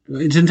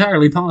 it's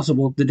entirely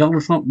possible that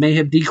Donald Trump may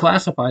have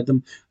declassified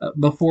them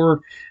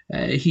before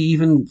he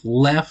even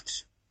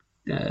left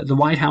the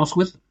White House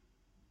with them.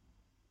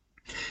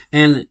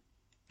 And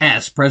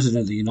as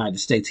President of the United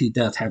States, he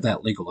does have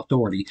that legal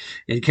authority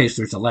in case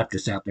there's a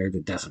leftist out there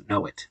that doesn't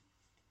know it.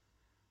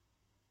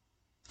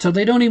 So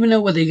they don't even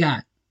know what they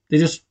got. They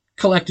just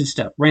collected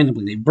stuff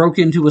randomly. They broke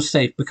into a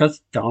safe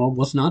because Donald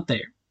was not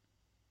there.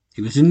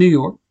 He was in New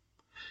York.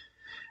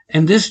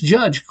 And this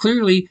judge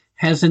clearly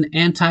has an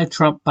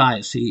anti-Trump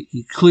bias.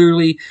 He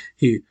clearly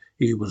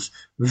was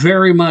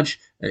very much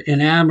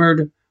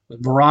enamored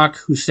with Barack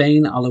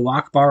Hussein Allahu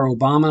Akbar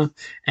Obama,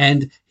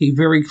 and he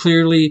very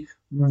clearly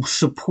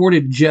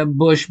supported Jeb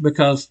Bush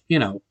because,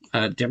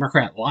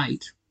 Democrat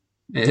light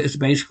is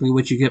basically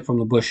what you get from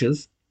the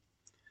Bushes.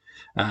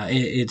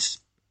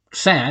 It's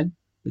sad.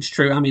 It's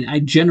true. I mean, I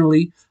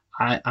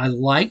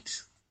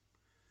liked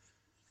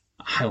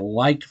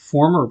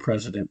former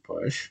President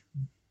Bush,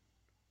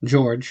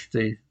 George,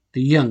 the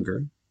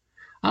younger.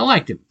 I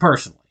liked him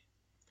personally.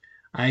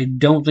 I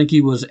don't think he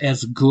was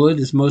as good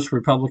as most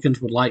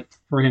Republicans would like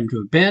for him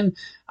to have been.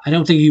 I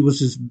don't think he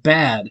was as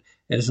bad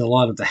as a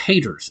lot of the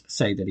haters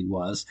say that he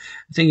was.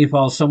 I think he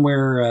falls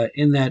somewhere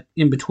in that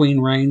in-between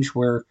range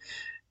where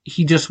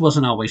he just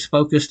wasn't always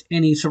focused,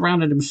 and he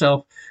surrounded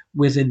himself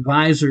with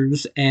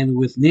advisors and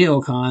with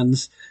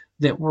neocons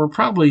that were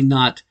probably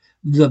not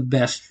the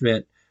best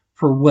fit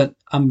for what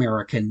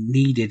America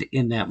needed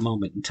in that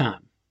moment in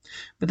time.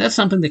 But that's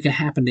something that can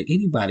happen to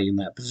anybody in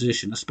that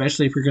position,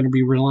 especially if you're going to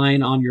be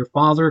relying on your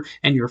father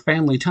and your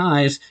family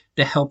ties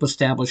to help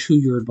establish who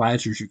your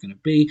advisors are going to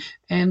be.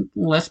 And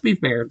let's be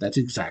fair, that's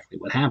exactly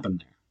what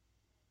happened there.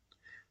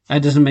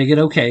 That doesn't make it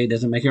okay. It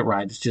doesn't make it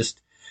right. It's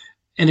just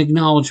an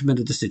acknowledgement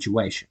of the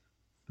situation,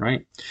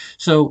 right?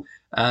 So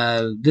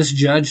this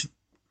judge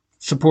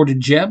supported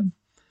Jeb,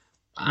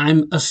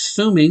 I'm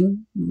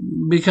assuming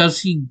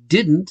because he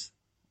didn't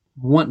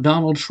want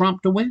Donald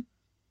Trump to win.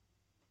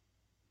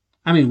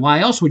 I mean, why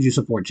else would you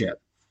support Jeb?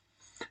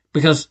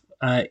 Because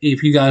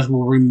if you guys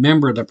will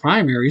remember the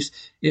primaries,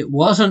 it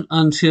wasn't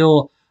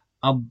until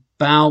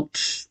about,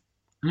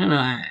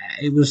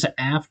 it was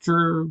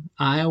after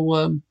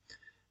Iowa.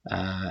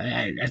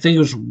 I think it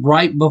was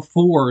right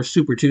before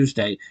Super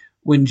Tuesday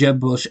when Jeb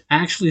Bush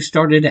actually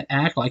started to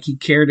act like he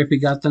cared if he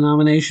got the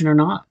nomination or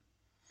not.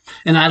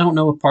 And I don't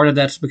know if part of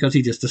that's because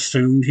he just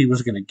assumed he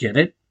was going to get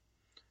it.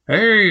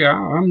 Hey,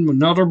 I'm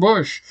another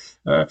Bush.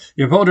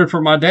 You voted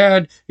for my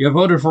dad. You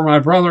voted for my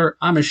brother.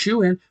 I'm a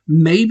shoo-in.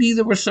 Maybe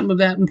there was some of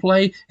that in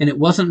play, and it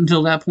wasn't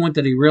until that point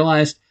that he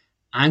realized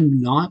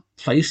I'm not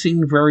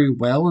placing very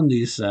well in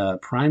these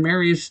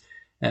primaries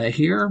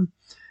here.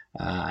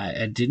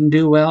 I didn't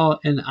do well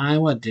in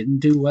Iowa. Didn't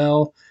do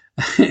well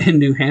in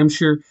New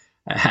Hampshire.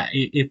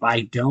 If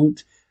I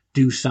don't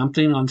do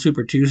something on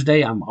Super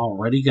Tuesday, I'm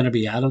already going to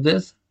be out of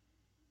this.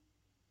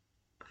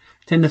 I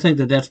tend to think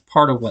that that's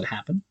part of what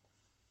happened.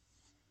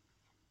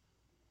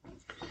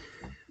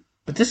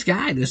 But this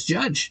guy, this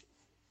judge,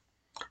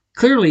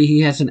 clearly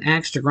he has an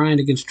axe to grind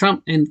against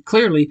Trump, and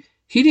clearly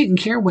he didn't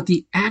care what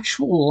the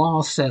actual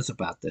law says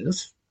about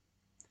this.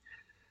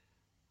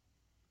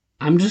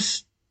 I'm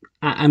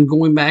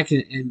going back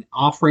and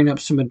offering up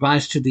some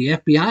advice to the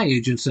FBI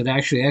agents that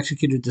actually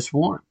executed this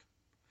warrant.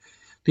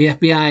 The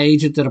FBI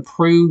agent that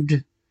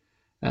approved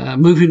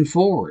moving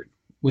forward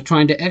with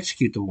trying to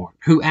execute the warrant,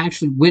 who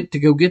actually went to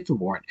go get the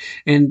warrant.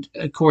 And,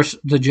 of course,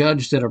 the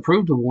judge that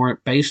approved the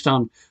warrant based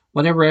on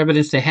whatever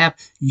evidence they have,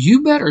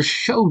 you better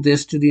show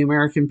this to the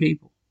American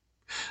people.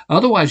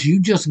 Otherwise,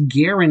 you just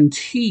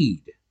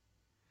guaranteed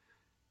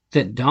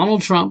that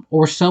Donald Trump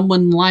or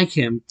someone like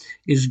him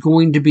is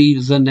going to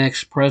be the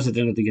next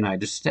president of the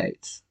United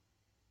States.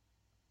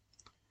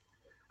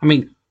 I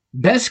mean,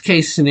 best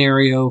case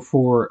scenario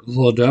for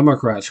the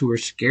Democrats, who are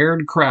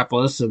scared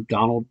crapless of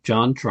Donald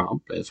John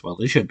Trump, as well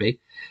they should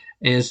be,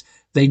 is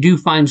they do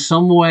find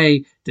some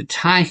way to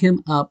tie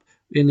him up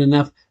in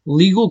enough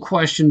legal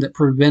question that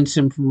prevents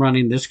him from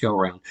running this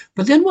go-around.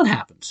 But then what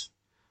happens?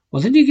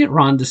 Well, then you get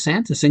Ron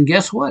DeSantis, and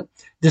guess what?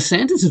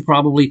 DeSantis is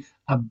probably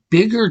a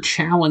bigger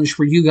challenge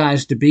for you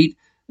guys to beat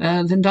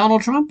than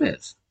Donald Trump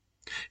is.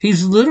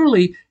 He's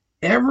literally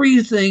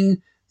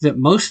everything that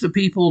most of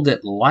the people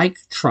that like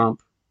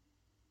Trump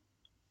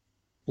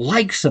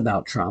likes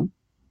about Trump,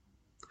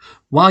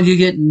 while you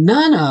get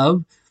none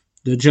of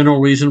the general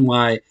reason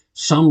why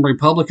some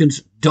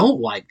Republicans don't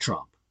like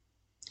Trump.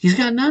 He's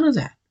got none of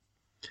that.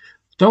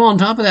 Throw on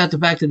top of that the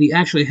fact that he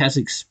actually has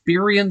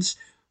experience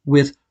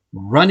with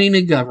running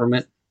a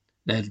government,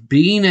 that's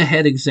being a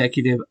head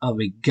executive of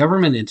a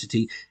government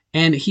entity,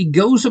 and he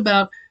goes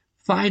about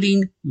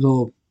fighting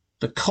the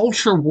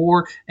culture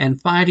war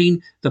and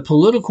fighting the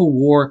political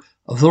war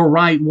the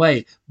right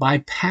way, by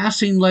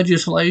passing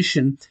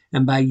legislation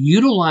and by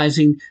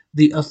utilizing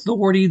the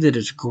authority that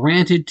is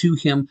granted to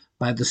him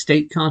by the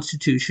state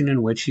constitution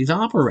in which he's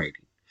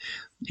operating.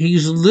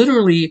 He's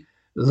literally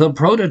the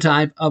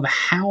prototype of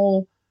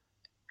how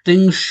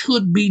things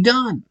should be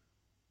done.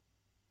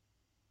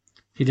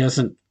 He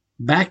doesn't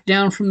back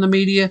down from the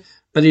media,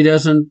 but he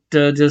doesn't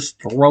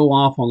just throw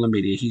off on the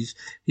media.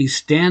 He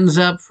stands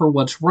up for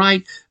what's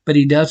right, but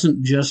he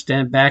doesn't just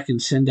stand back and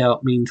send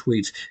out mean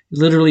tweets.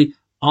 Literally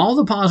all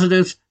the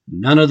positives,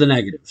 none of the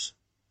negatives.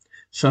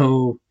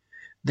 So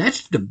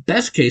that's the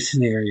best case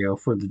scenario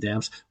for the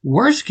Dems.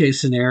 Worst case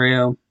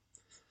scenario,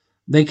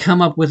 they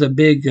come up with a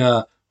big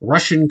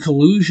Russian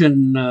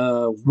collusion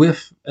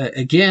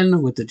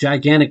again with the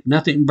gigantic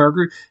nothing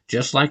burger,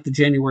 just like the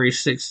January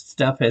 6th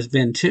stuff has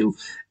been too.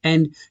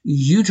 And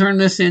you turn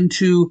this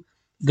into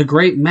the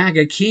great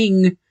MAGA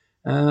king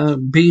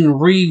being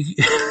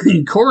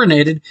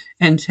re-coronated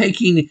and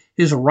taking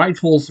his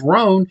rightful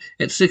throne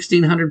at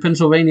 1600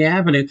 Pennsylvania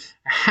Avenue.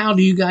 How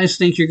do you guys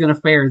think you're going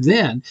to fare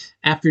then,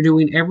 after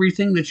doing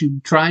everything that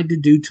you tried to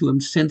do to him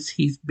since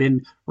he's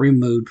been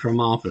removed from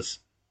office?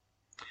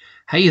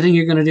 How do you think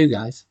you're going to do,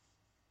 guys?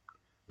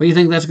 What do you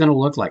think that's going to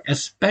look like,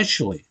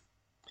 especially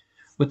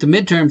with the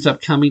midterms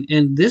upcoming?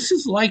 And this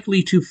is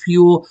likely to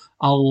fuel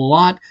a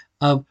lot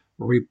of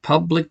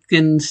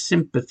Republican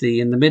sympathy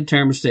in the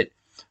midterms, that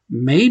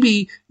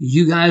maybe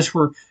you guys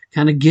were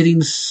kind of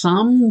getting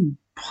some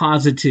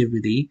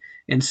positivity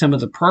in some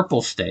of the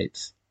purple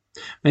states.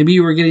 Maybe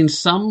you were getting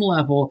some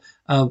level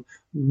of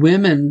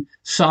women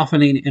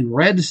softening in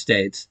red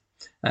states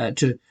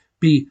to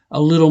be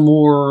a little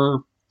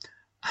more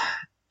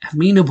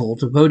amenable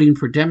to voting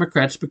for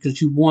Democrats, because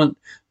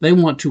they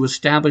want to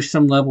establish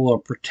some level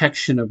of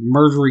protection of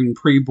murdering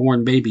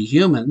preborn baby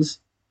humans.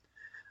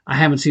 I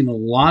haven't seen a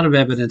lot of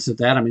evidence of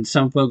that. I mean,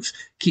 some folks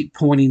keep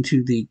pointing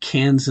to the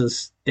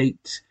Kansas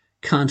State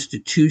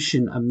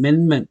Constitution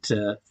Amendment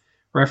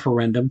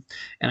referendum,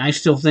 and I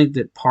still think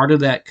that part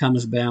of that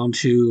comes down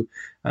to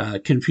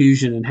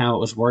confusion in how it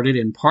was worded,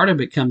 and part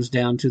of it comes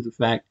down to the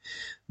fact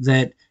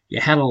that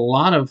you had a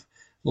lot of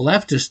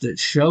leftists that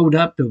showed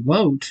up to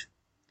vote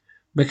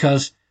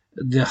because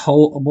the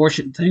whole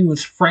abortion thing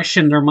was fresh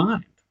in their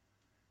mind.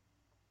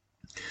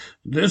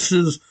 This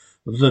is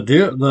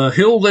the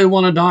hill they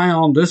want to die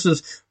on. This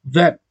is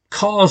that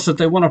cause that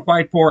they want to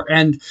fight for.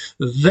 And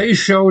they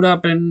showed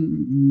up,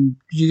 and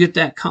you get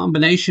that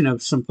combination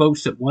of some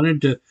folks that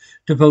wanted to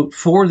vote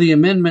for the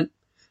amendment,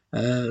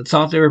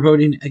 thought they were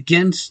voting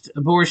against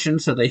abortion,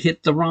 so they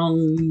hit the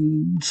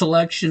wrong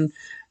selection.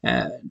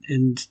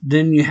 And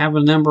then you have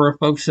a number of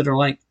folks that are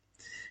like,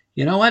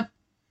 you know what?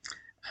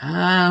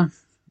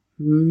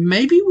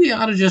 Maybe we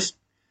ought to just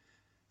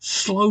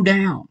slow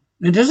down.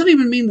 It doesn't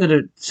even mean that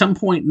at some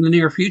point in the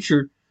near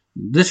future,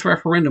 this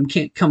referendum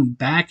can't come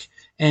back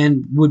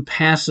and would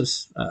pass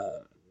us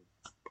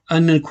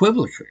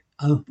unequivocally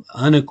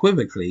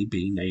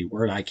being a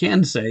word I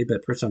can say,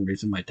 but for some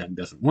reason my tongue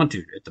doesn't want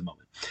to at the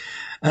moment.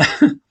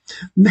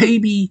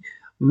 Maybe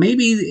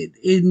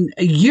in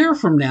a year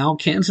from now,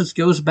 Kansas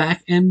goes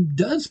back and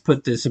does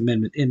put this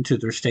amendment into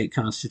their state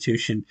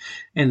constitution,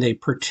 and they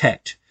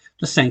protect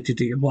the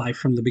sanctity of life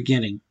from the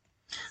beginning.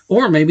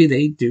 Or maybe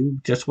they do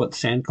just what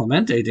San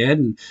Clemente did,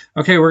 and,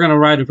 okay, we're going to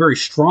write a very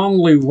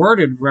strongly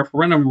worded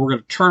referendum. We're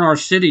going to turn our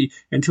city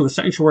into a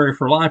sanctuary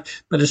for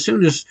life. But as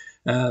soon as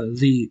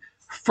the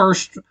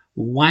first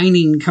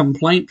whining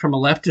complaint from a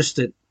leftist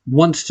that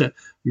wants to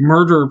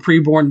murder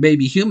preborn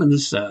baby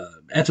humans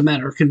as a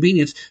matter of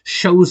convenience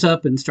shows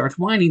up and starts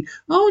whining,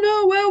 oh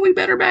no, well, we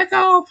better back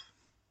off.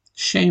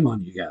 Shame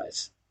on you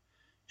guys.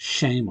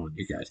 Shame on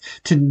you guys.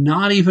 To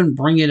not even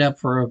bring it up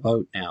for a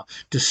vote now.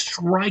 To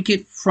strike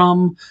it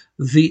from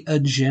the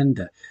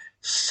agenda.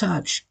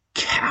 Such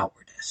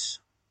cowardice.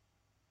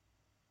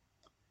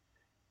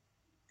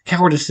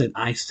 Cowardice that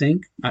I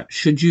think,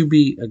 should you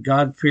be a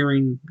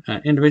God-fearing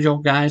individual,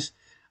 guys,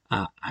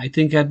 I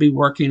think I'd be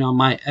working on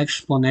my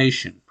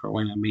explanation for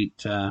when I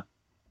meet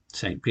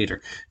St.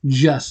 Peter.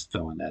 Just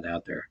throwing that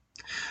out there.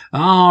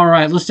 All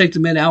right, let's take the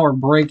mid-hour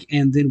break,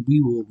 and then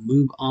we will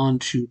move on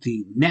to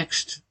the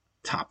next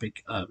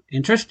topic of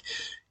interest.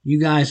 You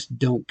guys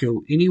don't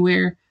go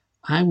anywhere.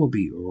 I will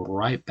be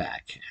right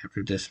back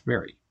after this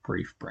very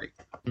brief break.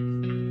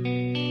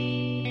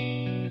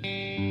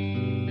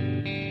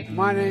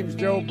 My name's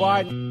Joe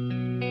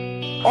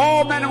Biden.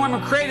 All men and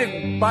women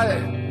created by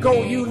the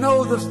go. You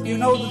know the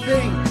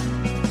thing.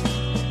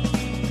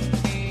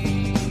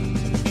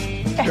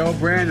 Joe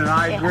Brandon,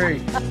 I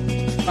agree.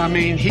 I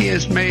mean, he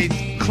has made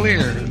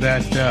clear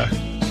that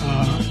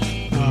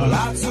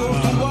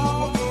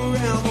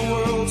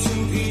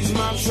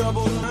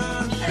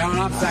John,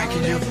 I'm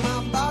thanking you.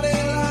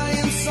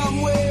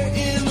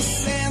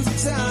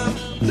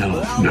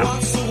 No.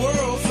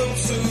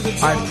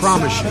 I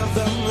promise you,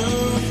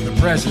 the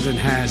president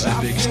has a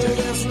big stick.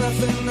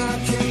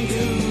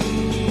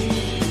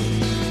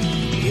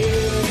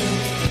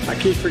 I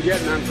keep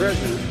forgetting I'm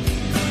president.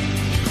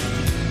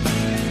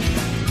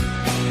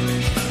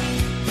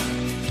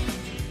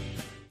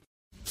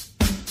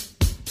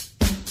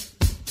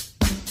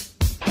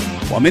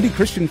 While many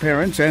Christian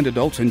parents and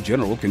adults in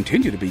general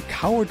continue to be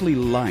cowardly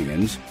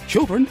lions,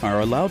 children are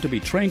allowed to be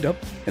trained up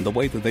in the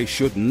way that they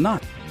should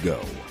not go.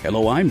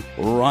 Hello, I'm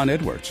Ron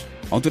Edwards.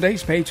 On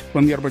today's page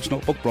from the Edwards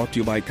Notebook, brought to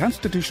you by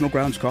Constitutional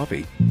Grounds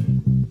Coffee.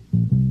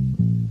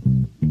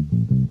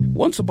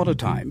 Once upon a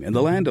time, in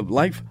the land of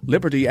life,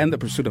 liberty, and the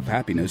pursuit of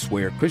happiness,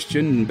 where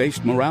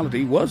Christian-based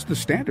morality was the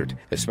standard,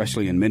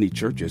 especially in many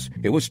churches,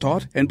 it was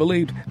taught and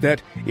believed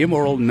that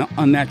immoral,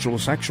 unnatural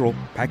sexual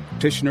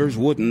practitioners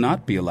would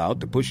not be allowed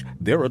to push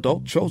their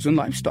adult-chosen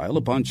lifestyle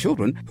upon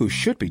children who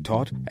should be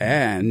taught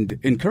and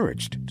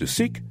encouraged to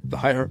seek the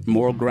higher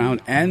moral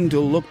ground and to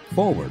look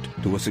forward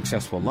to a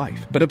successful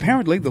life. But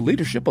apparently, the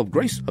leadership of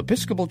Grace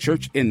Episcopal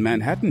Church in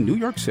Manhattan, New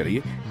York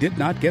City, did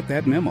not get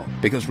that memo,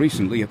 because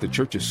recently at the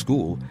church's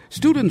school,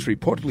 students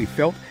reportedly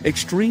felt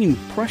extreme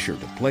pressure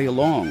to play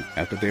along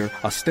after their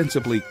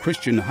ostensibly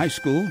Christian high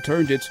school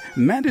turned its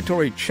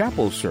mandatory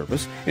chapel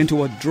service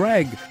into a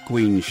drag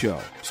queen show.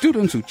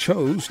 Students who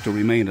chose to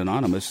remain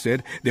anonymous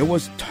said there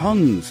was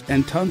tons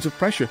and tons of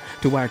pressure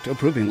to act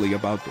approvingly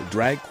about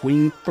drag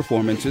queen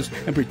performances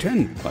and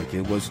pretend like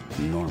it was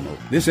normal.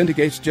 This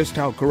indicates just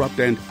how corrupt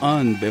and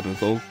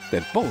unbiblical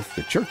that both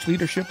the church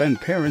leadership and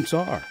parents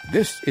are.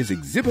 This is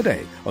Exhibit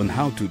A on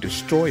how to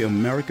destroy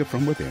America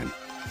from within.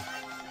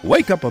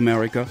 Wake up,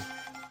 America.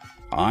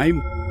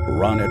 I'm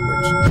Ron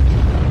Edwards.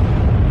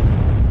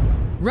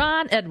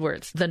 Ron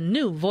Edwards, the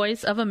new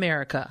voice of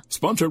America.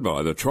 Sponsored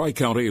by the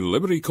Tri-County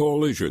Liberty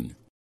Coalition.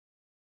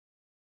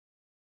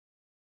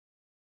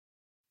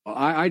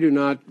 I do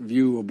not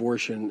view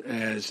abortion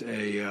as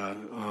a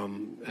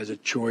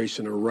choice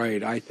and a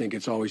right. I think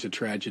it's always a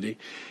tragedy,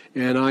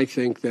 and I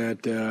think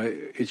that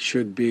it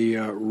should be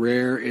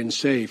rare and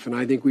safe. And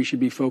I think we should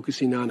be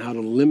focusing on how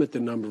to limit the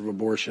number of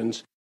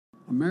abortions.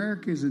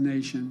 America is a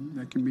nation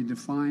that can be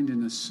defined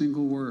in a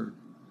single word.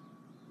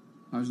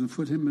 I was in the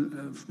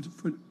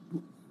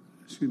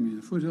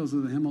foothills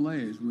of the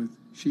Himalayas with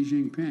Xi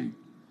Jinping,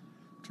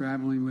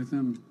 traveling with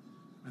him.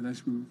 I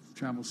guess we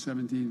traveled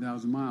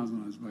 17,000 miles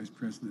when I was vice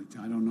president.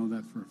 I don't know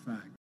that for a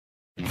fact.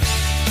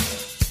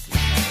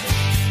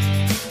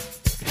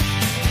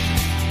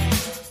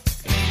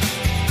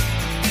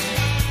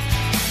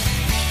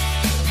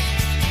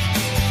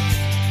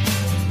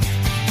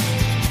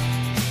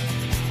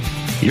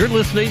 You're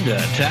listening to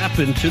Tap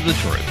Into the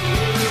Truth.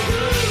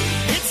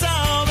 It's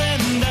all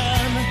been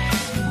done.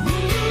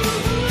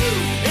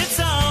 It's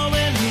all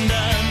been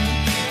done.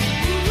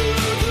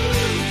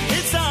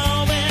 It's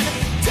all been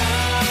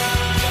done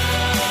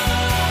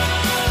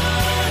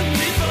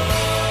before.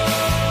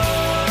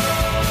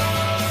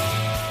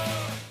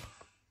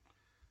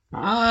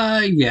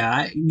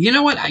 Yeah. You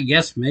know what? I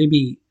guess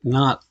maybe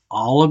not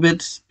all of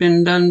it's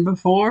been done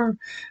before,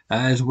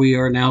 as we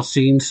are now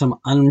seeing some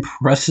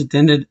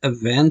unprecedented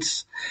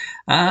events.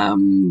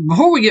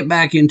 Before we get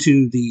back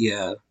into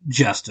the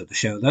gist of the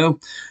show, though, I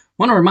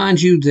want to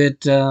remind you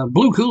that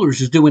Blue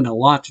Coolers is doing a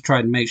lot to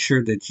try to make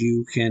sure that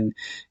you can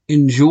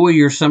enjoy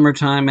your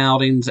summertime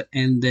outings,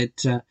 and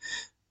that,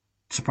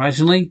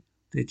 surprisingly,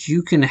 that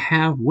you can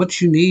have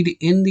what you need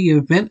in the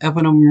event of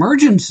an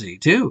emergency,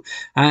 too.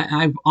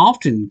 I've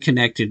often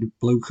connected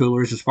Blue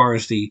Coolers as far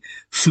as the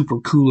super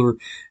cooler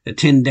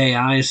 10-day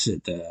ice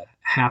at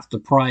half the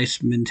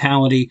price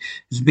mentality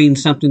as being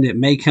something that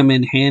may come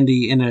in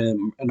handy in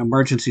an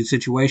emergency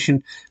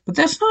situation. But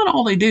that's not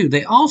all they do.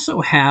 They also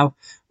have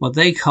what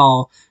they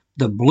call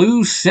the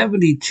Blue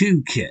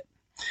 72 kit.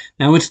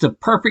 Now, it's the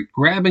perfect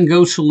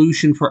grab-and-go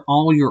solution for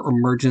all your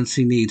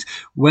emergency needs,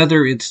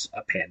 whether it's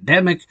a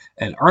pandemic,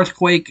 an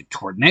earthquake,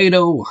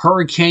 tornado,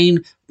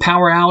 hurricane,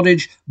 power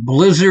outage,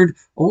 blizzard,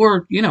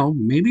 or,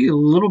 maybe a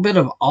little bit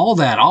of all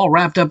that, all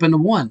wrapped up into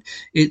one.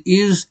 It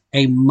is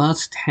a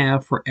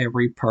must-have for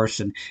every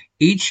person.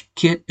 Each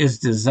kit is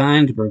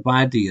designed to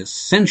provide the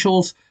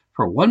essentials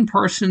for one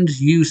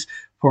person's use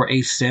for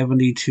a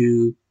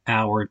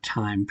 72-hour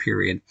time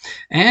period.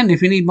 And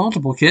if you need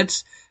multiple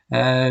kits,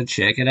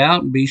 check it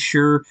out and be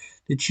sure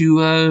that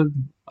you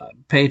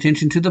pay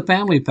attention to the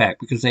family pack,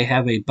 because they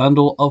have a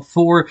bundle of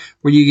 4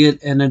 where you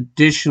get an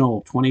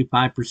additional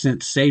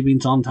 25%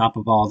 savings on top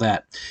of all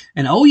that.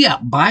 And oh yeah,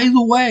 by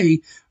the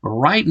way,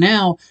 right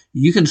now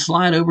you can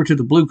slide over to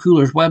the Blue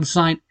Coolers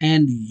website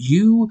and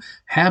you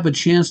have a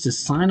chance to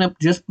sign up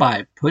just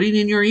by putting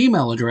in your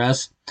email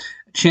address,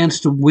 a chance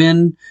to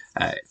win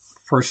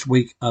first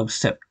week of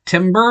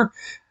September,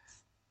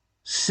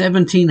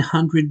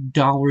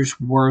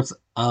 $1,700 worth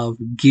of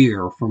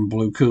gear from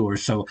Blue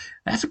Coolers. So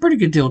that's a pretty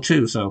good deal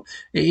too. So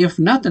if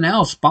nothing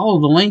else, follow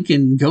the link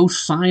and go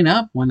sign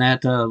up when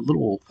that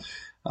little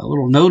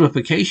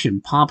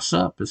notification pops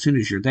up as soon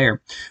as you're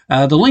there.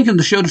 The link in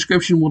the show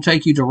description will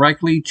take you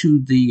directly to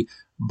the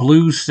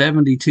Blue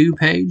 72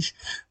 page.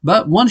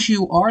 But once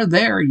you are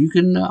there, you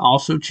can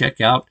also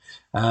check out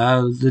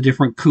the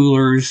different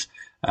coolers,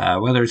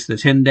 whether it's the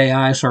 10-day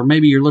ice, or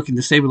maybe you're looking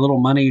to save a little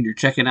money and you're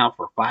checking out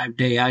for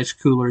 5-day ice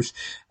coolers.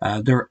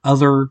 There are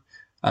other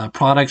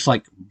products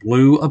like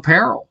Blue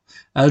Apparel,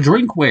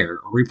 drinkware,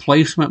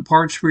 replacement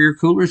parts for your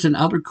coolers, and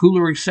other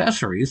cooler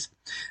accessories.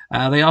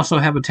 They also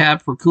have a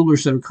tab for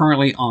coolers that are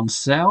currently on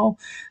sale.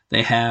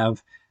 They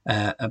have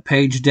a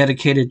page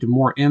dedicated to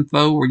more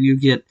info where you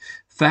get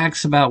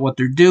facts about what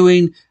they're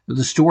doing,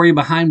 the story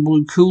behind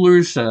Blue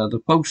Coolers,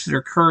 the folks that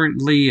are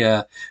currently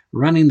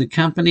running the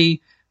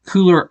company,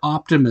 cooler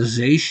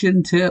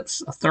optimization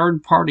tips, a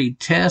third-party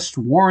test,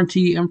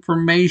 warranty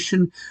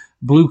information,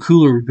 Blue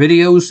Cooler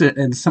videos,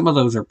 and some of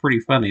those are pretty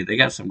funny. They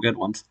got some good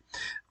ones.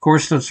 Of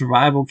course, the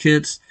survival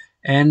kits,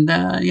 and,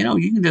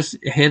 you can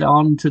just head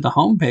on to the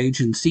homepage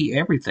and see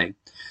everything.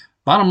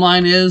 Bottom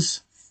line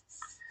is,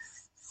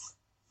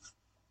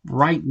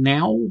 right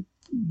now,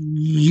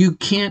 you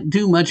can't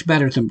do much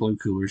better than Blue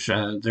Coolers.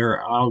 I've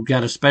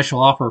got a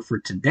special offer for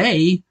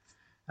today.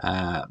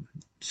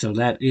 So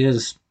that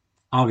is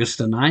August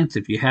the 9th.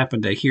 If you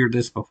happen to hear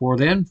this before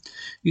then,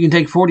 you can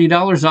take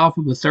 $40 off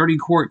of a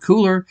 30-quart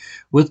cooler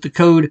with the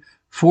code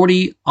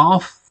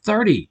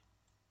 40OFF30.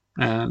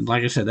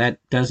 Like I said, that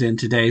does end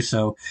today.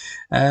 So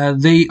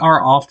they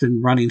are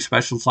often running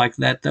specials like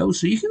that, though.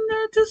 So you can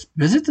just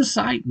visit the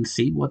site and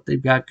see what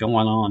they've got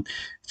going on.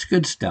 It's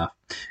good stuff.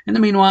 In the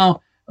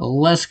meanwhile,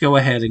 let's go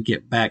ahead and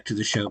get back to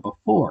the show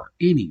before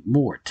any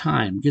more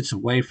time gets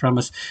away from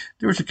us.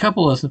 There was a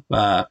couple of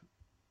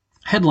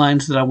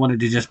headlines that I wanted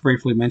to just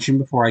briefly mention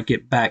before I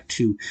get back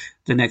to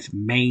the next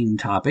main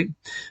topic.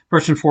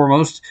 First and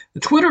foremost, the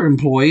Twitter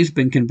employee's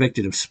been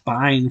convicted of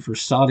spying for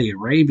Saudi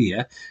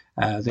Arabia.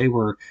 They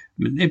were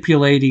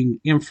manipulating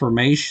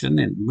information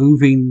and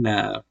moving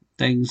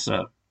things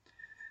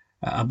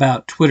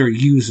about Twitter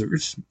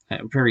users.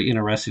 Very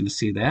interesting to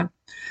see that.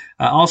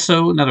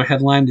 Also, another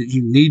headline that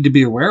you need to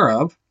be aware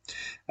of,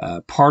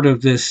 part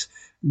of this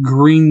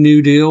Green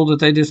New Deal that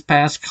they just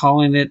passed,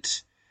 calling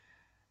it,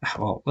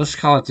 well, let's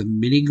call it the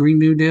mini Green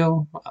New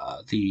Deal,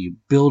 the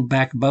Build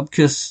Back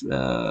Bupkis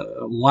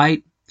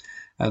light.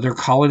 They're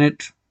calling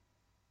it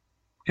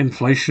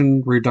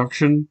inflation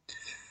reduction.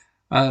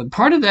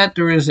 Part of that,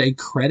 there is a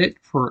credit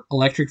for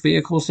electric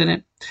vehicles in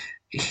it.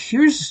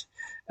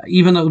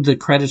 Even though the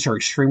credits are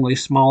extremely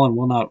small and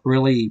will not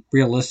really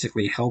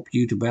realistically help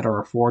you to better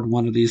afford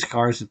one of these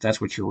cars, if that's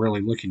what you're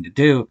really looking to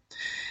do,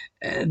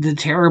 the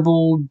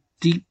terrible,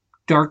 deep,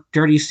 dark,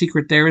 dirty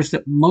secret there is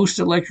that most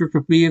electric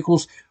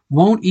vehicles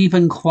won't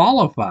even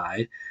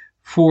qualify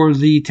for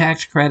the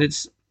tax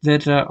credits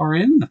that are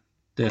in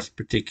this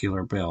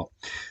particular bill.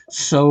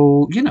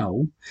 So,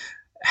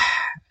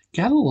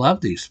 gotta love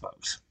these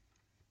folks.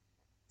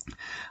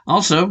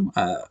 Also,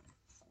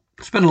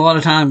 spend a lot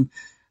of time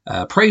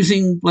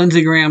praising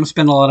Lindsey Graham,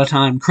 spend a lot of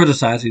time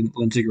criticizing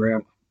Lindsey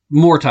Graham,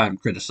 more time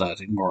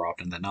criticizing more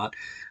often than not.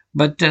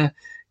 But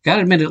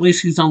gotta admit, at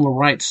least he's on the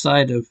right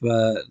side of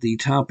the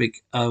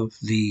topic of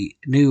the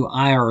new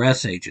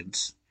IRS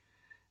agents.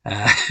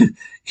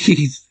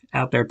 He's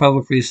out there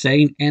publicly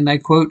saying, and I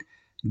quote,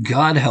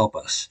 "God help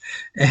us."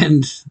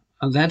 And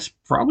that's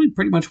probably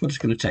pretty much what it's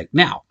going to take.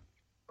 Now,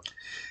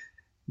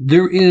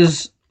 there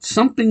is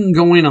something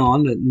going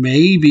on that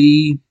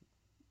maybe,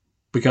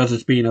 because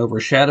it's being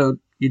overshadowed,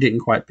 you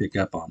didn't quite pick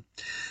up on.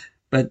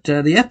 But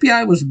the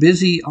FBI was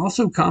busy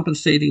also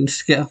confiscating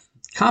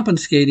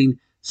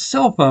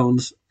cell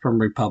phones from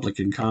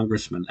Republican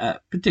congressmen,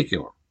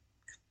 particular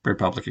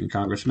Republican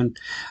congressmen.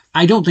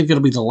 I don't think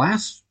it'll be the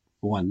last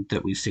one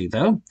that we see,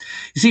 though.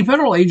 You see,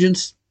 federal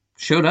agents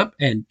showed up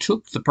and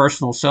took the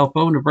personal cell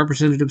phone of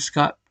Representative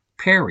Scott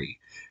Perry,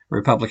 a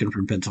Republican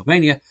from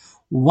Pennsylvania,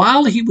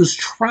 while he was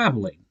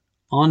traveling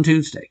on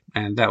Tuesday.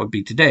 And that would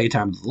be today,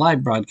 time of the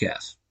live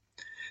broadcast,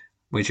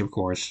 which, of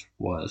course,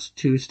 was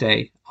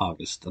Tuesday,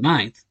 August the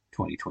 9th,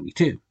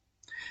 2022.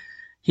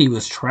 He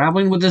was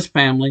traveling with his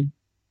family,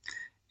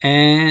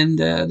 and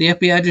the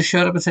FBI just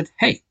showed up and said,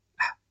 "Hey,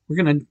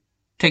 we're going to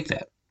take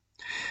that."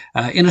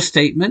 In a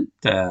statement,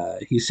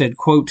 he said,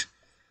 quote,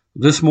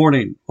 "This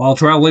morning, while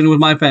traveling with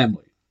my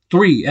family,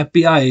 3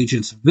 FBI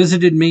agents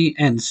visited me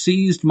and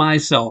seized my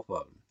cell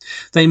phone.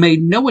 They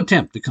made no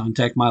attempt to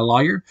contact my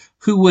lawyer,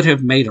 who would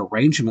have made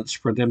arrangements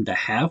for them to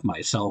have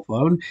my cell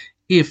phone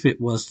if it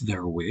was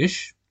their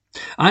wish.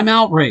 I'm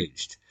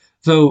outraged,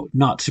 though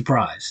not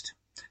surprised,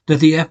 that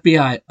the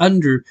FBI,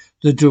 under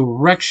the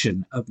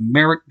direction of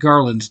Merrick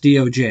Garland's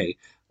DOJ,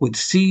 would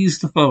seize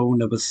the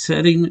phone of a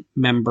sitting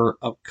member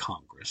of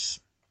Congress.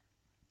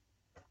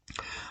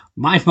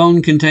 My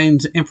phone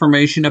contains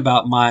information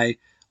about my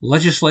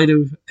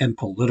legislative and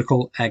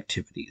political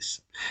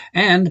activities,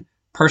 and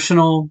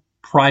personal,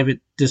 private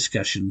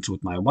discussions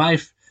with my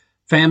wife,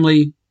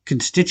 family,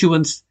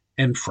 constituents,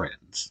 and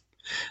friends.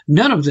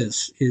 None of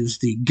this is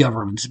the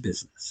government's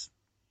business."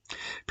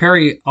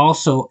 Perry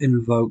also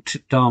invoked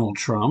Donald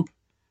Trump,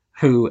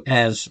 who,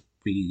 as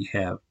we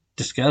have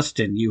discussed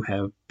and you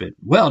have been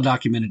well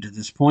documented at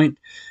this point,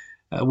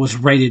 was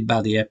raided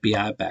by the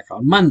FBI back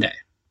on Monday.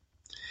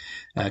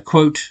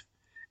 Quote,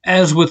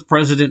 "As with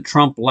President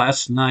Trump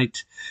last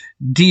night,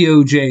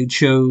 DOJ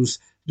chose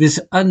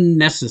this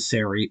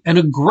unnecessary and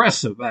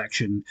aggressive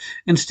action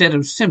instead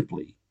of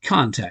simply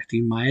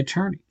contacting my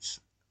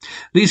attorneys.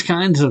 These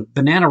kinds of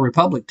banana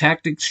republic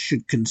tactics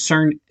should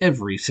concern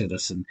every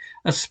citizen,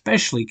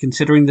 especially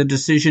considering the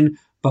decision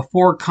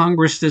before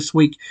Congress this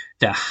week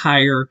to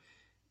hire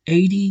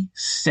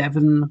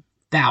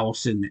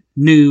 87,000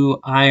 new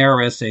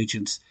IRS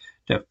agents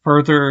to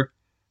further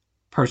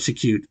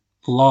persecute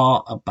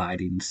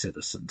law-abiding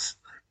citizens.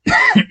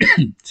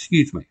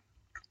 Excuse me.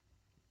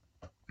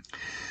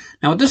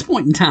 Now, at this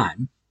point in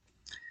time,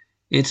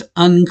 it's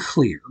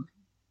unclear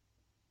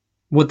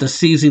what the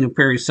seizing of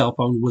Perry's cell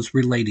phone was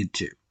related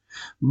to.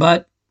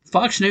 But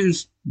Fox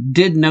News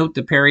did note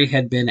that Perry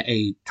had been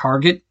a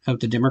target of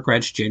the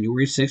Democrats'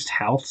 January 6th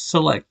House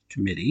Select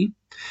Committee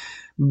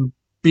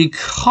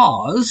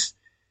because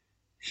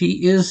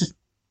he is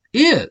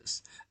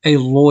a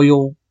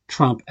loyal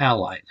Trump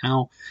ally.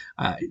 Now,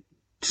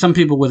 some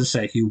people would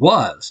say he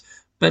was,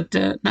 but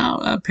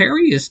now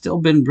Perry has still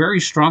been very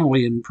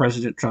strongly in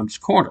President Trump's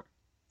corner.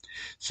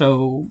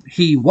 So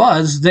he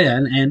was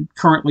then and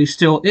currently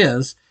still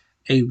is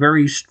a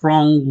very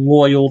strong,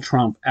 loyal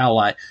Trump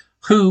ally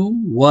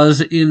who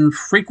was in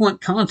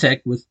frequent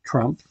contact with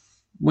Trump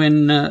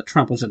when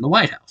Trump was in the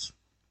White House.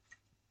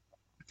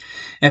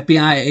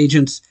 FBI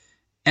agents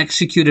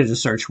executed a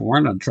search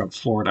warrant on Trump's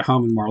Florida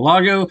home in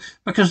Mar-a-Lago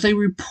because they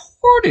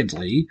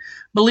reportedly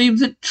believed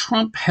that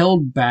Trump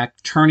held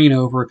back turning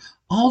over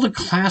all the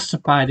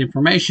classified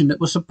information that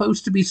was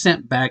supposed to be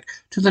sent back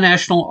to the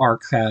National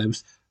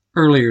Archives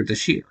earlier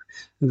this year.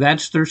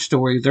 That's their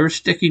story. They're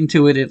sticking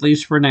to it, at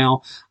least for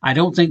now. I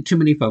don't think too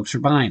many folks are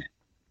buying it.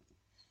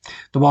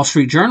 The Wall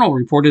Street Journal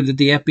reported that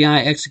the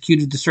FBI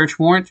executed the search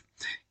warrant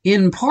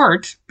in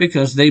part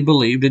because they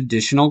believed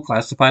additional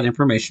classified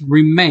information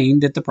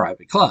remained at the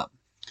private club.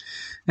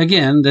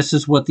 Again, this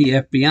is what the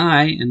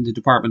FBI and the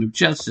Department of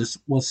Justice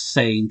was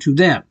saying to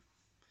them.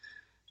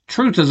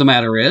 Truth of the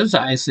matter is,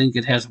 I think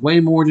it has way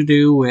more to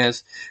do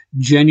with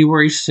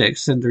January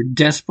 6th and their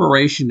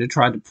desperation to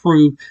try to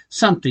prove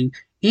something,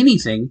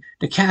 anything,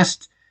 to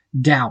cast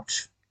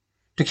doubt,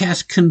 to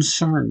cast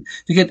concern,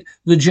 to get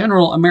the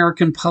general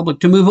American public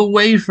to move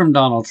away from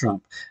Donald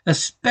Trump,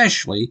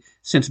 especially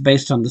since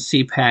based on the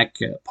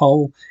CPAC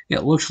poll,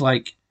 it looks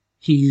like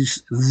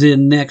he's the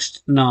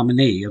next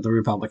nominee of the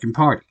Republican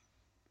Party.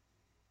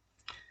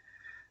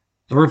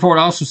 The report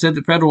also said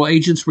that federal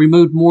agents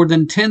removed more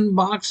than 10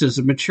 boxes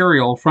of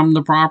material from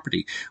the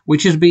property,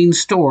 which is being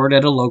stored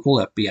at a local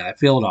FBI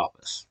field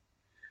office.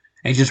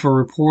 Agents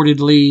were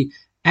reportedly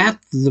at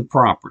the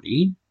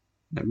property,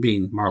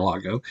 being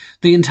Mar-a-Lago,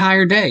 the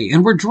entire day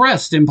and were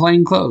dressed in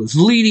plain clothes,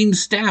 leading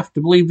staff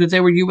to believe that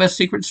they were U.S.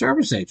 Secret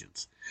Service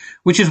agents,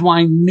 which is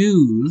why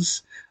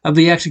news of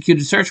the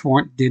executed search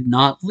warrant did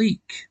not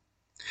leak.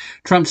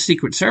 Trump's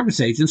Secret Service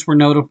agents were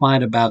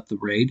notified about the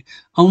raid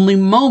only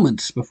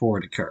moments before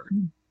it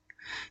occurred.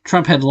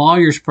 Trump had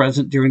lawyers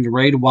present during the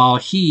raid while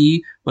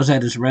he was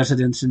at his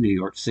residence in New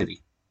York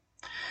City.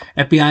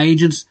 FBI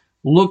agents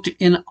looked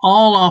in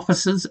all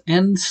offices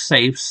and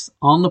safes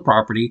on the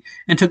property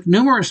and took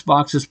numerous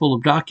boxes full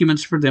of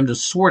documents for them to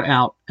sort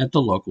out at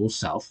the local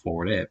South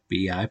Florida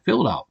FBI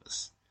field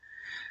office.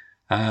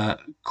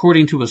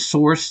 According to a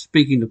source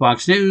speaking to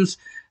Fox News,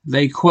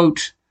 they,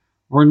 quote,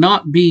 were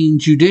not being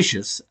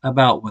judicious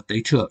about what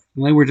they took.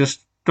 And they were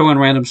just throwing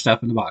random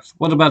stuff in the box.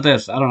 What about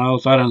this? I don't know.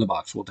 Throw it in the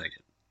box. We'll take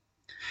it.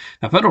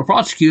 Now, federal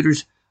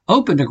prosecutors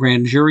opened a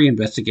grand jury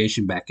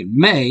investigation back in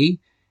May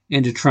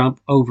into Trump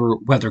over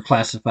whether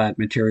classified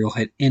material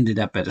had ended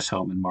up at his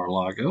home in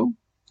Mar-a-Lago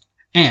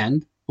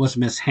and was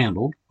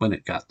mishandled when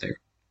it got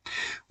there.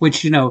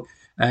 Which,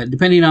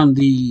 depending on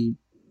the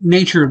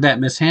nature of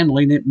that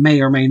mishandling, it may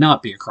or may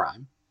not be a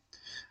crime.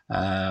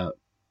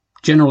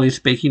 Generally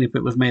speaking, if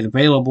it was made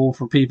available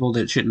for people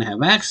that shouldn't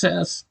have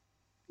access,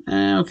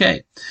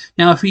 okay.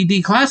 Now, if he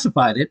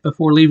declassified it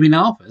before leaving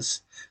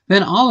office,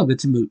 then all of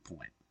it's a moot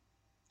point.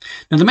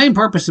 Now, the main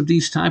purpose of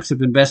these types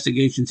of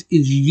investigations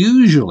is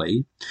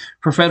usually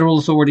for federal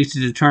authorities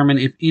to determine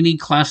if any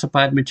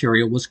classified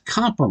material was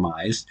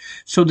compromised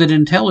so that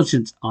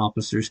intelligence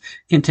officers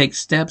can take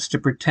steps to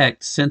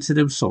protect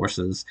sensitive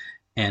sources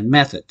and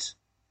methods.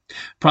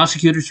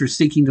 Prosecutors are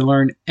seeking to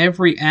learn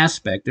every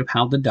aspect of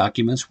how the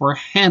documents were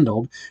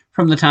handled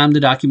from the time the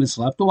documents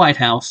left the White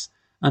House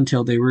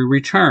until they were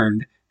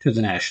returned to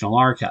the National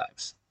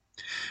Archives.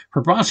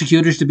 For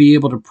prosecutors to be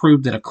able to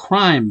prove that a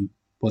crime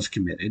was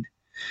committed,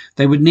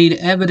 they would need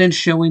evidence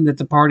showing that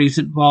the parties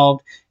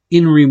involved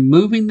in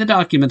removing the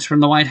documents from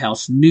the White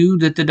House knew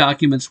that the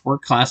documents were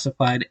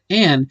classified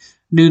and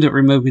knew that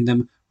removing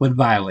them would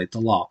violate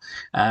the law.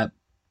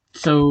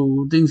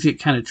 So things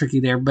get kind of tricky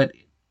there, but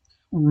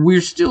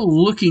we're still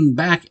looking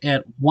back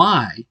at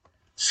why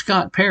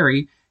Scott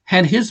Perry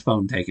had his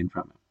phone taken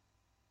from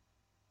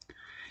him.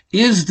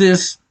 Is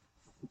this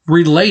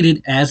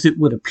related, as it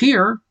would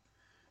appear,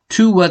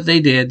 to what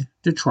they did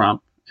to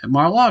Trump at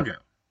Mar-a-Lago?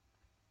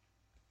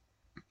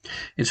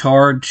 It's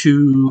hard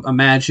to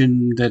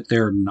imagine that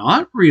they're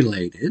not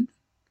related.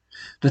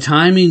 The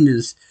timing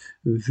is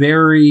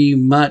very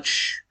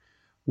much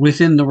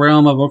within the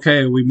realm of,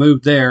 okay, we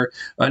moved there,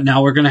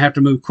 now we're going to have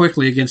to move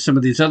quickly against some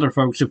of these other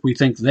folks if we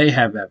think they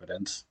have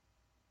evidence.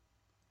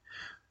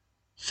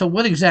 So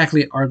what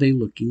exactly are they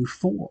looking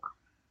for?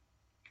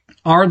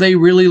 Are they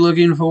really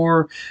looking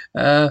for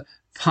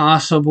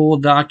possible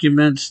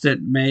documents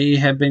that may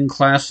have been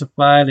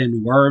classified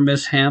and were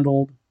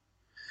mishandled?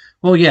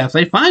 Well, yeah, if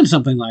they find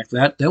something like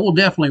that, they will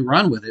definitely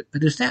run with it.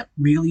 But is that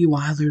really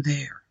why they're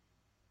there?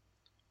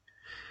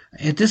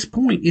 At this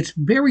point, it's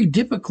very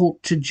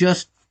difficult to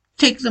just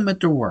take them at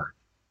their word.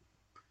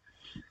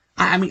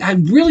 I mean, I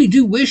really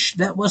do wish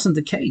that wasn't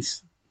the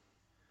case.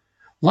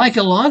 Like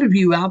a lot of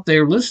you out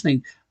there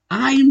listening,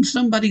 I am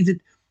somebody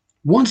that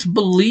once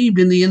believed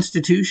in the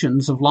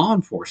institutions of law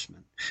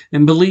enforcement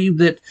and believed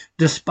that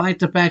despite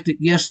the fact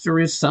that, yes, there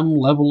is some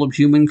level of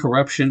human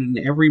corruption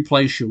in every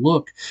place you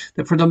look,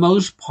 that for the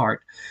most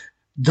part,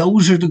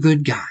 those are the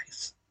good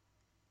guys.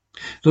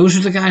 Those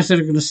are the guys that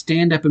are going to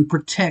stand up and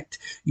protect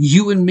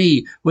you and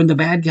me when the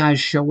bad guys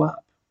show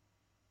up.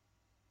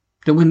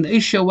 That when they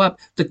show up,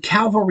 the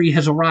cavalry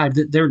has arrived,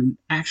 that they're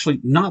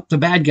actually not the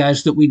bad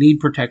guys that we need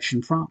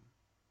protection from.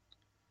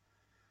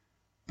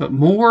 But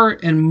more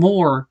and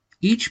more,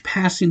 each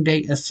passing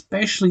day,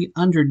 especially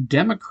under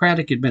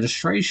Democratic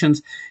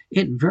administrations,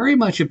 it very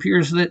much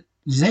appears that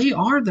they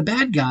are the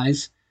bad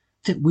guys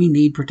that we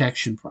need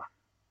protection from.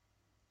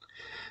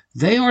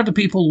 They are the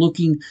people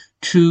looking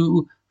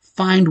to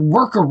find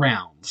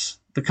workarounds,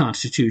 the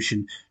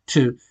Constitution,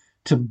 to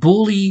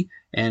bully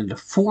and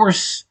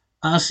force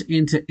us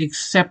into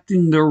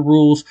accepting their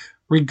rules,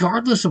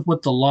 regardless of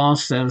what the law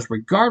says,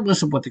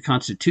 regardless of what the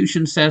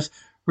Constitution says,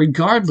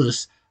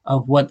 regardless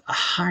of what a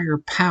higher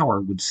power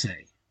would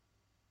say.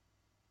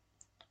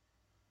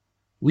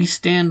 We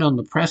stand on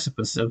the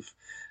precipice of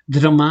the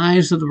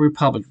demise of the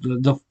Republic,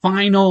 the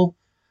final,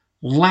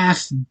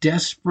 last,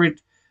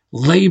 desperate,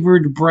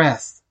 labored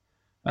breath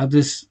of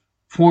this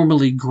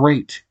formerly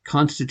great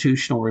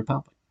constitutional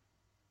republic.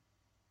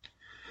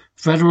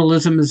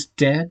 Federalism is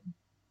dead.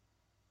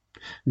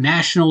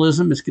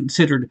 Nationalism is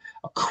considered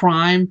a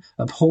crime,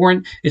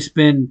 abhorrent. It's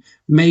been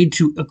made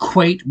to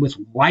equate with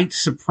white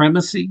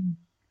supremacy.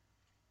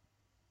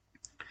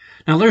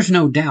 Now, there's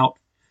no doubt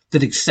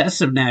that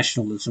excessive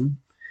nationalism,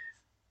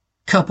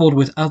 coupled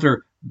with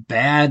other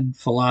bad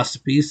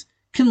philosophies,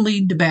 can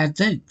lead to bad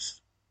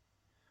things.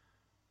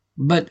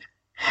 But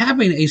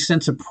having a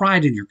sense of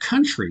pride in your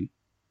country,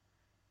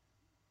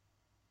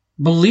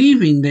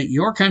 believing that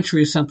your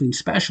country is something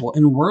special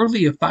and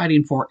worthy of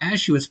fighting for as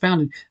she was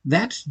founded,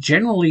 that's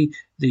generally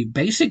the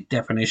basic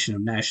definition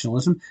of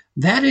nationalism.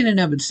 That in and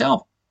of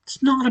itself,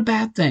 it's not a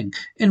bad thing.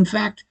 In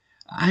fact,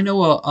 I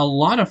know a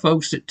lot of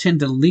folks that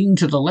tend to lean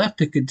to the left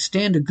that could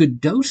stand a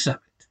good dose of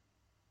it.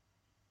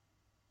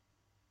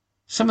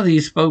 Some of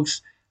these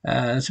folks,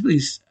 some of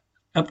these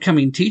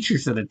upcoming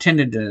teachers that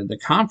attended the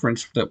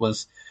conference that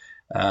was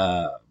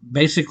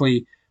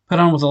basically put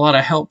on with a lot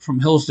of help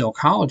from Hillsdale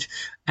College,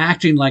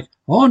 acting like,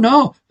 oh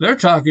no, they're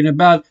talking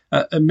about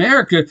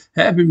America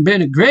having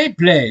been a great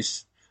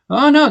place.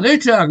 Oh no, they're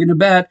talking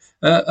about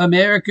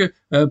America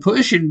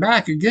pushing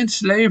back against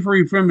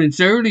slavery from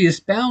its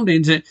earliest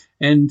foundings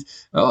and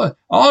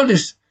all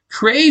this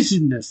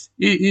craziness.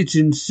 It's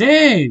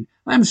insane.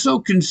 I'm so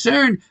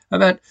concerned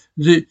about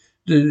the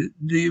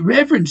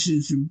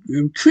references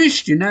of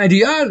Christian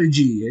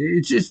ideology.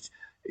 It's just,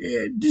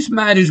 this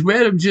might as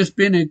well have just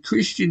been a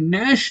Christian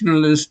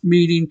nationalist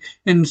meeting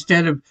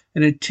instead of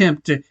an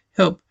attempt to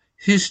help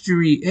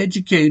history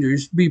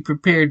educators be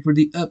prepared for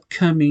the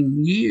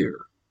upcoming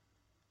year.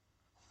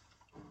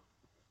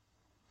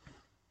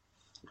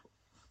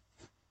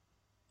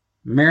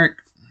 Merrick,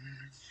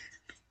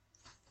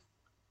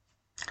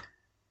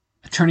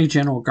 Attorney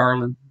General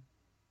Garland,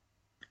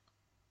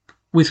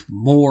 with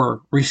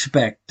more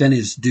respect than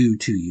is due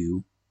to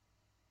you,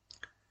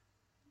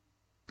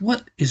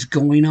 what is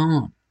going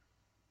on?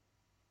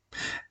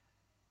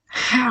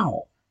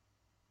 How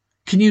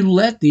can you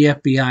let the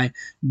FBI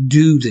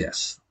do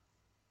this?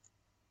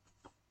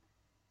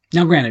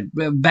 Now, granted,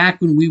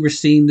 back when we were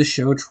seeing the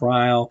show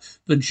trial,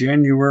 the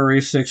January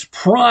 6th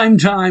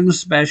primetime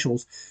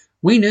specials,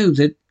 we knew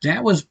that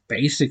that was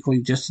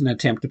basically just an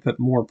attempt to put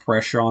more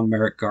pressure on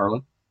Merrick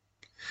Garland,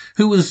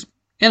 who was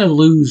in a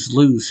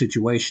lose-lose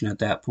situation at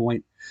that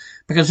point.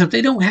 Because if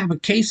they don't have a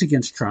case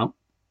against Trump,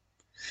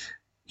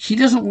 he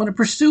doesn't want to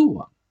pursue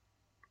one.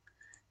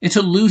 It's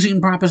a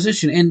losing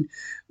proposition. And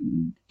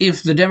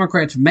if the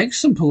Democrats make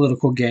some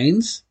political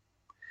gains,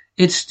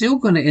 it's still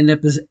going to end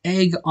up as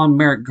egg on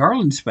Merrick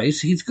Garland's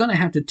face. He's going to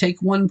have to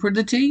take one for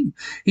the team.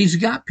 He's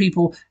got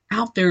people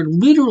out there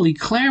literally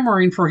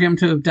clamoring for him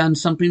to have done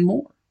something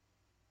more.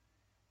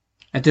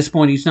 At this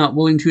point, he's not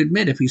willing to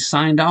admit if he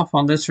signed off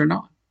on this or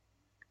not.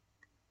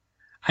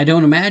 I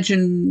don't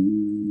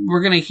imagine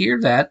we're going to hear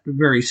that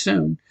very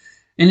soon.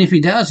 And if he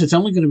does, it's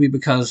only going to be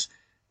because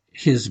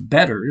his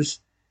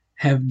betters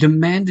have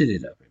demanded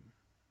it of him.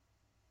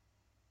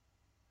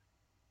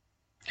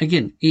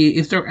 Again,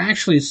 if there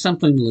actually is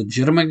something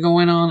legitimate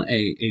going on,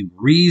 a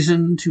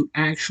reason to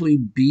actually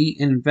be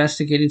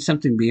investigating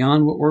something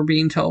beyond what we're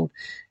being told,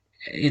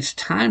 it's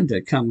time to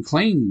come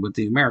clean with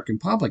the American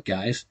public,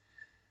 guys.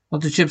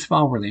 Let the chips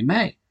fall where they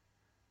may.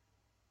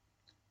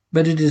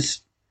 But it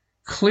is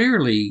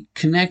clearly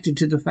connected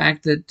to the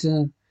fact that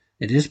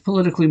it is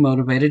politically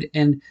motivated,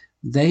 and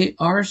they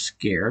are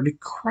scared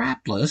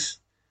crapless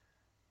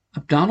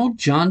of Donald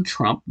John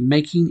Trump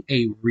making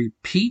a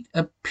repeat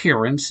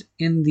appearance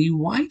in the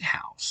White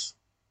House.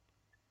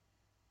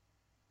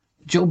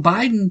 Joe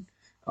Biden,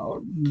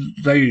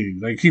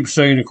 they keep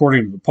saying,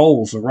 according to the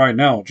polls, that right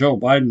now Joe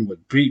Biden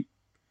would beat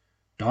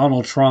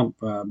Donald Trump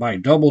by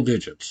double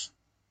digits.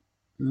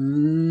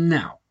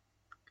 No,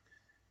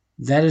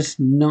 that is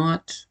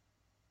not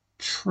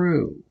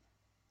true.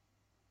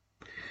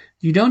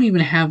 You don't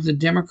even have the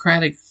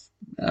Democratic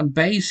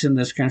base in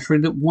this country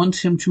that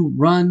wants him to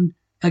run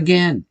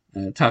again.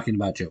 Talking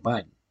about Joe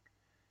Biden.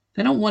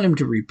 They don't want him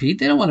to repeat.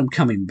 They don't want him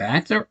coming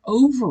back. They're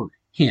over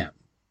him.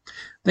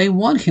 They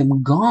want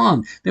him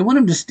gone. They want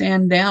him to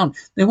stand down.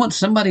 They want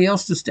somebody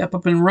else to step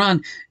up and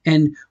run.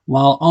 And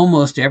while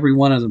almost every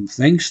one of them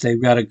thinks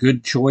they've got a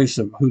good choice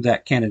of who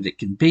that candidate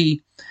can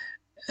be,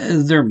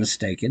 they're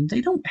mistaken.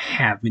 They don't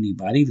have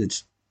anybody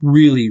that's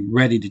really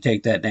ready to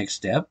take that next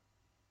step.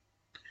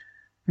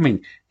 I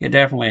mean, you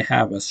definitely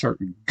have a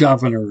certain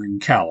governor in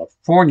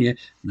California,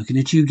 looking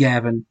at you,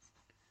 Gavin,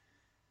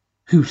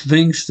 who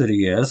thinks that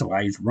he is.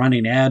 Why, he's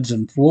running ads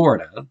in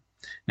Florida.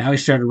 Now he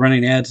started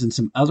running ads in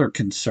some other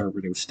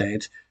conservative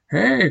states.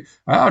 Hey,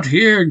 out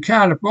here in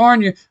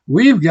California,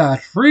 we've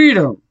got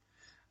freedom.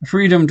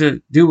 Freedom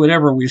to do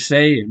whatever we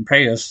say and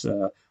pay us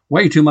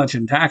way too much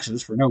in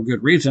taxes for no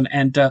good reason.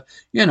 And,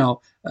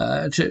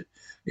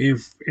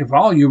 if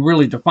all you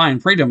really define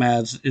freedom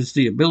as is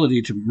the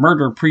ability to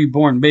murder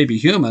preborn baby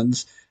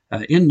humans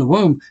in the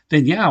womb,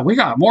 then yeah, we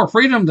got more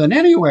freedom than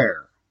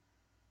anywhere.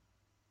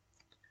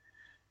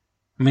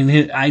 I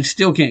mean, I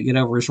still can't get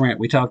over his rant.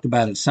 We talked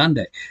about it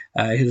Sunday.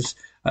 His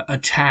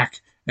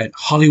attack at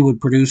Hollywood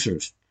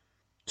producers.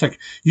 It's like,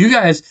 you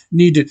guys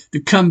need to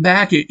come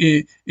back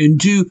and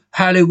do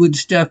Hollywood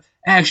stuff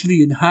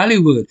actually in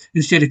Hollywood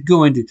instead of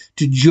going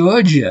to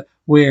Georgia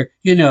where,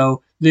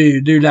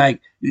 they're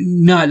like,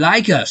 not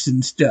like us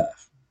and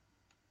stuff.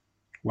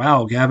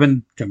 Wow,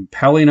 Gavin,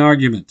 compelling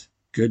argument.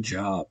 Good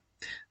job.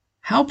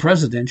 How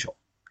presidential.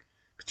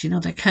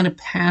 But that kind of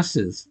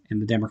passes in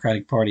the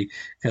Democratic Party,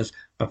 because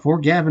before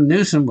Gavin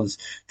Newsom was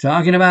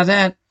talking about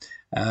that,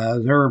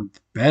 their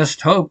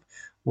best hope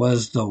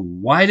was the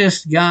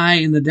whitest guy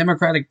in the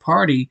Democratic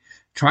Party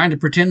trying to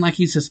pretend like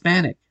he's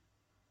Hispanic.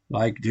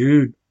 Like,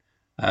 dude,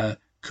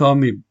 call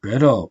me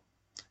Beto,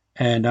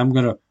 and I'm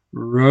going to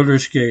roller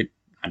skate.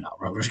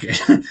 Not roller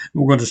skate. I'm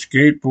going to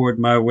skateboard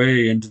my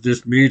way into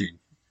this meeting.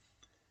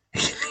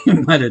 He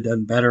might have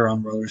done better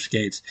on roller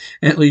skates.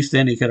 At least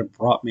then he could have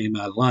brought me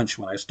my lunch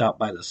when I stopped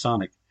by the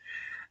Sonic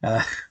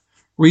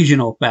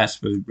regional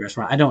fast food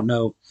restaurant. I don't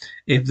know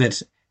if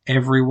that's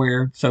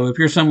everywhere. So if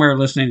you're somewhere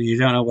listening and you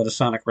don't know what a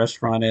Sonic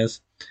restaurant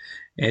is,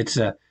 it's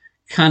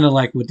kind of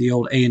like what the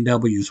old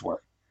A&Ws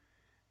were.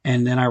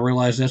 And then I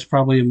realized that's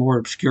probably a more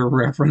obscure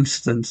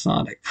reference than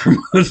Sonic for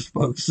most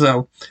folks.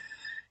 So,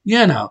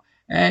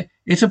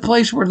 it's a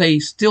place where they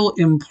still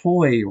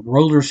employ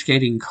roller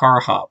skating car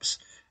hops.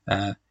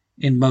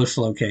 In most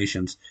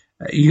locations,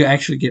 you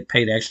actually get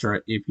paid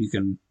extra if you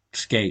can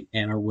skate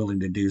and are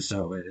willing to do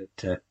so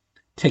to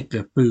take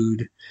the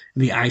food,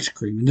 the ice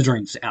cream, and the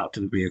drinks out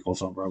to the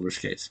vehicles on roller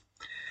skates.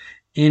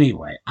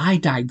 Anyway, I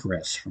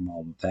digress from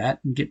all of that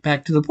and get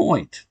back to the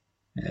point,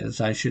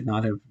 as I should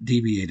not have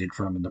deviated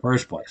from in the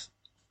first place.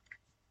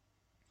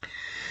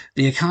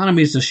 The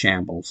economy is a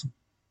shambles.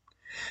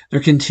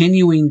 They're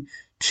continuing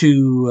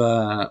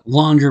to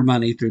launder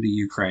money through the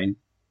Ukraine.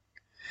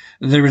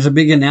 There was a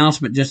big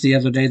announcement just the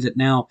other day that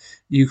now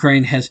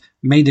Ukraine has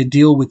made a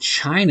deal with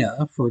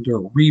China for their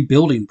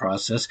rebuilding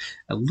process.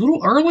 A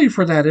little early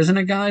for that, isn't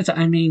it, guys?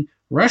 I mean,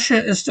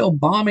 Russia is still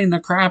bombing the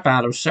crap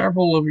out of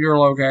several of your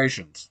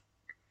locations.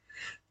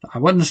 I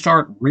wouldn't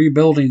start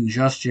rebuilding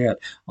just yet.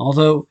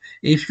 Although,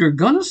 if you're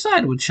going to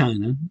side with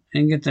China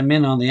and get them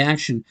in on the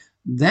action,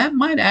 that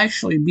might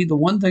actually be the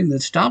one thing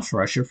that stops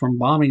Russia from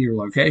bombing your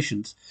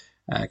locations.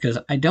 Because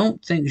I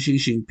don't think Xi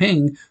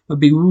Jinping would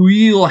be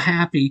real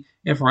happy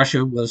if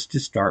Russia was to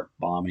start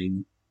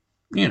bombing,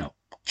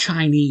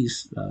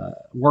 Chinese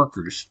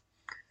workers.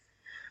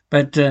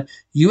 But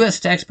U.S.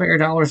 taxpayer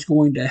dollars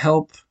going to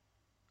help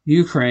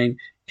Ukraine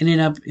ending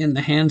up in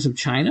the hands of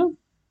China?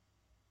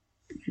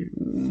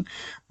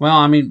 Well,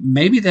 I mean,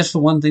 maybe that's the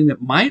one thing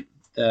that might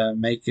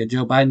make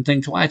Joe Biden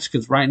think twice,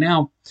 because right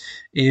now,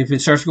 if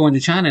it starts going to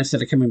China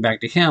instead of coming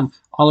back to him,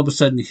 all of a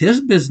sudden his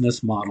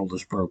business model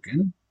is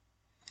broken.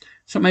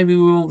 So maybe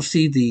we won't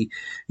see the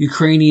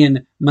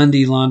Ukrainian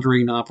money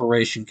laundering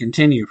operation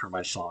continue for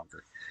much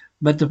longer.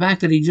 But the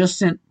fact that he just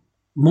sent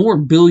more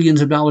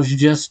billions of dollars,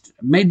 just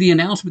made the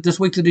announcement this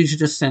week that he's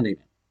just sending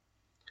it.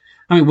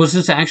 I mean, was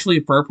this actually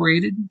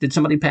appropriated? Did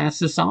somebody pass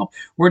this off?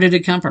 Where did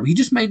it come from? He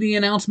just made the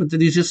announcement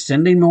that he's just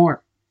sending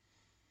more.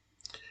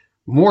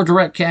 More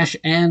direct cash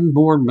and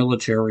more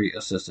military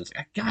assistance.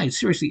 Guys,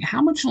 seriously,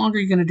 how much longer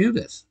are you going to do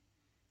this?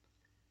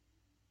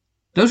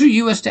 Those are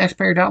U.S.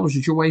 taxpayer dollars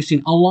that you're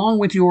wasting, along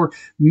with your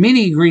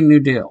mini Green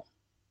New Deal.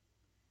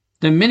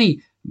 The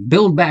mini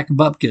Build Back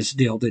Bupkis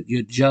deal that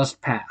you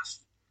just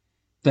passed.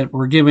 that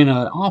we're giving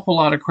an awful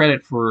lot of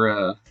credit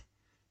for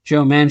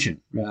Joe Manchin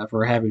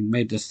for having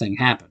made this thing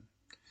happen,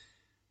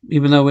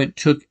 even though it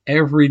took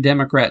every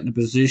Democrat in a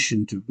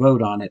position to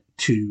vote on it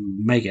to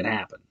make it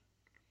happen.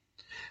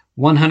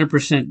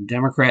 100%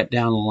 Democrat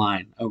down the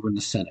line over in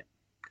the Senate.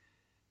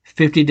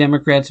 50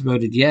 Democrats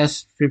voted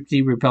yes,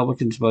 50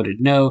 Republicans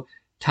voted no.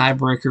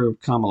 Tiebreaker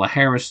of Kamala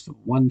Harris,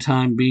 one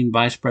time being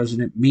vice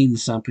president,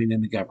 means something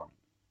in the government.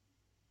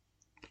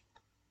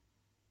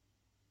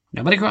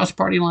 Nobody crossed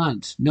party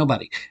lines.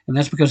 Nobody. And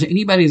that's because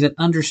anybody that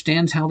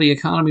understands how the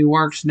economy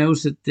works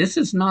knows that this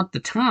is not the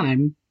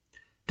time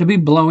to be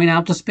blowing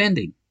out the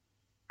spending.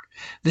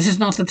 This is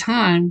not the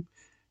time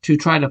to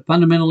try to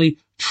fundamentally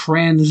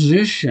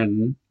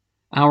transition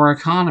our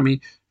economy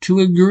to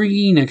a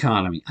green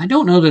economy. I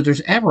don't know that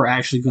there's ever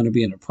actually going to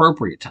be an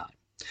appropriate time.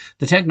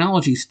 The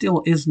technology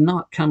still is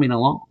not coming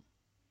along.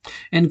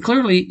 And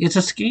clearly, it's a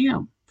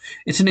scam.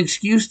 It's an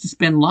excuse to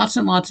spend lots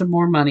and lots of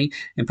more money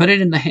and put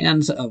it in the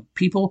hands of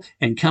people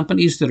and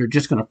companies that are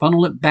just going to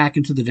funnel it back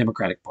into the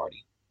Democratic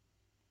Party.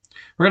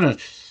 We're going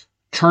to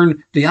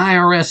turn the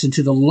IRS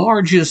into the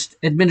largest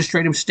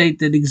administrative state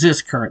that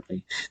exists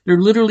currently. They're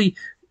literally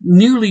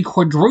nearly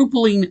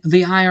quadrupling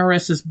the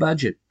IRS's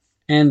budget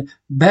and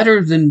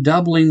better than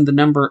doubling the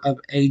number of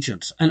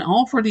agents, and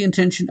all for the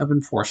intention of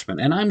enforcement.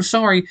 And I'm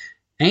sorry,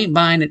 ain't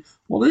buying it.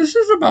 Well, this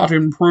is about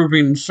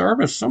improving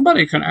service.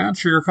 Somebody can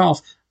answer your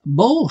calls.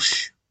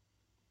 Bullsh.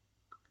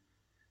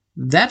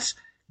 That's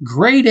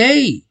grade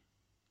A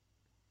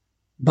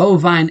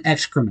bovine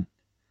excrement.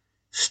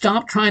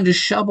 Stop trying to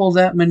shovel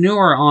that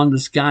manure on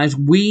us, guys.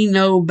 We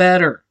know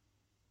better.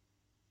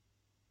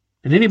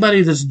 And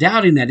anybody that's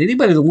doubting that,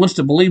 anybody that wants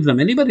to believe them,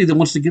 anybody that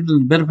wants to give them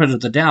the benefit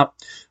of the doubt,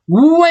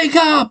 wake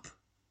up!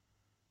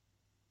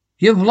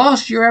 You've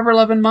lost your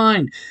ever-loving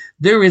mind.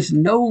 There is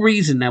no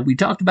reason. Now, we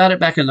talked about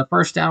it back in the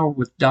first hour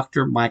with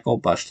Dr. Michael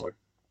Busler.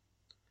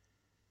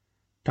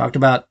 Talked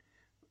about,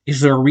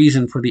 is there a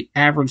reason for the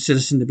average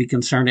citizen to be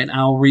concerned? And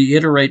I'll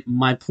reiterate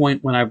my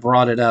point when I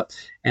brought it up,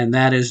 and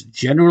that is,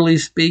 generally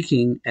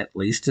speaking, at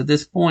least to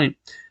this point,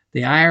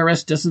 the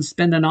IRS doesn't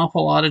spend an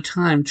awful lot of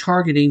time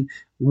targeting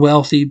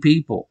wealthy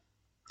people.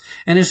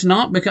 And it's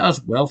not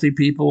because wealthy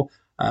people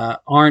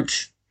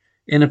aren't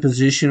in a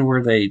position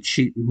where they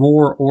cheat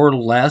more or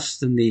less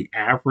than the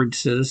average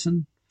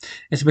citizen.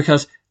 It's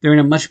because they're in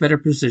a much better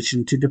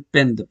position to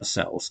defend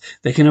themselves.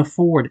 They can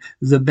afford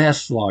the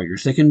best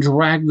lawyers. They can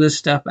drag this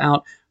stuff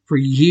out for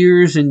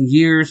years and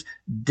years,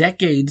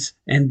 decades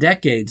and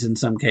decades in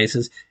some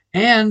cases,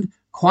 and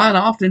quite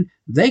often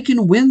they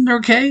can win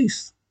their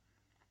case.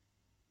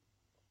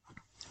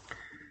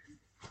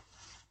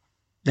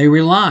 They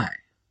rely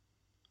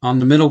on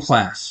the middle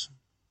class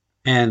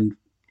and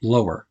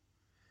lower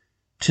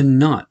to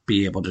not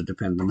be able to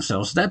defend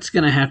themselves. That's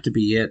going to have to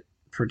be it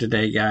for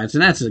today, guys.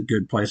 And that's a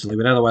good place to leave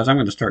it. Otherwise, I'm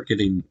going to start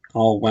getting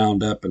all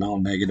wound up and all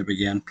negative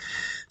again.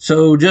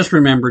 So just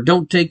remember,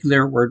 don't take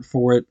their word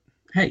for it.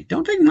 Hey,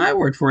 don't take my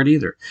word for it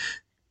either.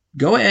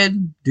 Go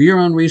ahead, do your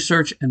own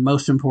research, and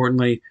most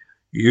importantly,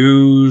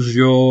 use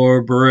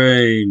your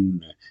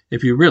brain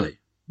if you really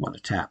want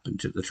to tap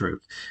into the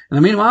truth.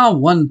 And meanwhile,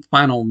 one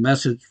final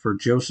message for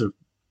Joseph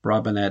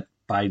Robinette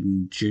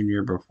Biden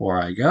Jr.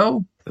 before I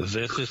go.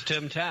 This is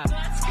Tim Tapp.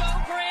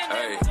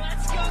 Hey.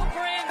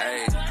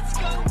 Hey.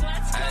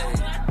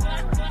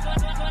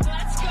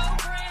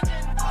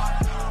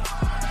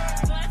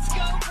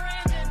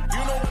 You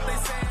know what they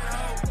say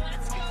at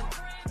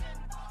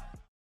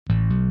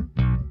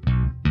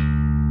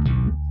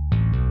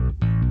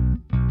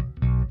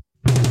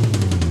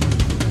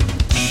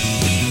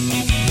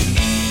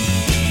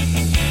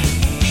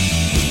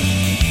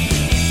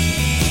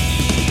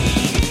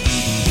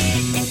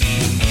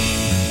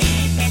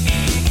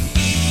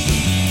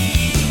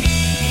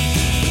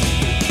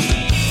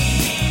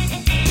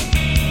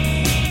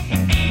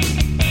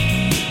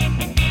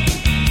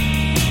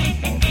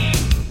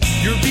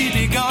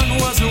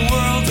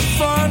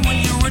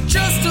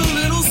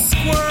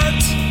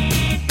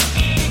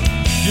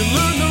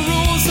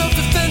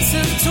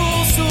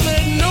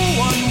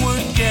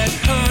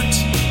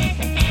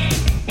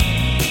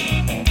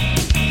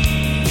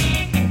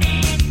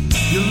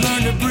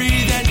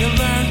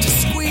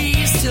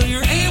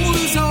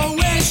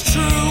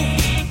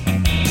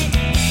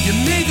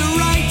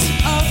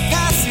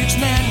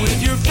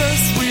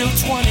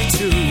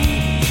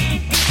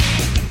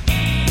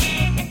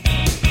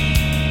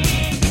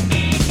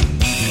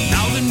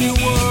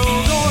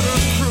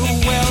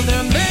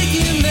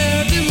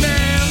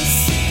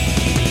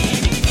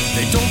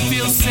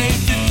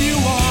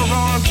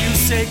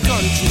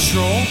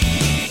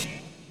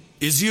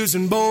is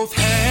using both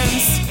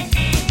hands.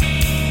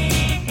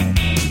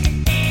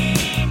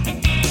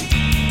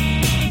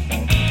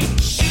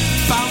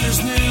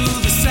 Founders knew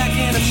the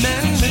Second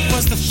Amendment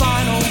was the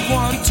final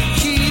one to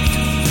keep,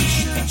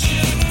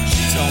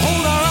 to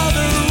hold our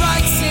other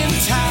rights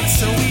intact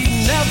so we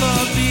never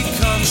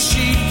become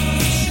sheep.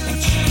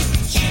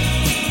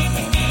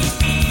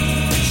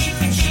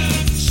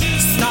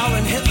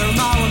 Stalin, Hitler,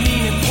 Mao,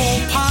 and Pol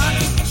Pot,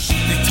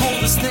 they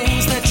told us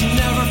things that you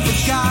never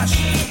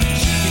forgot.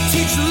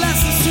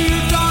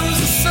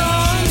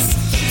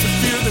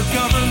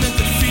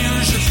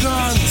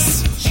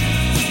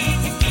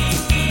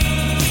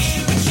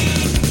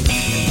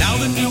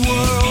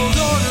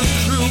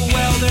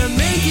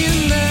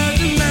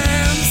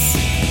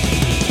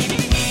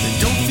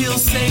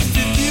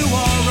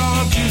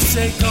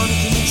 take gun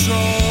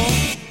control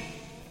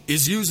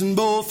is using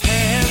both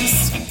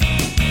hands.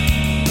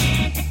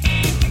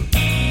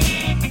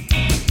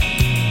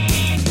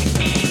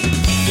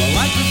 Well,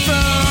 I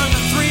prefer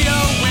the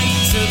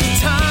 308 to the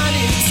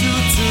tiny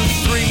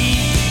 223.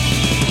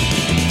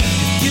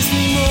 It gives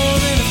me more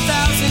than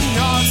 1,000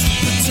 yards to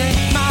protect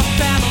my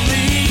family.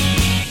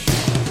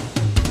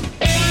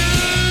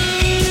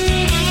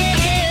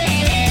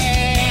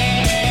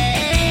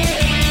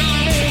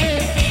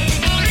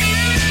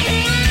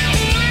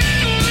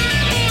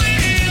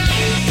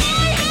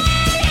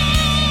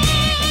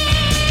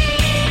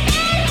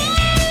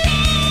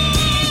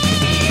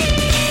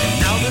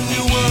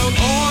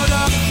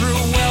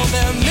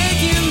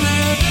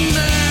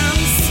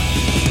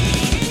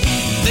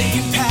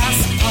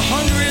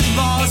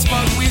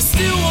 But we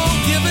still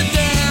won't give a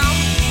damn.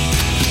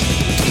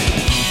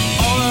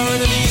 All our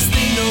enemies,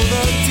 they know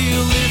the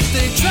deal. If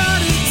they try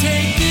to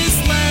take this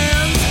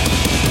land,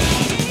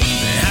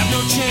 they have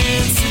no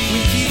chance if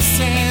we keep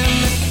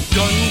saying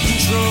gun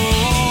control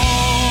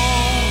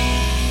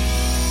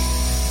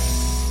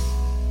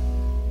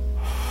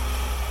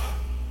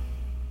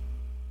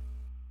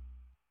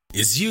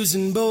is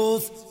using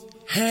both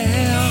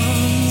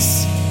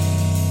hands.